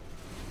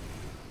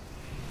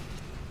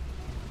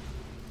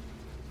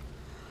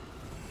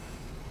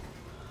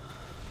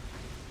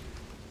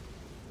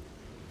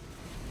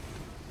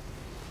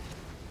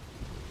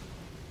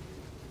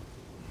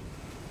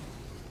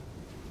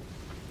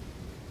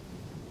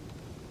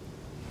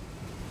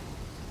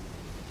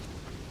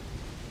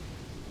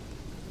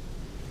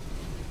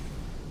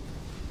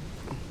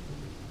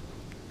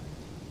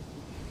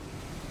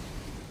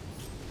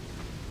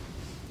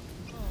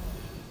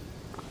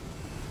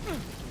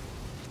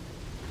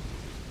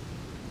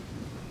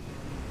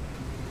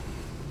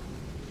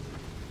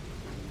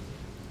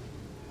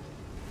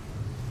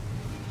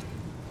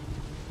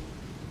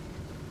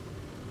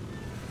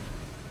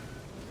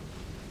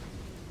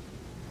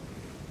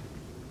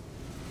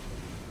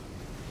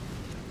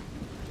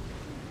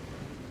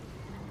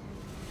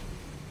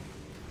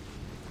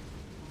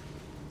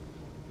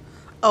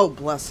 Oh,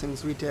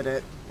 blessings, we did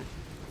it.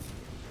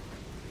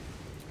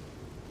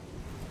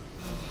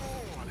 Oh,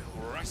 a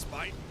little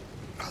respite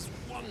does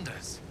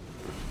wonders.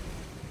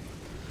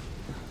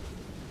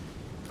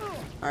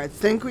 I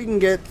think we can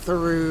get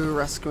through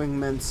rescuing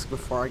Minsc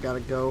before I gotta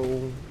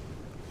go.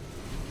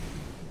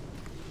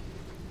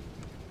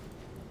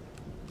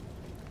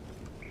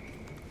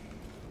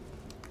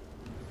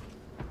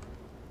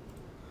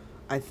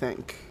 I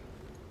think.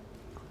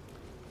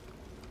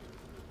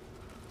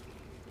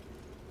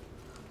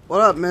 What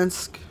up,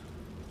 Minsc?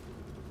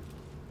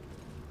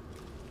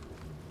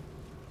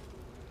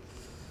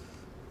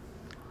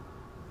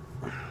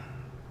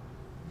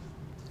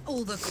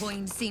 All the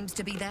coin seems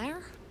to be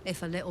there,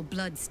 if a little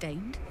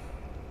blood-stained.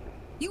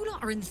 You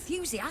lot are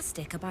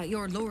enthusiastic about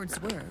your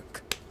lord's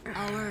work.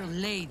 Our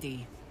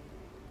Lady.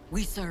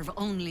 We serve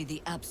only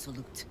the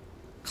Absolute.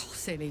 Oh,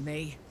 silly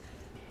me.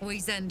 We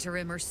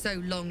Zentarim are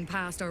so long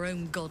past our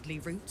own godly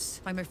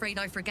roots, I'm afraid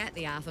I forget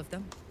the half of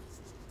them.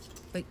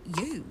 But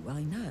you,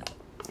 I know.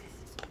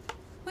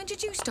 When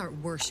did you start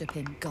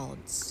worshipping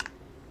gods?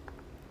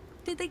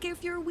 Did they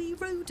give your wee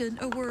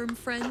rodent a worm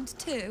friend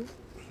too?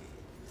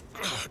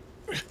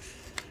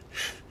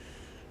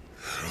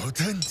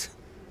 Rodent?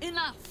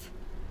 Enough!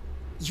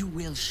 You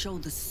will show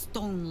the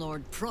Stone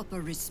Lord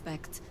proper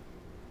respect.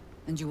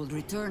 And you will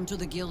return to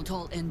the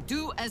Guildhall and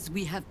do as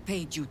we have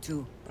paid you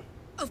to.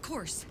 Of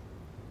course.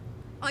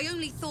 I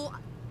only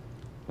thought...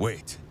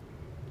 Wait.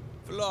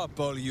 Flop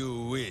all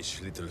you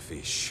wish, little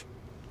fish.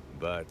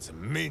 But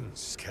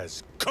Minsc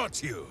has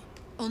caught you!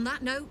 On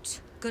that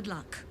note, good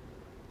luck.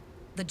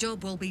 The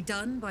job will be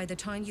done by the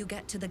time you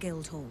get to the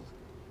Guildhall.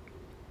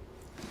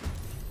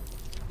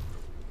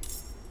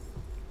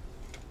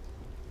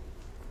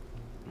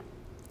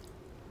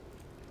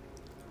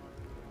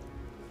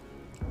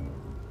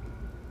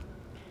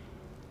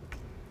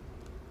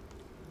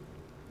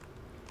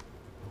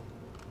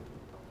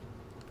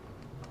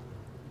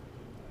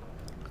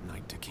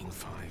 Knight to King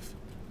 5.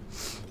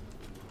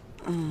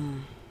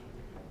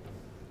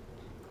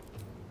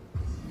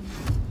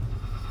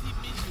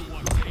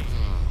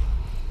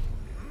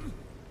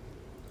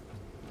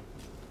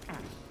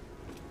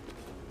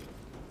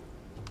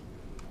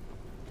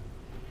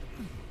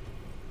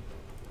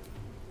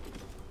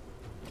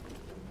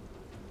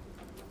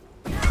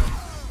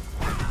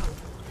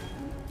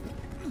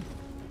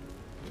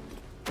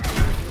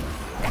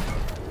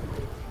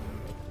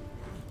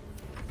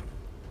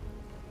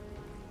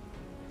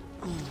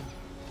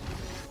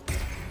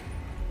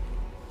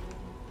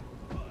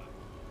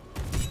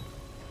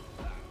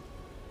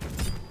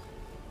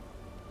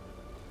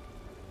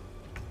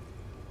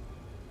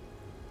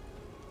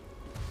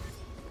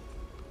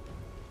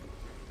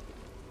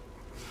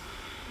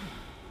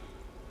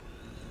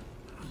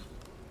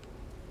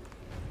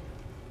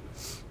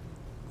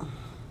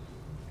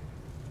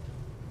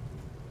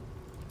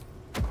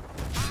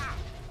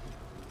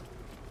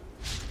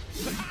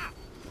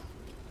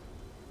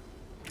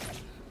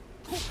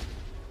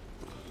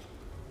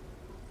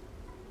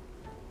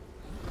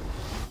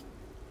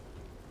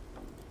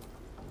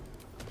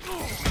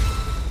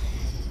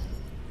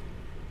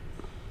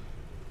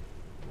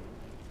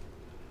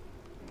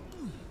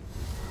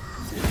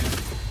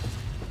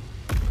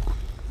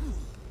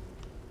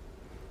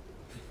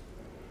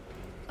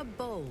 A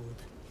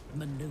bold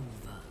maneuver.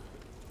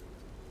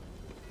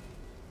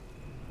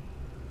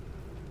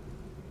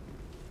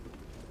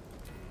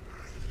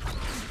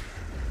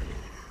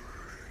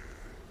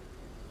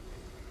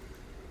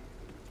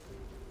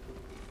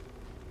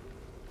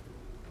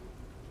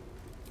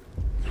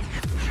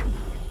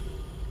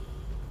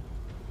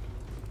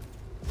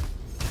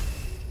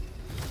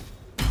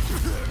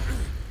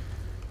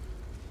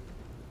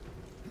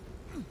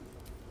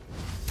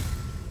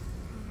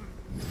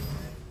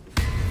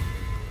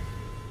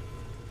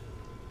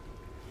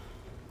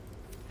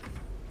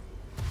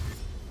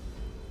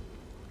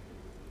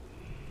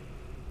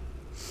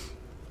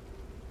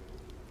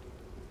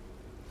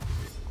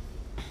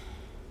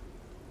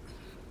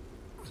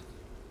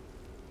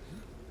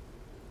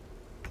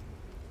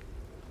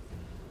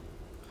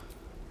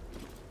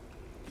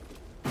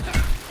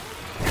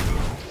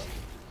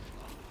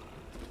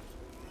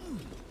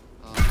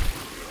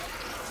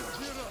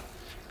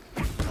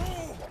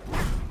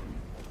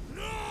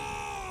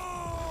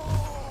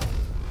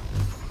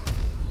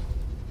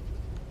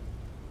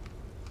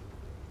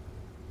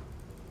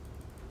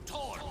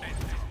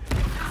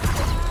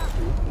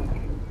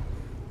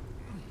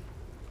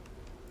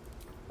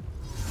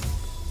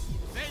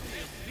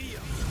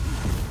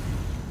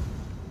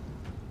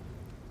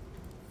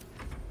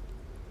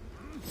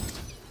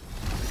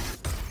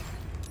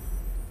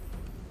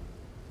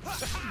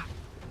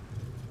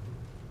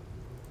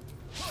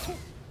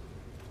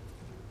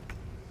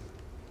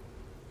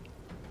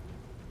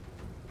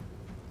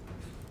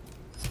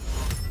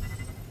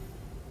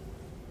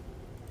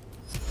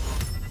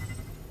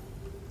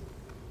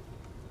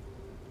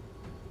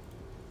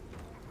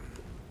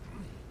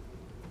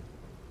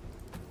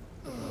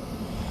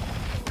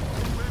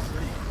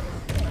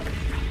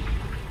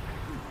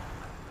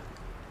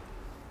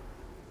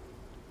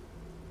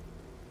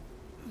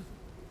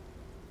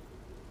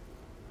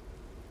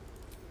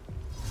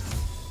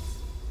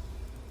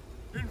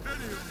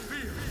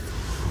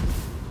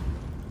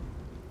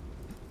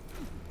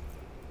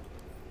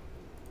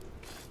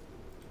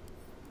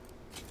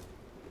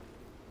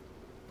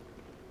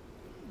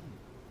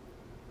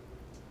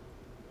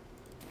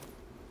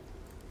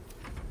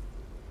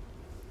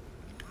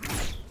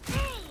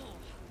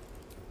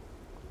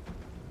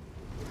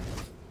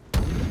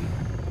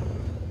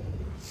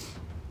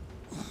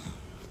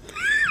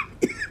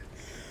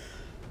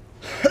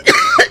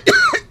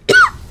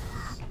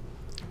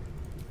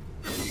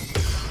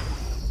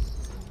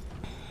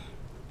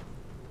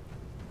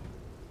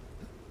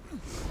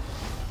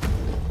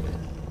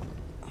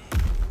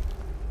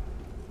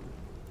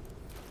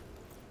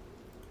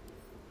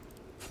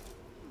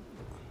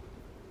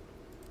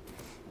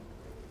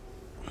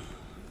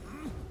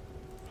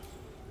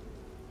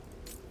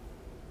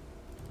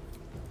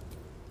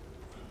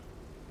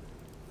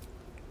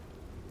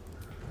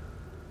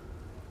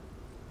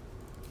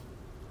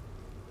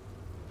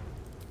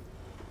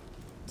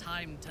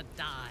 time to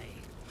die.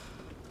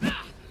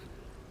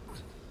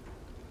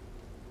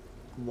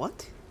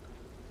 What?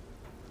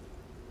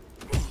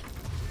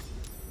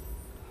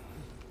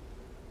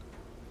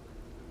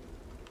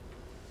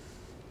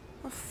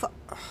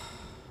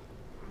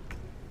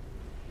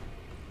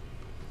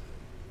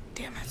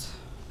 Damn it.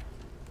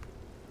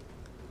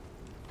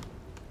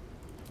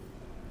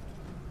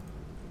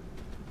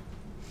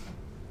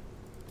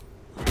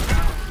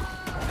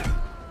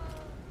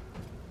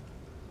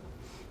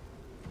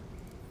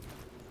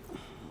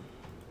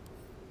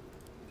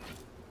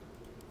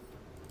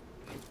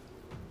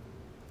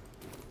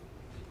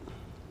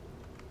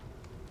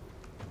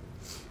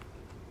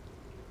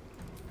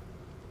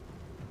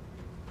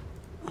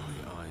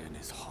 The iron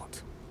is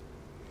hot.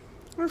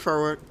 We're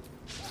forward.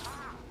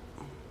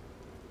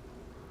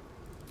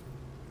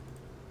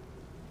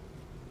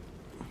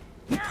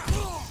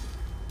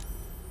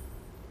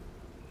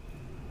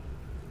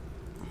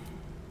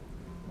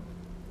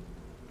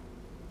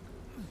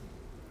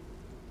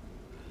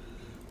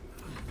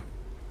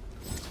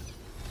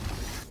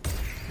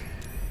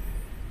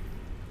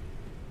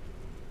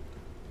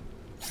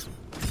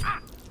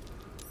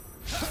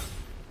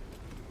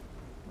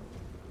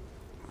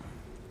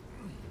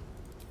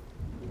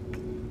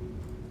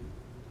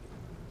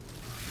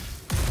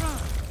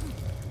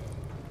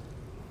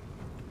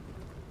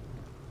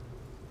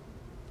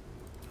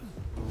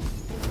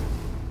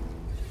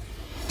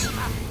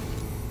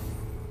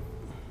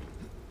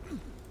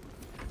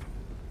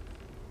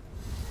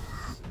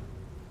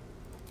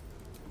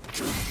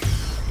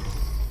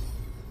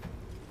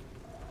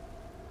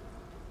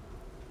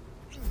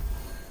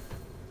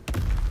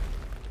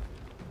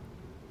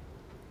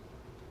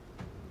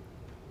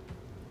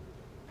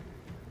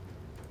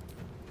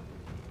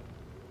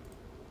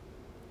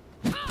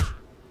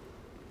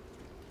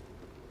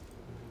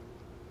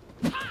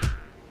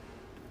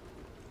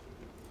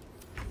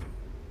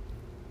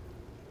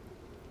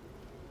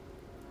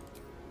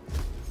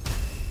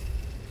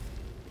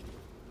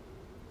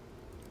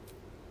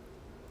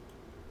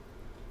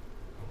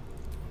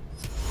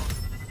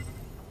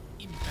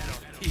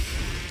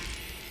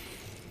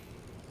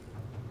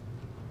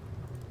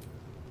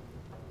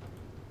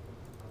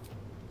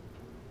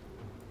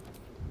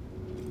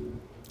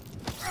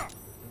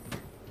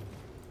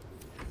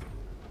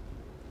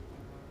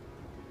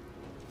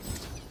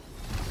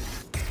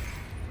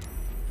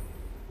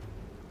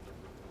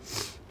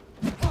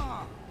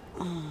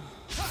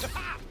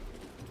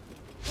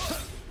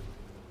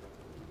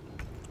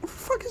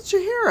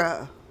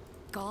 Jaheira?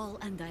 Call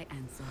and I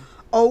answer.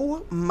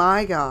 Oh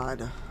my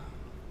god.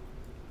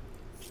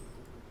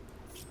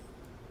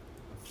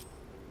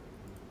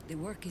 The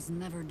work is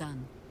never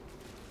done.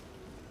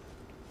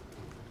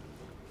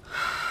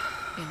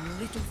 A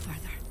little further.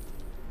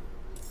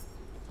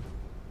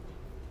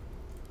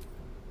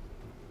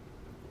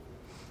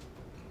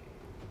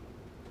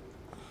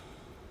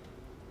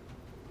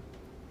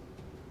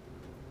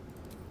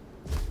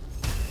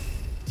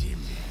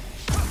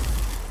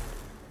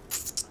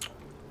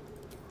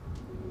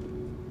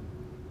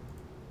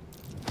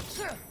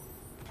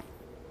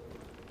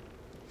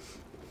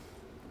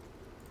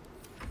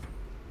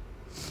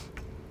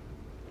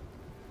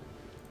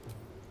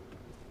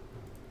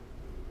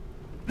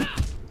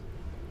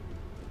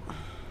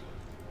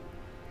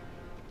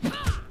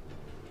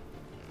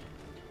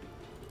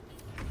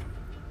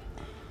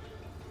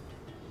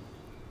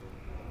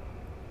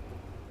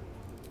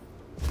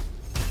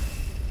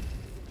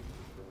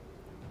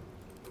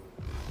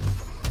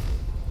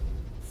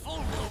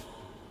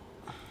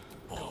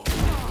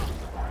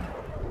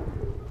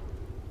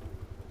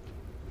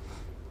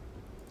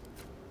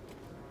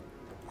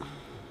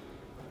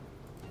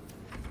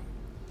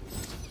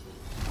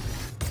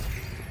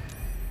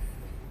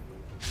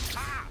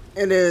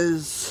 It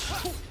is.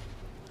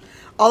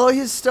 Although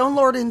he's Stone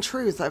Lord in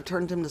truth, I've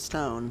turned him to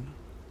stone.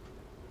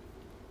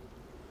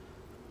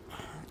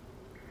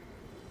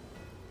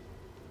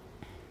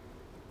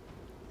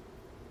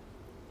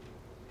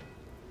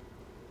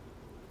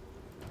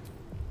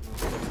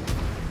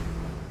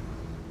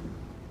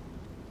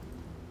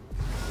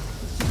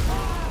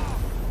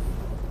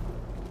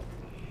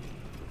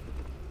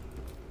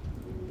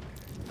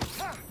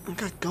 I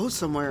gotta go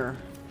somewhere.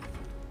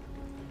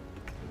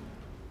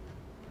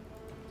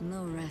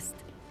 No rest,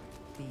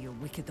 be you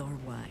wicked or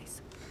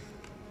wise.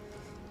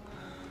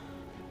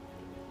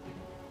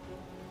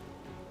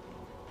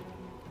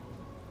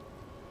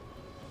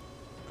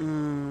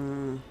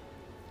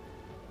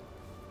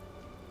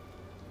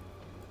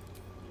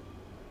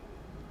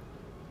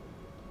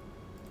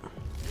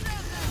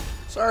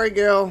 Sorry,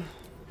 Gil.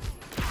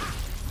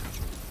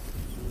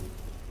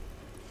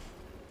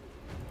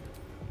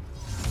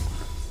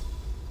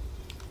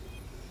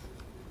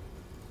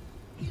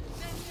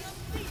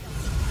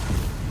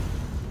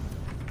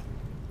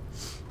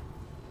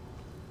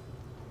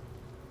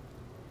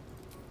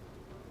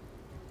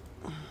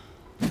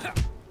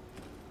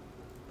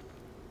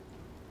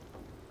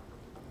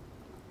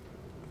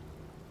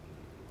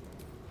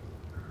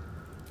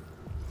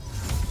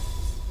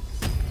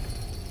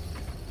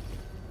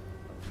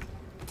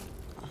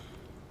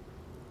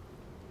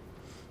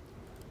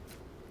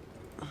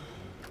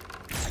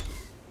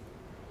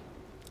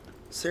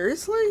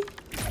 Seriously?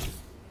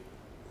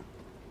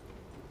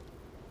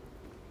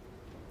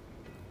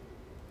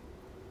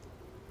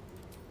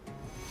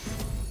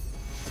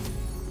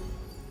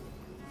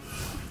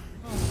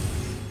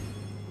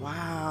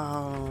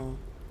 Wow.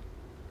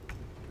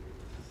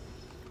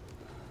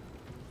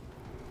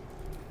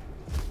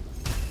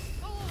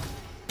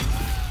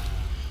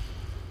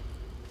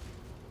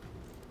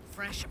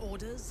 Fresh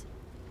orders?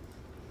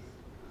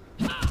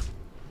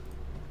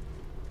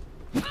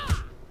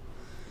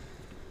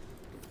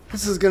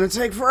 This is gonna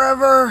take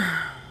forever.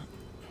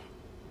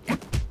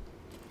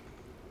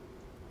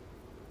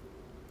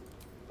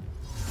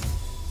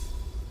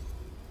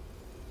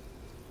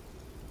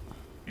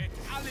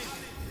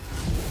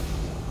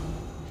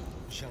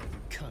 Shall we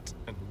cut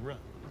and run?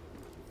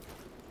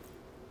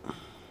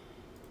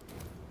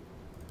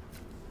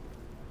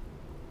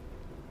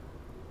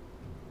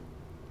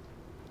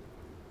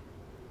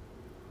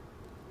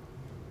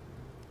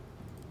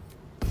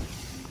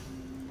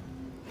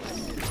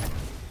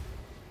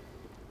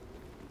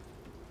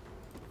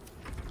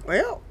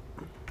 Well.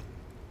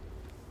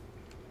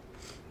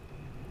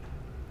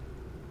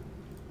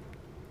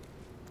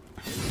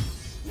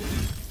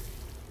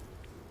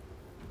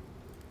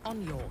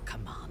 On your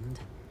command.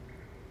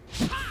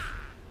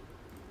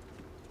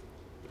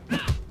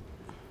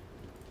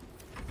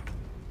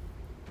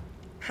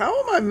 How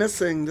am I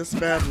missing this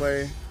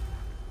badly?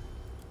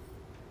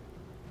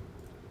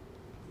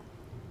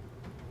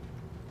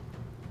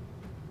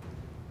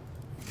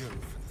 Go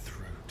for the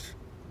throat.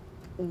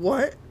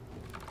 What?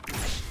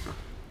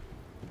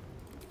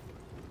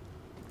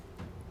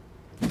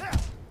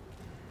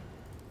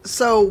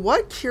 So,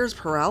 what cures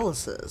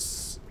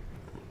paralysis?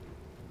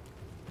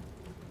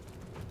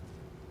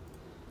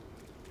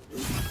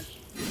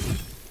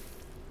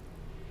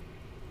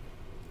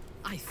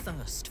 I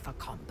thirst for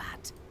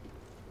combat.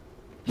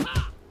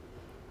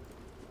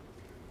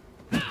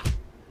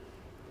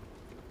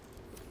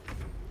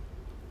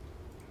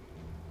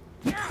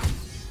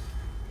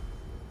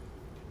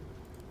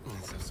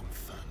 Let's have some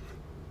fun.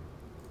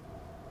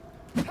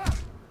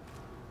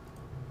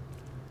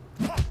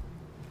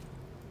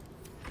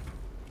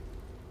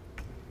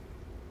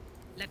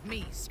 Let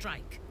me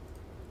strike.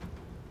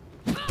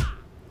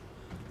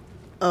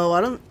 Oh,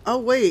 I don't... Oh,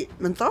 wait.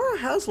 Minthara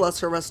has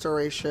lesser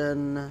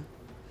restoration.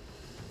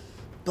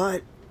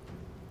 But...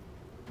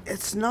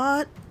 it's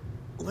not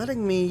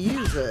letting me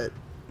use it.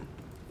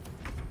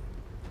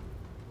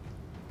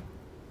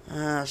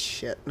 Ah,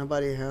 shit.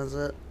 Nobody has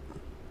it.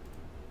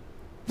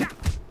 Can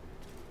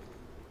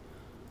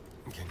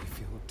you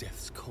feel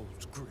death's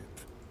cold grip?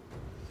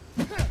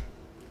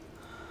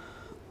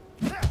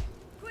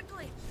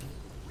 Quickly!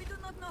 We do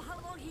not know how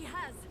long he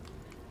has.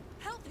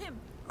 Help him!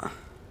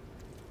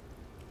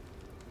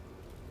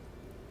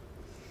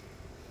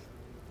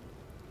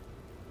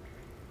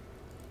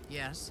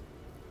 Yes.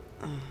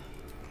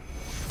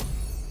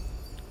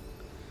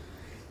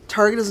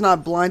 Target is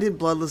not blinded,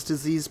 bloodless,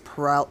 diseased,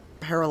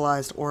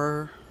 paralyzed,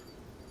 or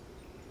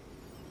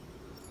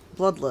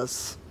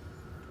bloodless.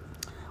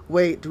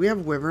 Wait, do we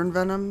have wyvern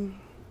venom?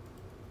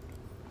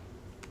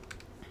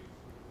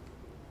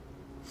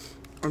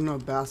 Or no,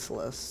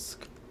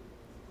 basilisk.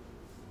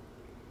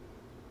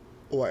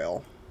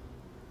 Oil.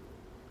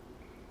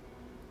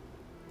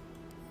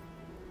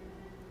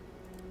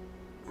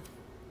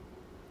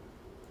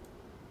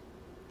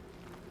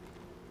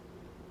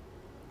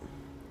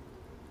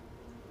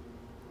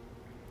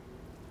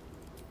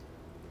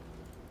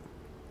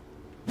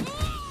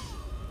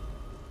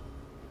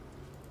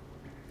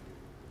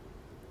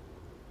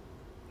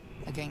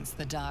 Against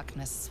the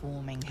darkness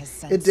swarming his It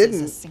senses,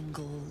 didn't. a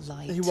single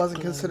light He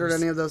wasn't considered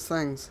glows. any of those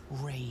things.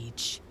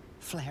 Rage,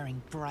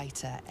 flaring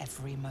brighter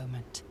every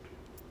moment.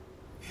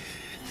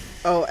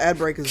 Oh, ad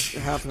break is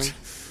happening.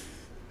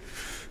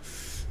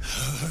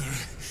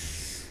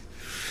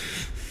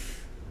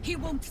 He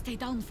won't stay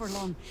down for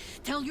long.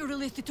 Tell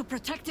Euryalitha to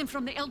protect him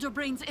from the Elder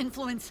Brain's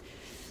influence.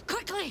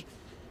 Quickly!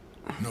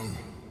 No.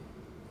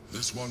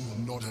 This one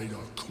will not aid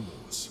our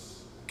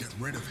cause. Get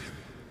rid of him.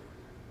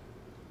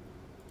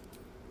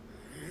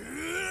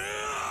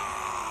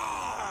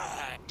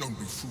 Don't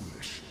be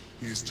foolish.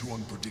 He is too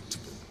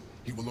unpredictable.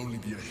 He will only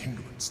be a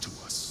hindrance to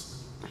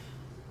us.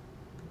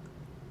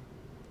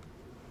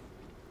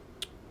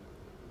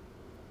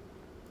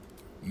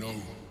 No,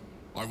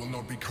 I will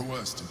not be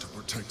coerced into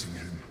protecting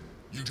him.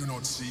 You do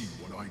not see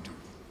what I do.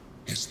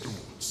 His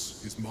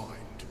thoughts, his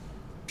mind,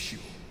 pure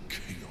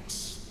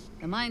chaos.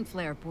 The Mind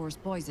Flare pours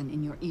poison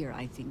in your ear,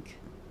 I think.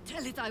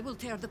 Tell it I will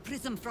tear the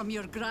prism from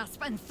your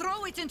grasp and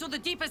throw it into the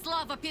deepest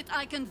lava pit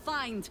I can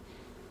find.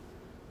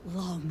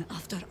 Long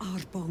after our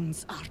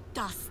bones are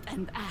dust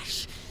and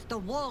ash, the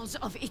walls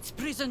of its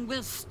prison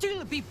will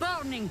still be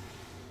burning.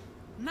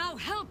 Now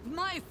help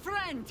my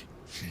friend!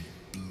 She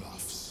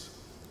bluffs.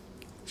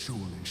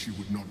 Surely she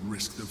would not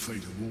risk the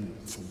fate of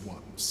all for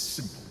one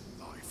simple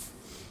life.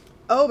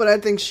 Oh, but I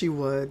think she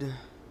would.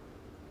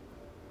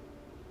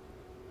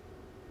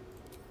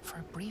 For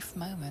a brief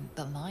moment,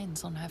 the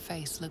lines on her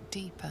face looked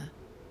deeper,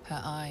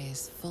 her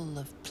eyes full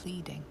of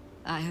pleading.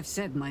 I have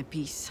said my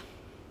piece.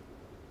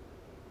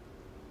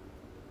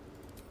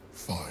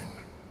 Fine.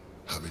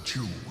 Have it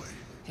your way.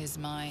 His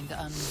mind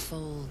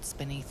unfolds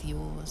beneath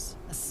yours.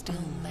 A still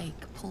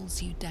lake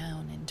pulls you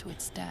down into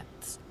its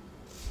depths.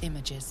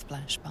 Images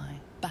flash by,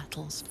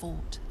 battles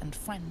fought, and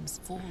friends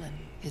fallen.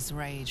 His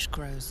rage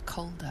grows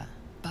colder,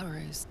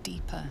 burrows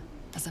deeper,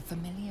 as a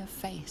familiar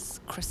face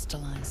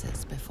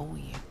crystallizes before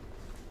you.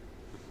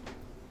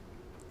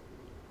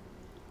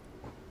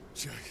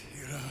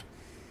 Jaheira,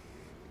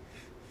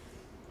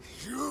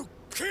 you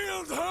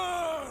killed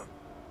her!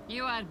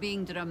 You are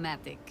being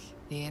dramatic.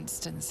 The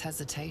instant's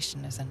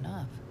hesitation is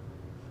enough.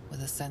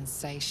 With a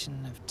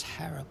sensation of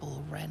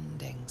terrible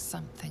rending,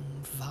 something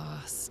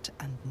vast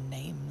and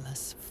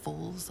nameless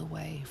falls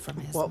away from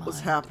his mind. What was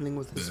happening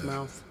with his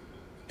mouth?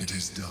 It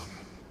is done.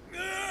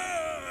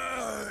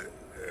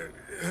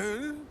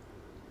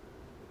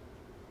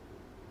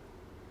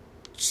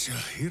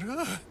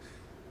 Jaheira?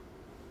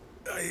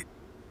 I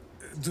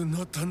do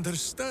not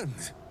understand.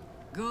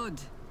 Good.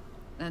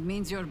 That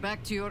means you're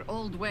back to your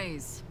old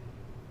ways.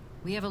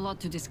 We have a lot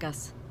to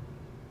discuss.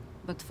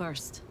 But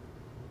first,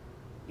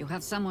 you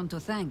have someone to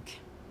thank.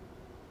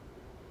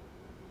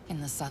 In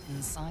the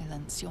sudden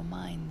silence, your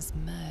minds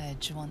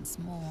merge once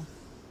more.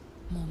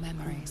 More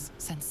memories,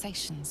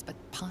 sensations, but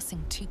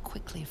passing too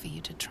quickly for you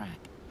to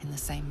track. In the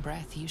same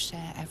breath, you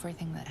share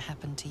everything that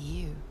happened to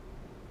you.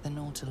 The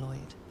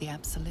Nautiloid, the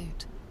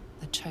Absolute,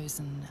 the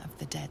chosen of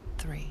the Dead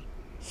Three.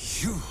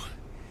 You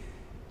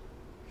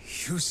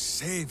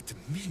saved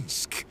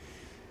Minsc.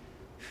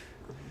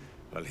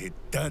 While he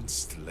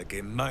danced like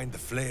a Mind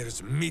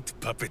Flayer's meat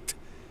puppet.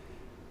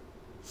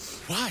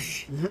 Why?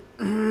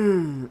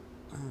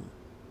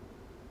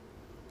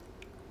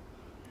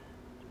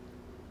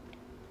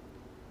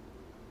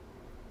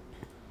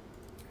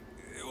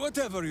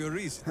 Whatever your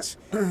reasons,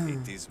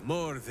 it is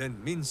more than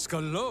Minsc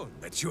alone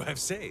that you have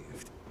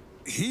saved.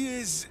 He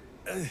is...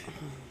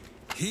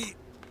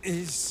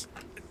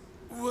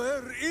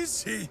 Where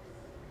is he?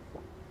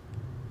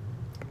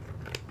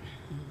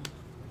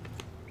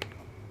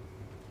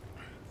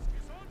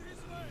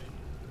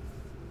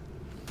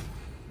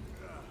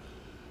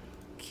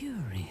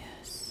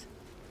 Curious.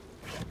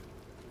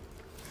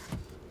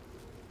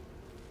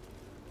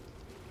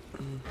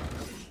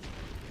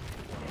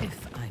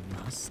 If I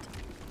must.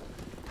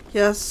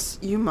 Yes,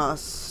 you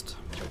must.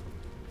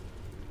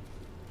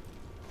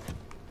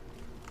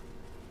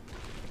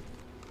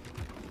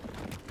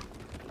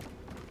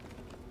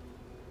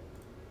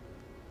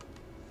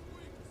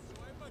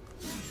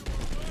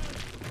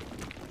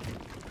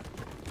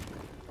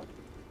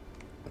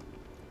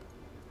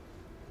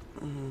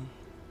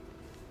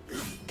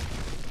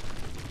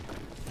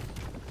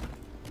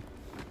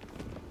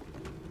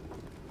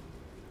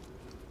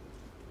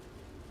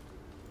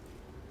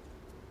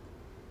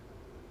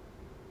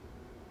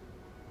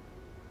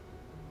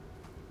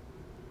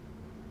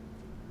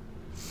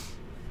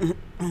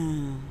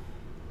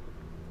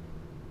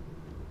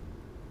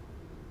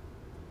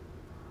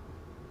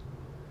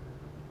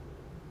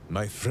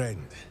 My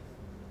friend,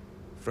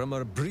 from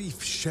our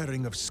brief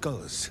sharing of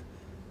skulls,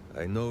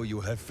 I know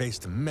you have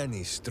faced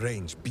many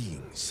strange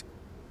beings,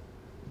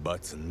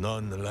 but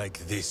none like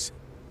this.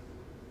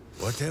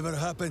 Whatever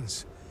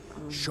happens,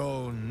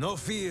 show no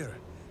fear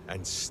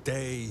and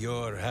stay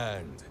your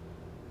hand.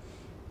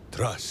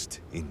 Trust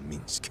in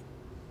Minsc.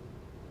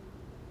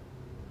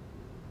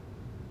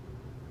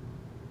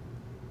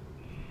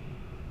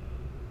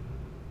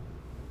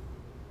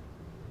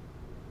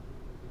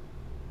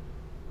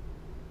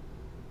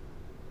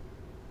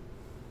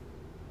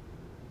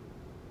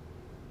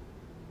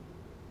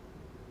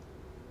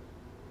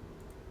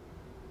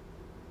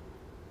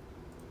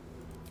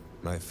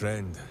 My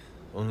friend,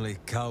 only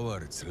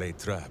cowards lay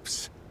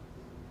traps.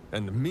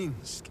 And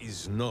Minsc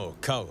is no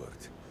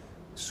coward.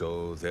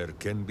 So there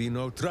can be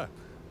no trap,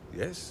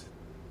 yes?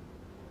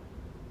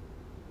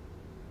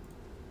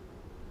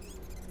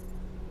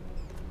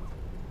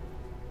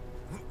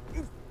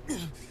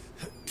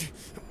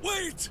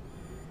 Wait!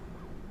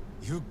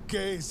 You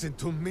gaze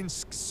into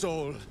Minsc's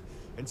soul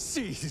and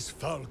see his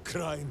foul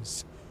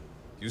crimes.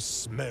 You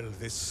smell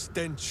the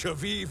stench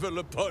of evil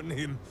upon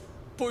him,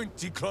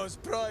 pointy claws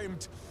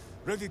primed,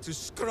 ready to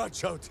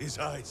scratch out his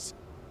eyes.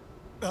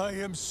 I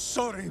am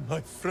sorry,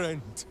 my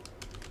friend.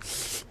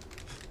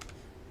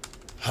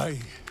 I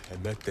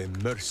am at the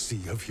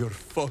mercy of your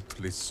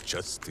faultless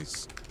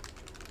justice.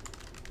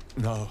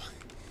 Now,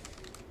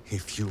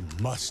 if you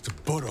must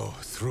burrow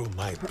through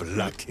my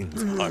blackened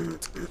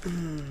heart,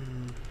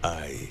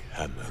 I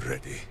am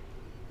ready.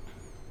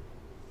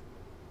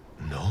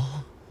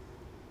 No?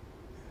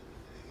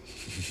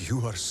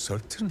 You are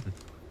certain?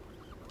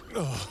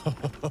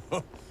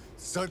 Oh,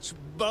 such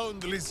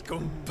boundless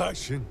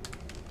compassion.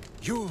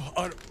 You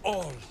are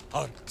all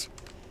heart.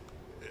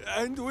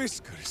 And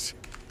whiskers.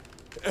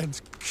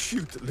 And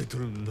cute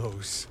little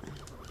nose.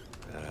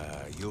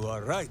 You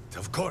are right,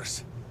 of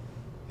course.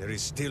 There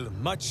is still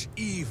much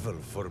evil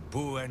for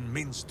Boo and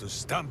Minsc to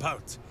stamp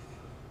out.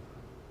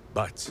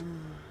 But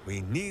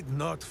we need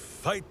not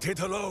fight it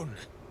alone.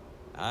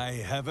 I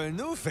have a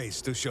new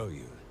face to show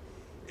you.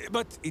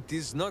 But it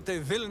is not a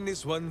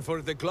villainous one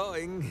for the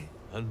clawing.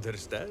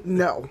 Understand?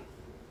 No.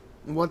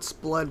 What's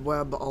blood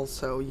web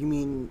also? You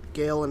mean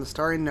Gale and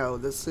Astarion? No,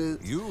 this is...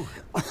 You?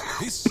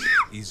 This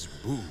is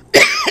Boo.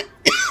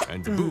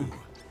 And Boo,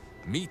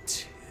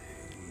 meet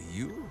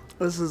you?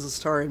 This is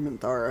Astarion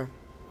Minthara.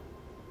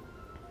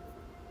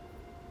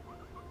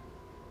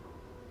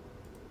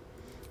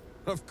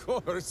 Of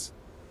course.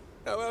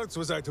 How else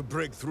was I to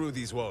break through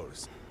these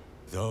walls?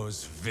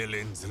 Those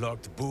villains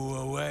locked Boo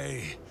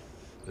away,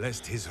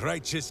 lest his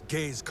righteous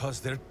gaze cause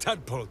their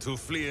tadpole to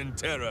flee in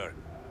terror.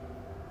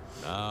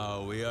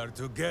 Now we are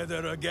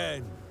together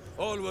again.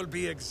 All will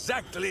be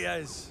exactly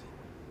as...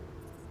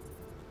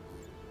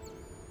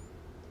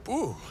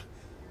 Boo,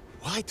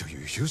 why do you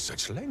use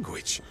such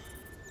language?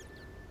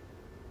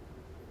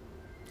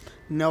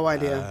 No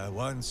idea.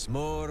 Once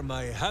more,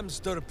 my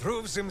hamster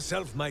proves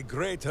himself my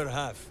greater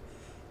half,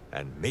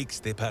 and makes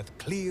the path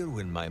clear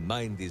when my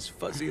mind is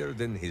fuzzier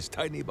than his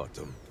tiny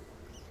bottom.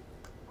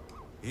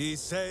 He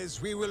says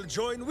we will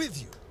join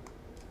with you,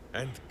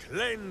 and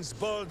cleanse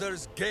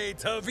Baldur's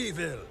Gate of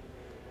evil.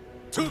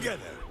 Together.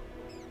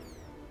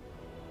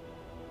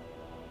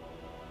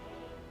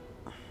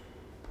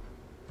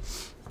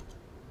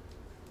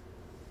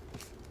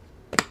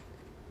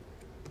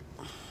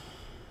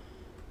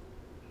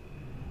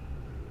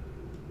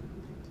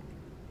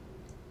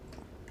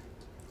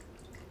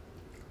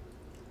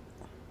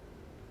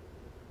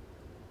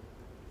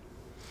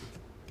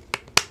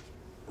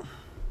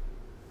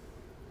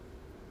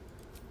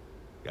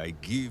 I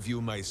give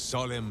you my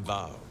solemn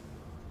vow.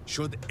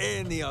 Should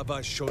any of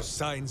us show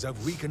signs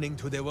of weakening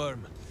to the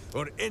worm,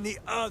 or any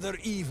other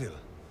evil,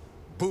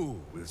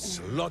 Boo will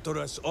slaughter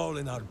us all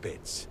in our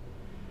beds.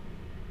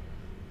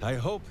 I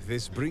hope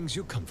this brings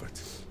you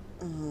comfort.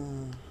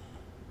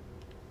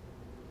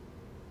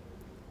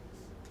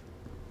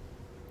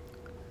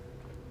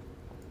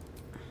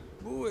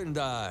 Boo and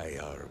I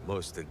are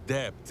most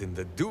adept in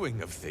the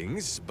doing of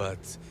things,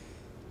 but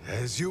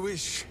as you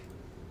wish.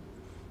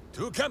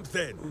 To camp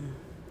then!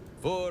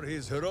 For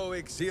his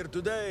heroics here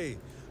today,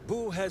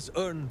 Boo has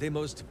earned the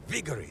most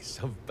vigorous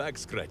of back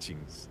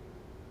scratchings.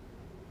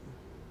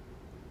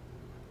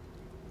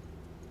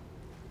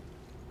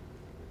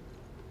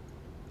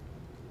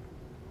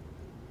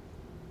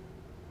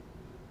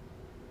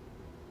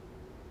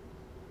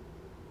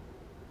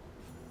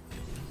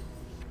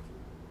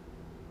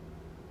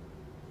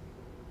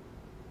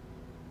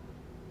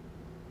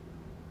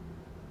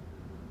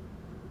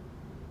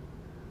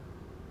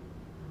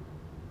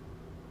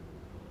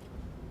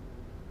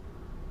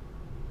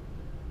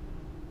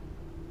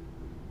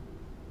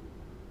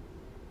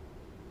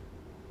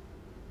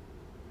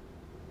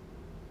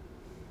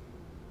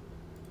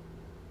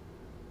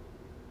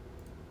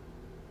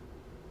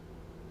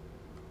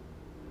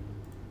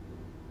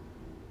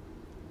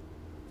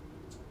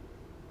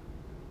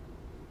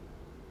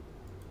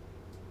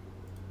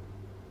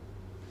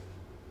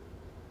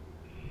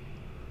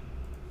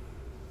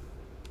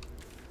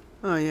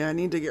 Oh yeah, I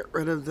need to get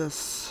rid of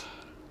this.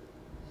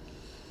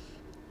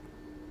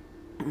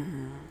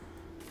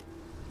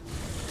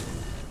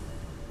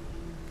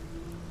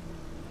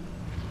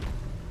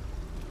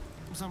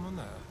 Someone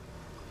there?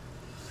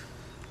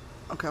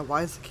 Okay,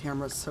 why is the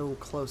camera so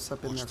close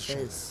up in their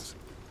face?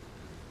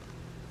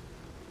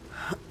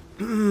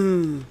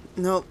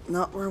 Nope,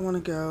 not where I want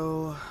to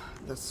go.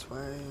 This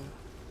way.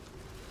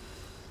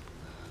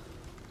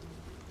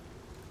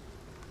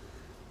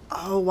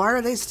 Oh, why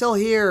are they still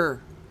here?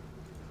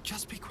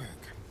 Just be quick.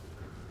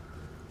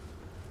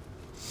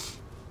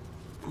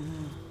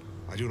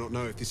 I do not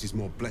know if this is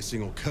more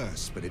blessing or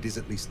curse, but it is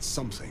at least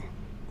something.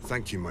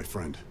 Thank you, my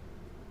friend.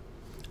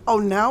 Oh,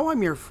 now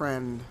I'm your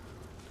friend.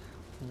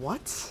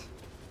 What?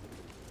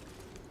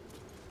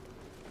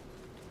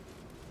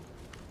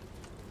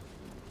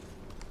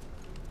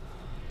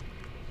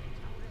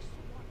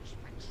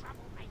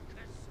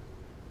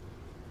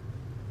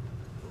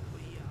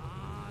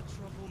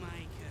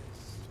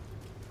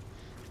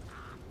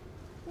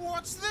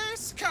 What's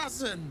this,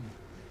 cousin?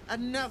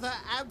 Another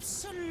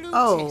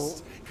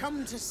absolutist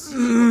come to see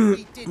what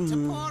we did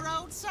to poor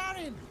old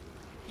Sarin.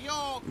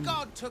 Your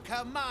god took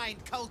her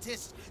mind,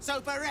 cultist, so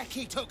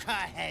Bereki took her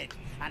head,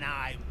 and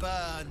I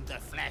burned the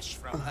flesh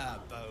from her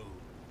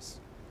bones.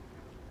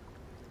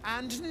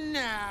 And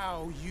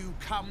now you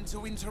come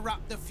to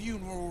interrupt the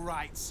funeral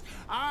rites.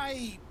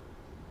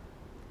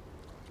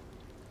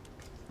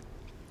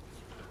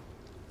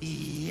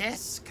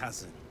 Yes,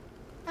 cousin.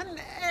 An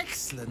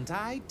excellent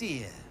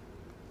idea.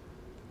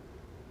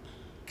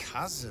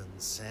 Cousin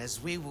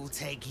says we will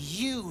take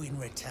you in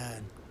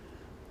return.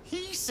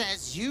 He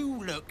says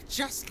you look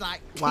just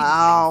like kindling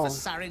for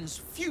Sarin's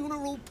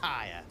funeral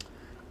pyre.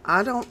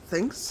 I don't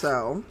think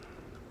so.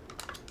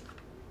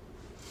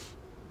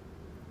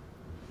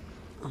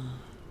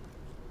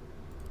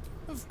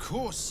 Of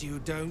course you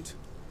don't.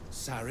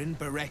 Sarin,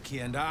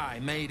 Bereki, and I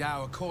made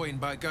our coin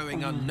by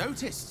going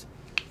unnoticed.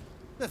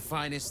 The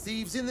finest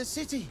thieves in the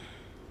city.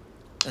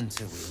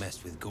 Until we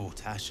messed with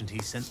Gortash and he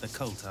sent the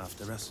cult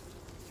after us.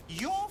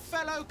 Your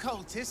fellow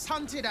cultists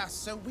hunted us,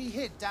 so we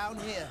hid down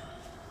here.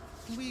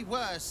 We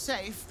were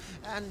safe,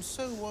 and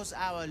so was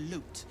our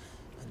loot,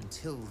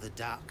 until the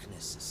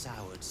darkness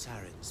soured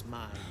Saren's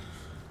mind.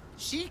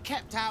 She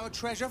kept our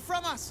treasure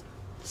from us,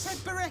 said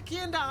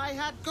Bereki and I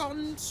had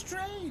gone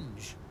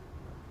strange.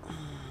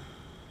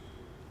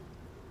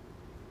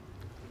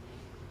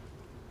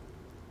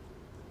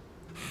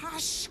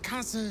 Hush,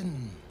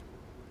 cousin.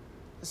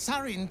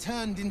 Sarin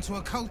turned into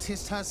a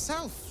cultist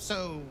herself,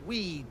 so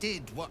we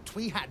did what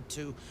we had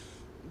to.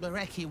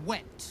 Bereki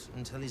wept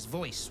until his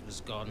voice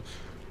was gone,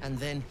 and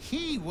then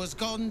he was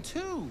gone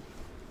too,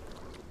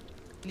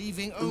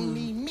 leaving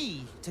only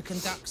me to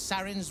conduct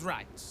Sarin's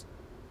rites.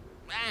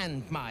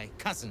 And my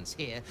cousins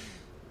here.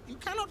 You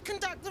cannot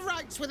conduct the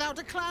rites without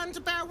a clan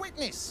to bear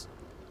witness,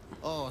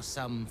 or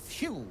some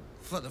fuel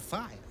for the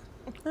fire.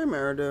 Hey,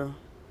 Meridu.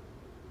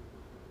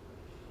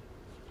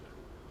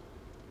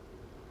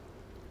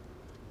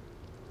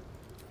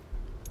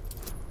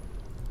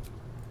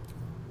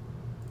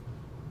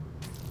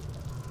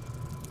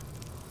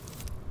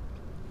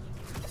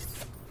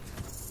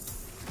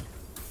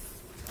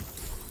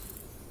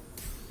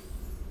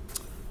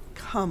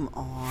 Come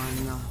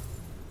on.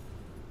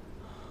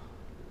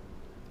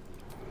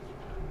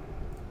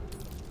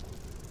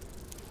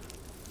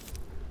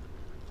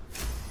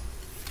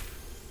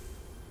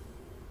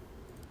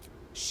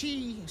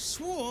 She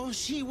swore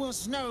she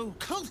was no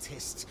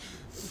cultist,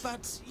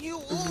 but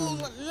you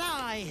all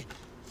lie.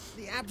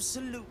 The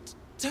Absolute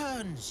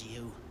turns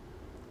you.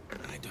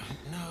 I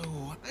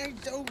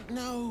don't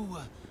know.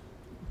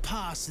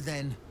 Pass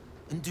then,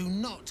 and do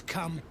not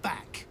come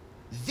back.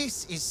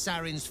 This is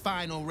Sarin's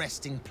final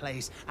resting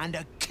place, and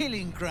a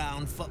killing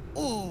ground for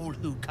all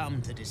who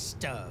come to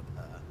disturb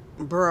her.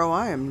 Bro,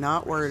 I am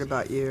not worried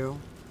about you.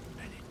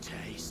 And it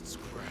tastes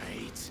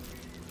great.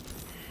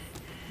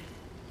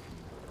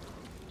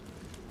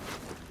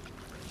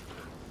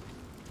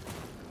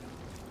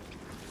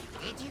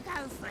 Did you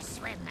go for a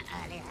swim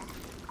earlier?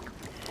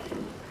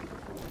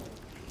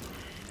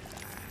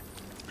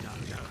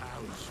 Don't know how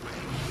to swim.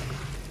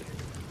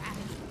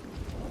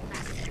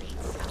 Must be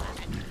some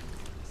other.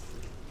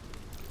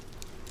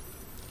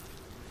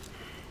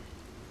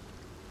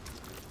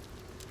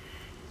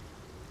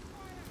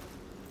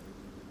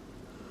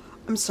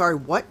 I'm sorry,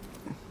 what?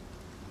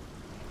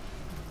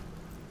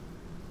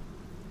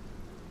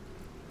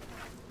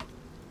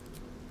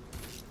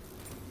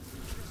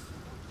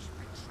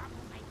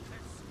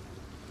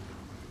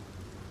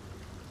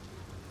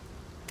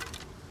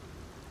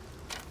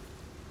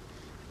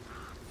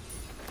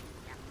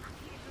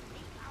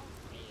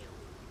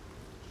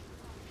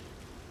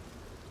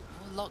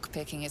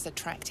 Lockpicking is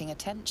attracting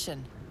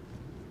attention.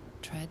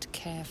 Tread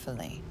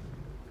carefully.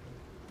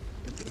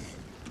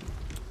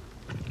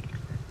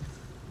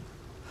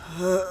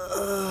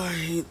 I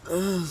hate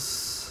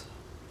this.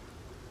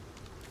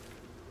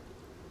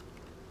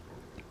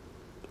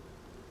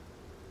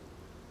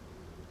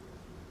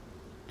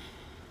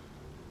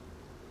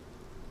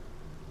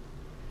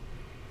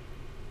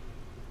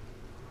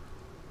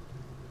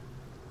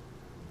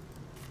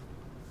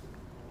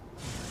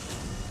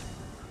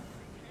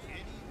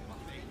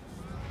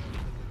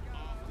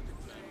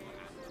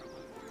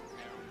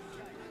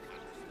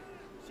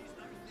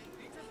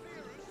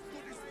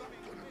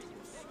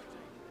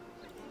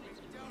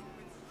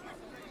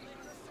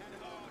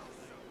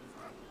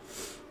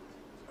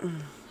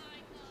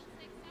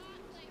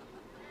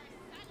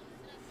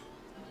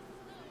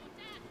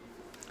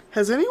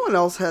 Has anyone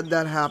else had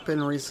that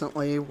happen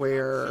recently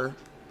where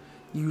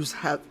you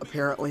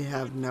apparently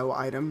have no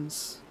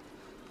items?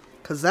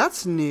 Because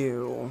that's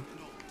new.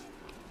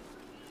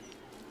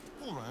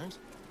 All right.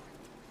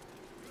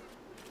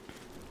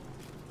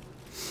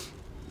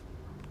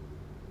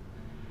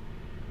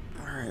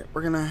 Alright,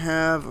 we're gonna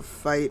have a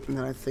fight and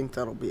then I think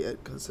that'll be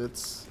it because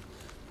it's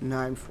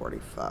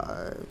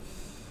 9:45.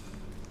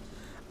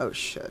 Oh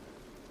shit.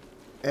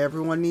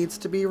 Everyone needs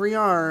to be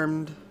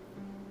rearmed.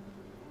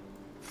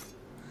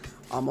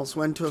 Almost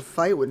went to a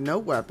fight with no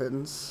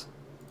weapons.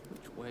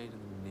 Which way to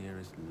the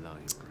nearest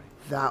library?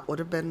 That would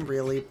have been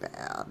really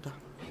bad.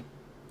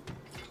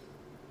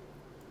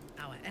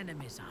 Our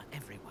enemies are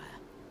everywhere.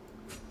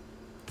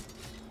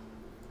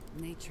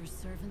 Nature's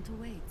servant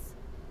awaits.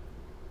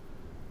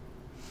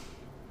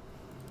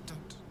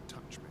 Don't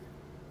touch me.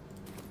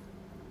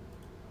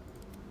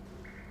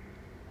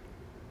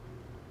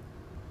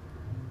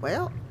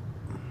 Well.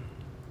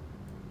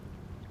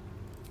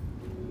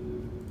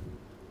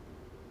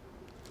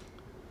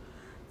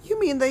 You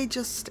mean they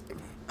just...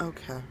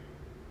 Okay.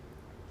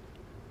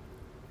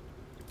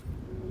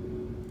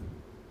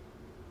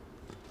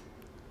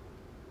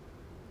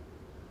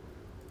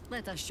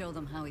 Let us show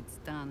them how it's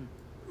done.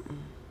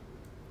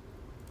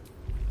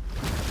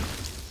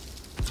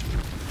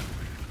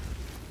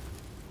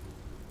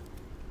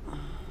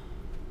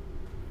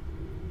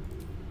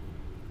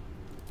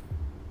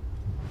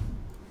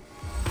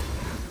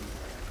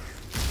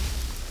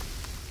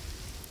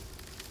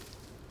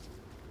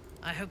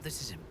 I hope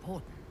this is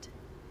important.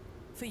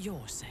 For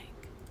your sake.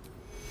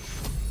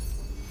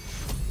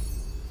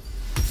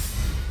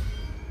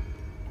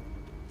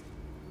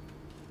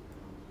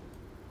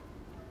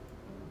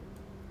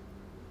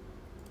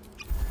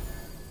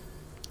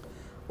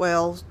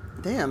 Well,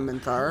 damn,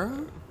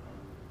 Minthara.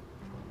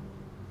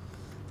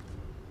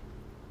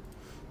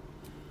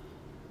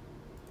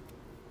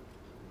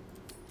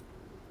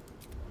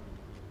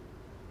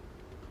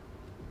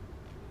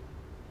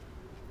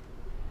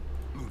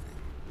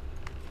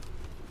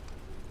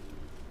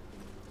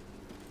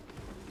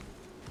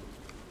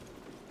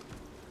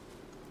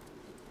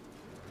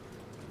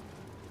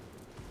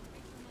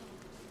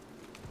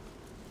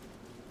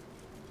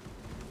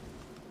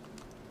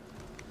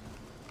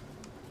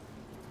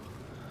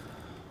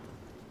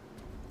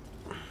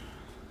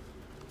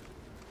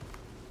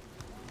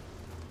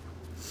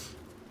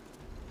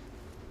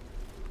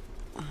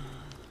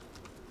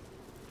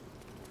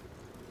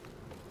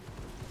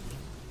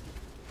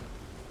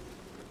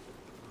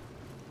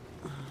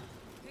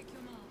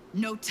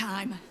 No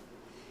time.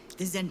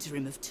 The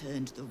Zhentarim have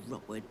turned, the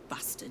rotward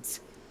bastards.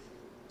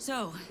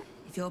 So,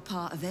 if you're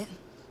part of it,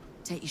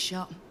 take your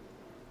shot.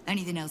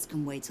 Anything else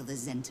can wait till the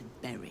Zhent are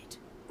buried.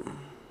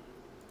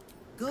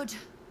 Good.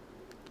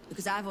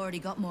 Because I've already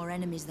got more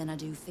enemies than I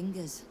do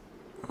fingers.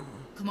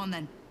 Come on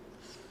then.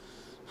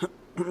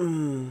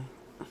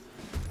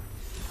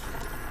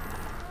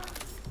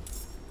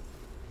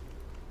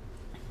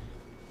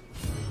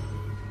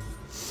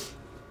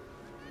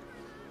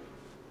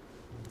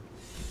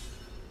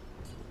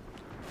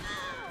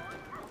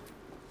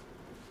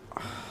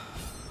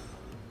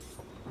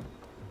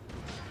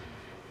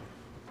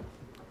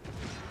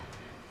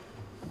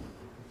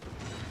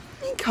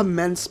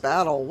 Commence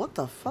battle. What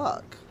the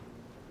fuck?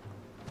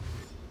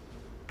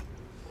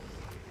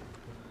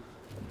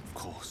 Of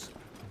course.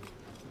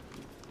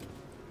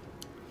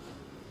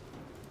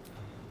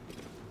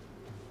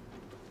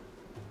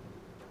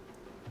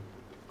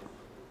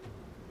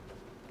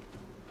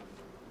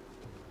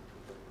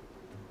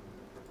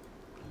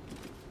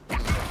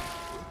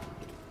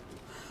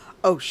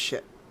 Oh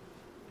shit.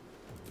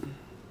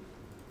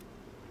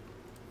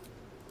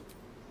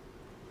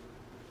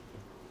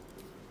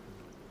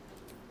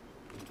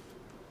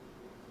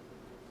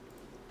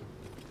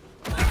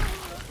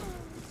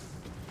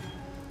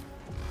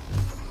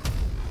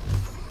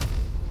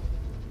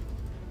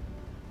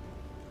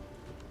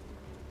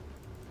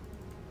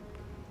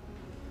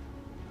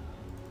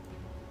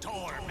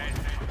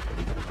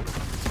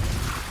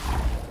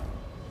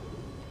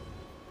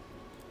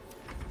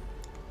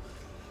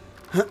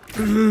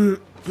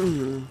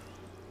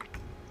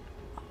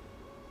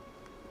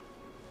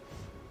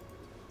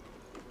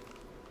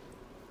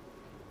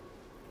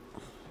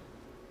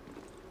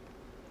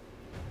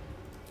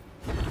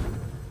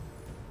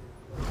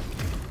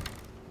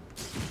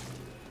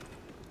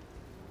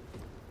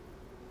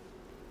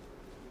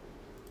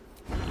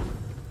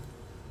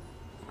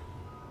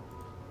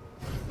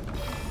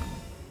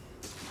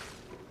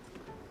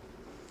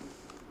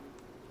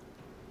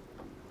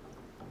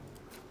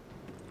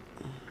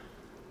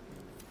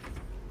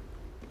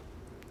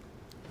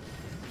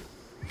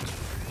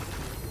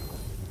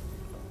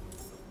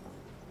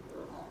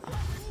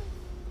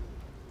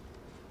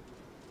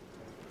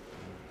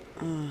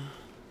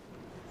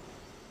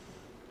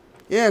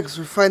 Yeah, because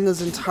we're fighting the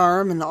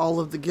Zhentarim and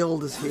all of the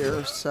guild is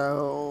here,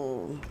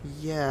 so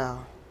yeah.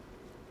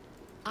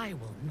 I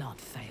will not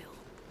fail.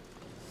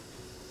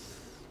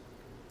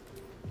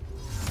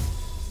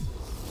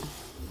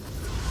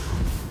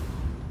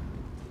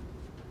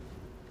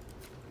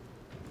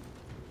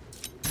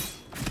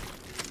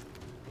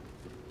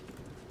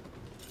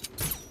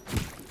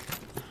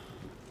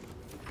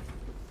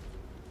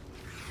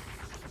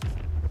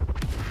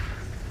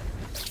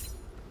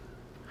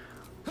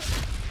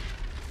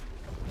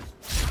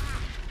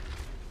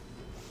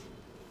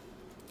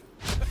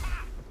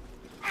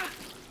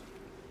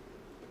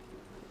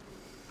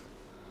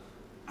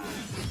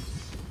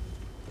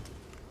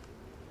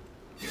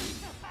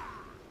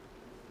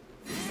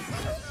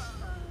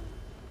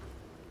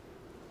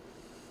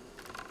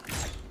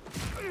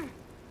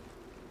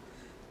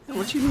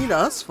 What you need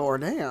us for,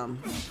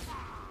 damn.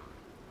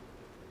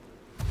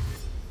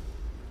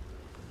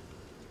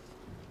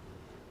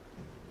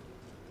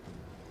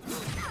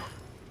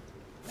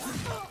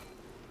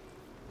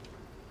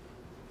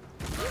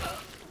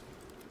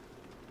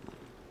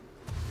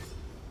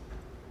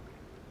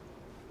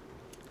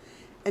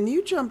 And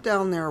you jump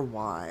down there,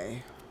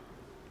 why?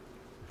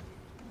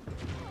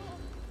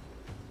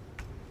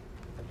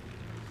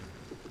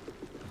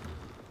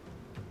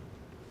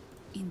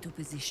 Into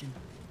position.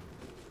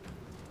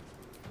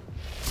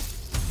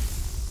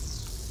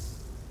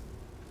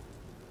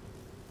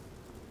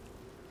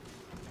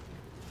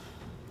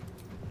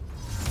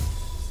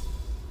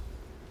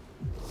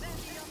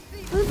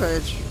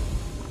 Ravage.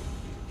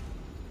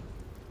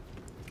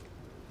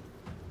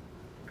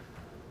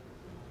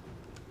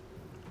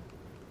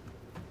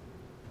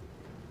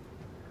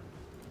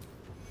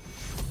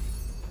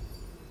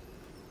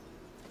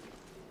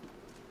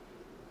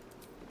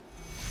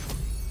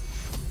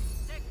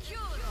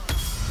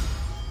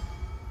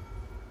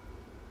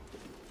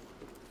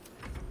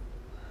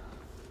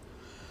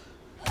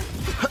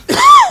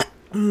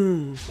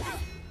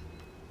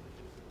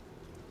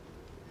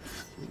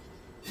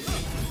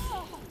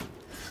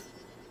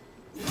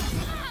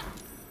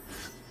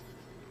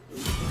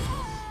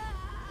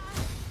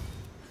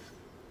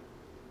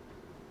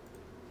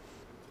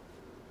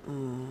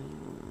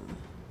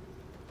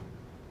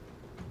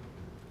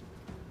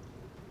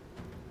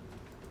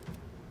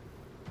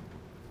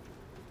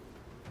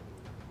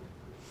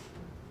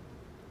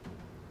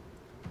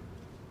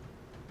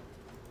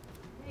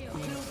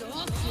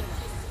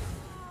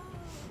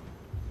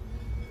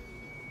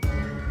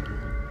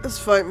 This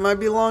fight might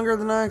be longer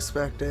than I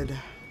expected.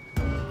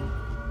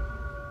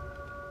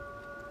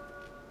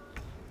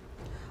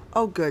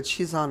 Oh good,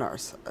 she's on our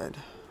side.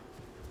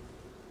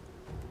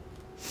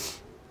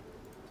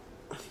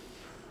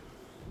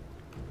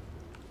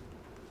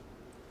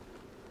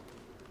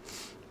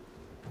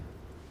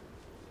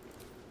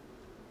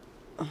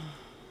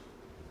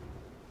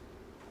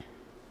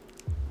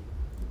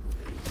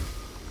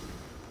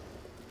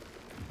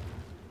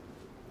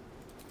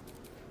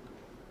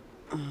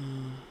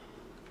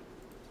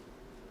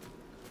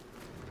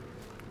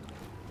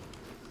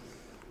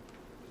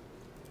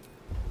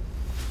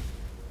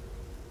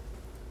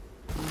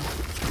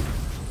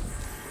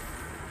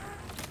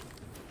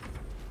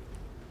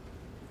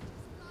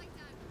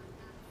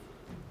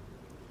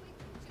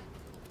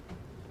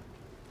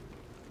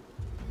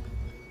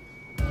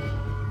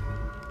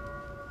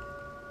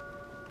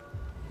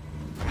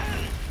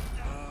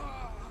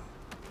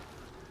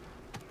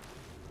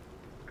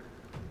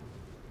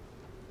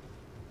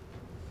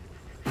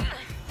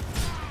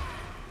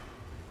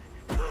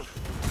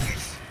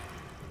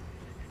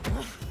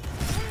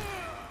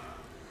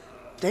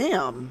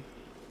 Damn.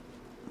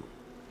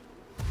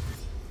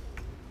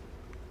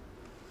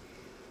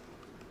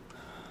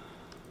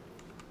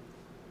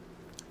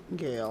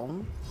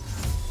 Gale.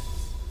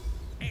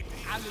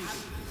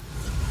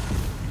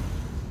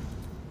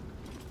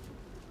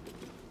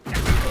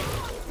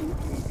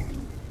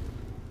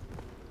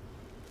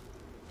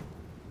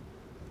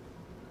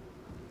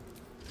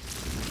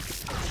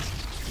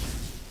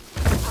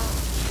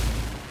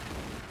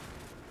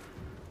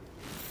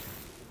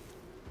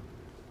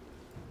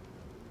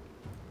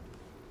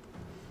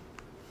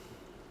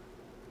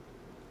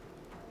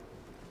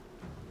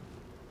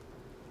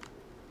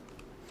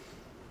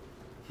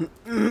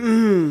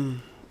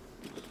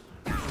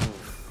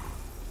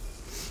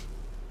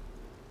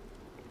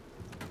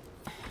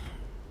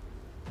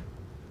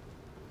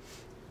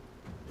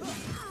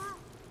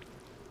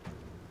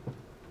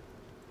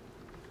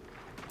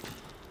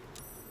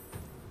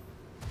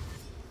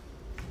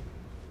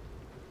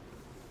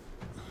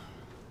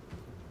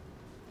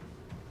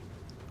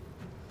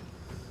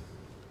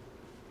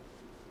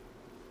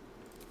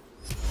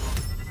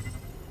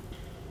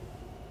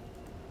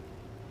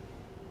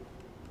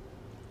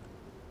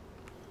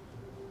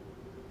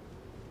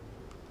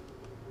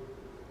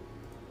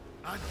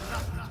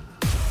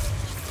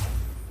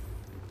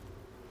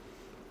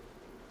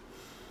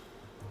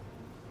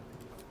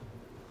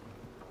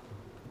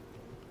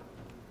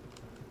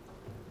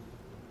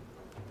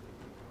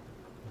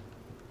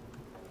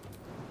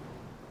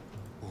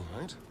 All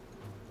right.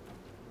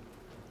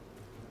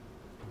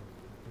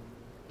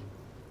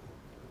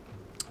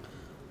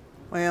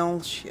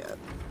 Well, shit.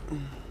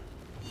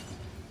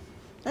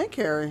 Hey,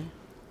 Carrie.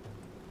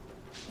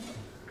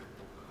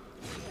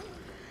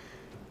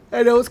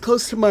 I know it's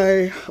close to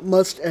my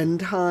must-end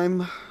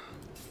time.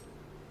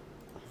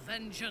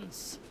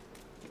 Vengeance.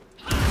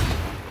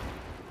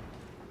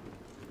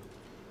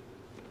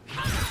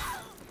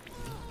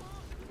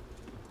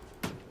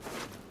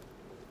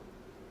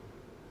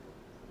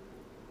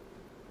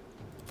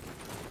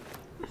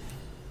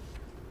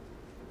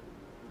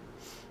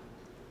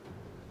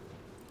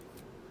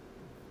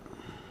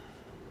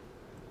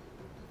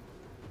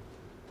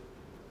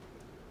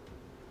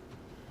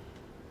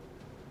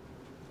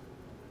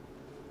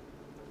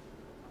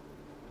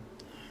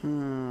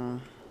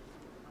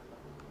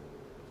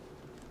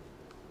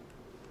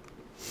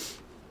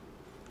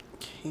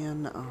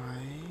 Can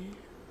I?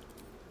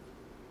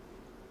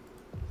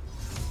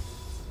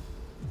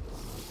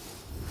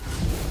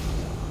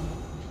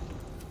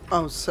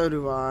 Oh, so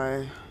do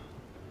I.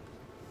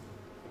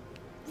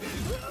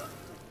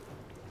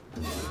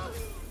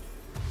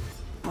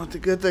 But the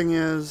good thing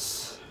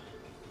is,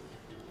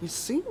 we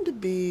seem to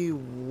be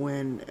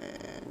winning.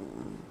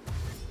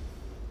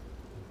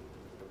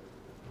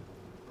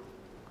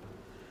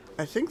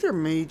 I think there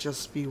may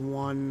just be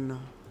one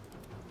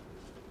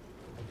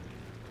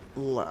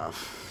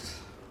left.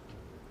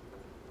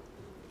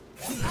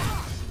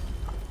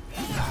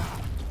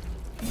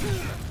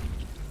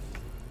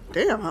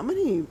 Damn, how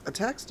many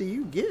attacks do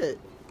you get?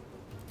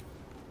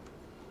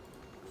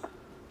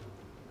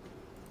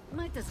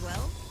 Might as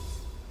well.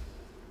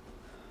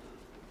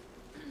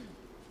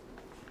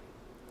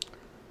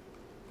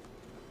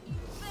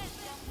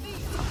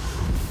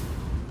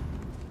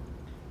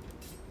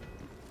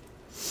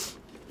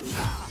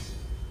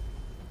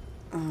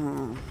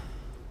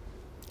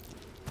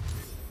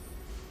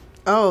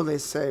 Oh, they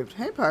saved.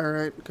 Hey,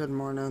 Pirate. Good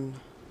morning.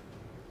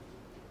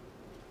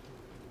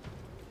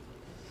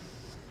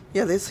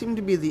 Yeah, they seem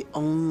to be the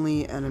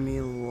only enemy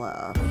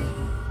left.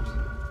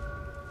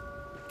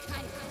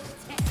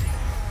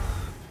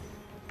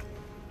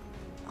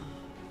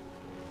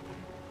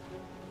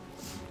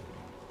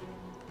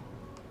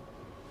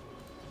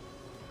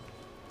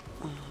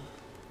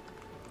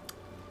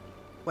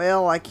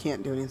 Well, I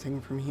can't do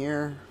anything from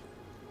here.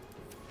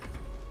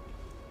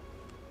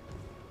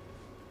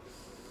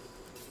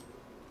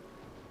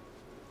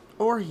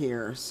 Or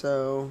here,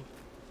 so...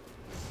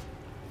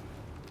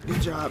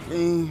 Good job,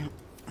 me.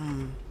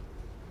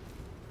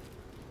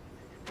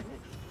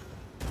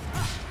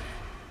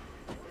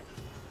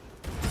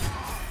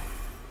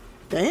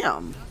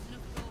 Damn.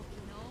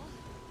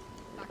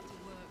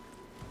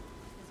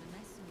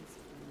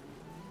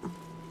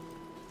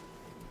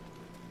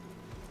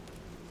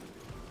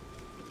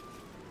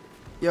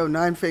 Yo,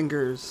 9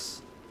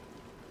 fingers.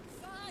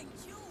 I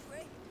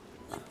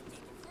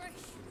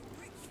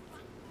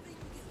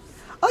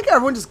like how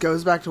everyone just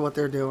goes back to what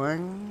they're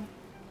doing.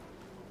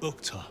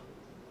 Uktar,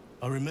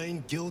 I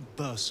remain Guild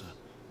Bursar,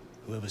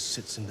 whoever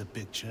sits in the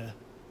big chair.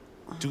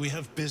 Do we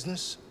have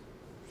business?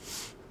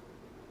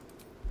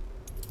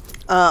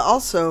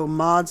 Also,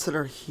 mods that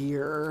are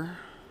here.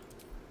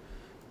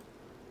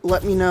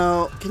 Let me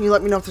know. Can you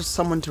let me know if there's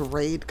someone to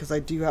raid? Because I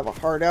do have a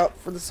heart out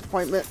for this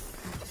appointment.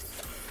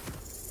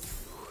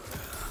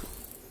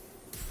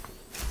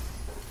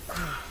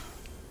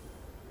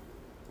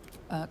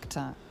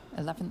 Uktar,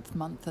 11th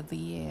month of the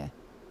year,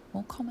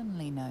 more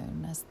commonly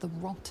known as the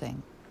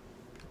rotting,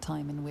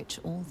 time in which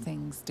all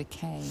things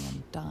decay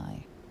and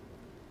die.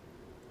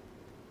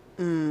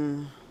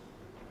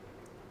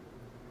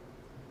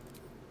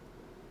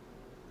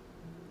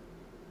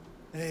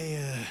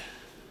 A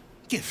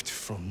gift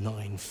from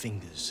 9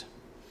 fingers.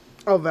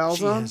 Oh, Val's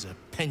She on? has a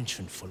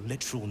penchant for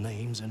literal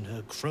names, and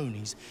her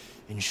cronies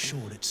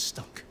ensured it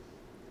stuck.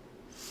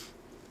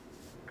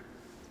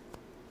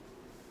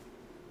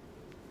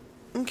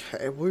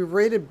 Okay, we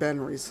raided Ben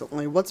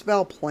recently. What's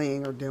Val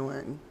playing or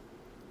doing?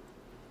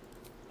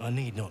 I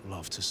need not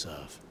love to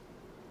serve.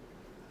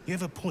 You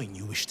have a point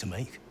you wish to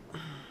make?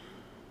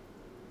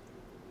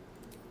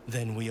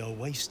 Then we are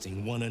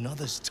wasting one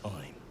another's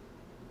time.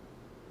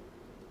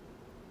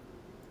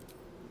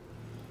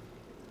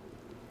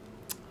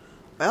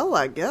 Well,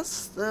 I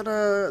guess that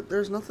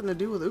there's nothing to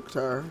do with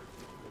Uktar.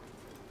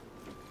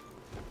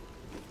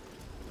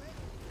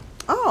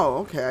 Oh,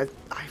 okay.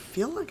 I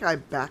feel like I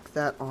backed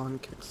that on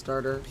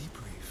Kickstarter. Be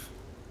brief.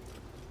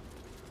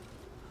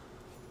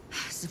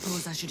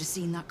 Suppose I should have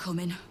seen that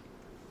coming.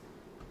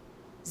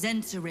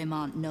 Zhentarim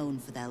aren't known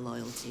for their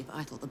loyalty, but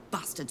I thought the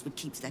bastards would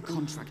keep to their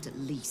contract at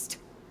least.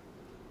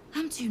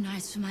 I'm too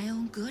nice for my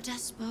own good, I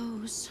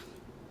suppose.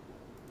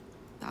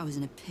 But I was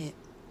in a pit,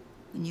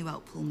 and you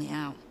helped pull me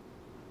out.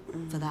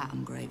 For that,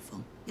 I'm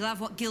grateful. You'll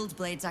have what guild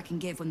blades I can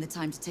give when the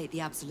time to take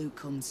the Absolute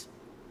comes.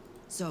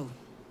 So,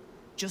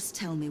 just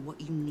tell me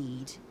what you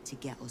need to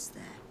get us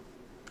there.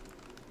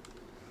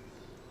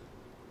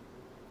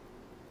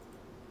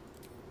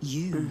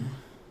 You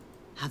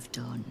have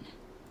done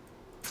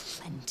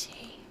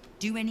plenty.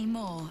 Do any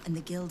more, and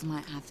the guild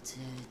might have to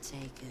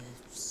take a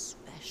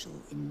special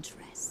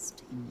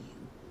interest in you.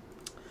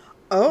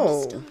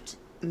 Oh, Understood?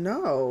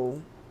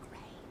 no.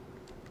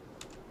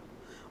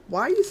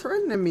 Why are you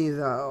threatening me,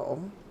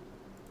 though?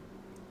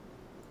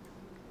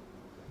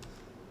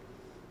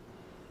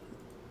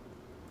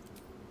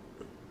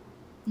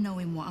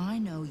 Knowing what I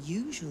know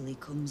usually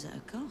comes at a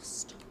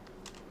cost.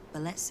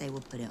 But let's say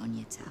we'll put it on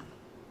your tab.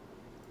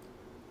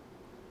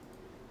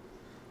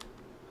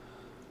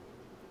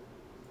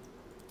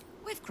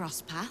 We've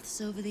crossed paths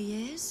over the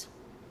years.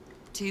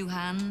 2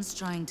 hands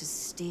trying to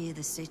steer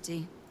the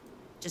city.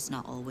 Just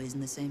not always in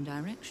the same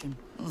direction.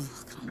 Ugh,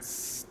 can't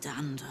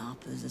stand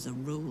harpers as a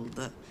rule,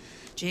 but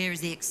Jir is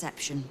the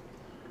exception.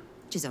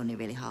 She's only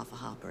really half a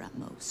harper at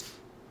most.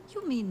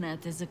 You mean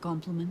that as a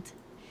compliment?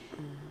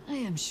 I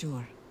am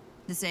sure.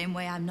 The same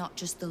way I'm not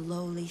just the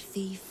lowly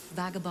thief,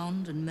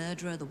 vagabond, and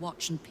murderer the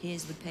Watch and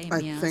Peers would paint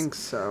me I as. think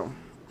so.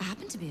 I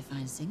happen to be a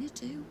fine singer,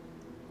 too.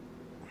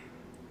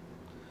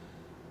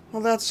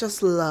 Well, that's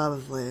just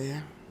lovely.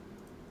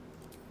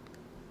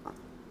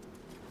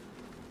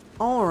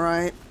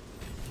 Alright.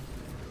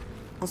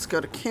 Let's go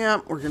to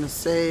camp. We're gonna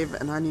save,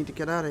 and I need to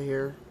get out of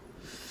here.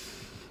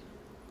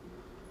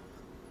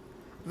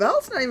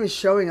 Val's not even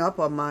showing up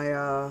on my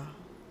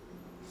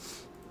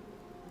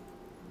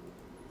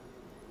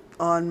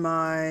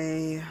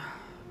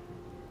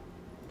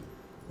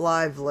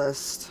live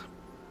list.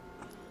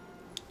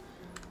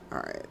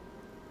 Alright.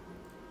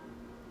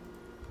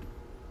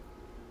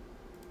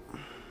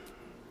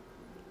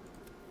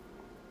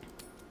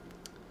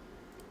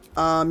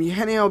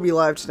 Eugenio will be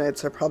live tonight,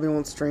 so I probably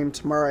won't stream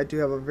tomorrow. I do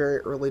have a very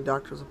early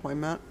doctor's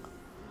appointment.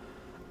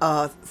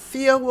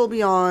 Thea will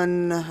be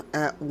on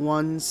at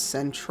 1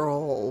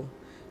 Central.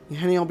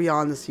 Eugenio will be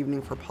on this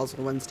evening for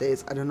Puzzle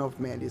Wednesdays. I don't know if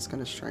Mandy's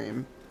gonna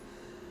stream.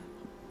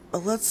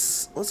 But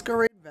let's go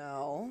raid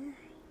Val.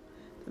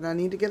 And I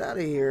need to get out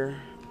of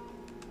here.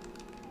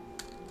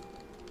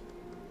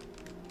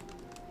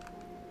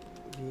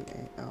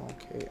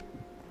 V-A-L-K.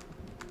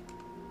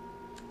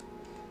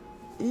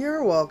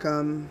 You're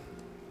welcome.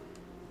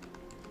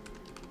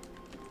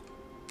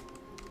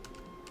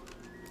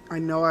 I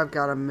know I've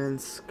got a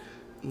Minsc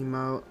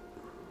emote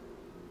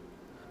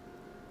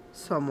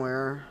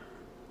somewhere.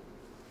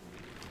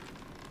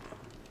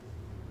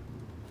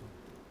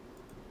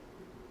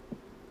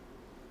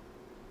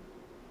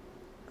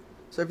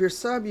 So if you're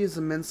sub, use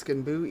the Minsc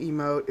and Boo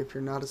emote. If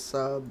you're not a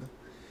sub,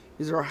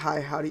 use our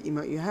hi howdy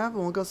emote you have,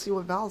 and we'll go see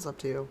what Val's up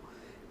to.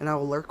 And I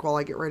will lurk while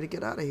I get ready to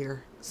get out of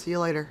here. See you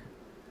later.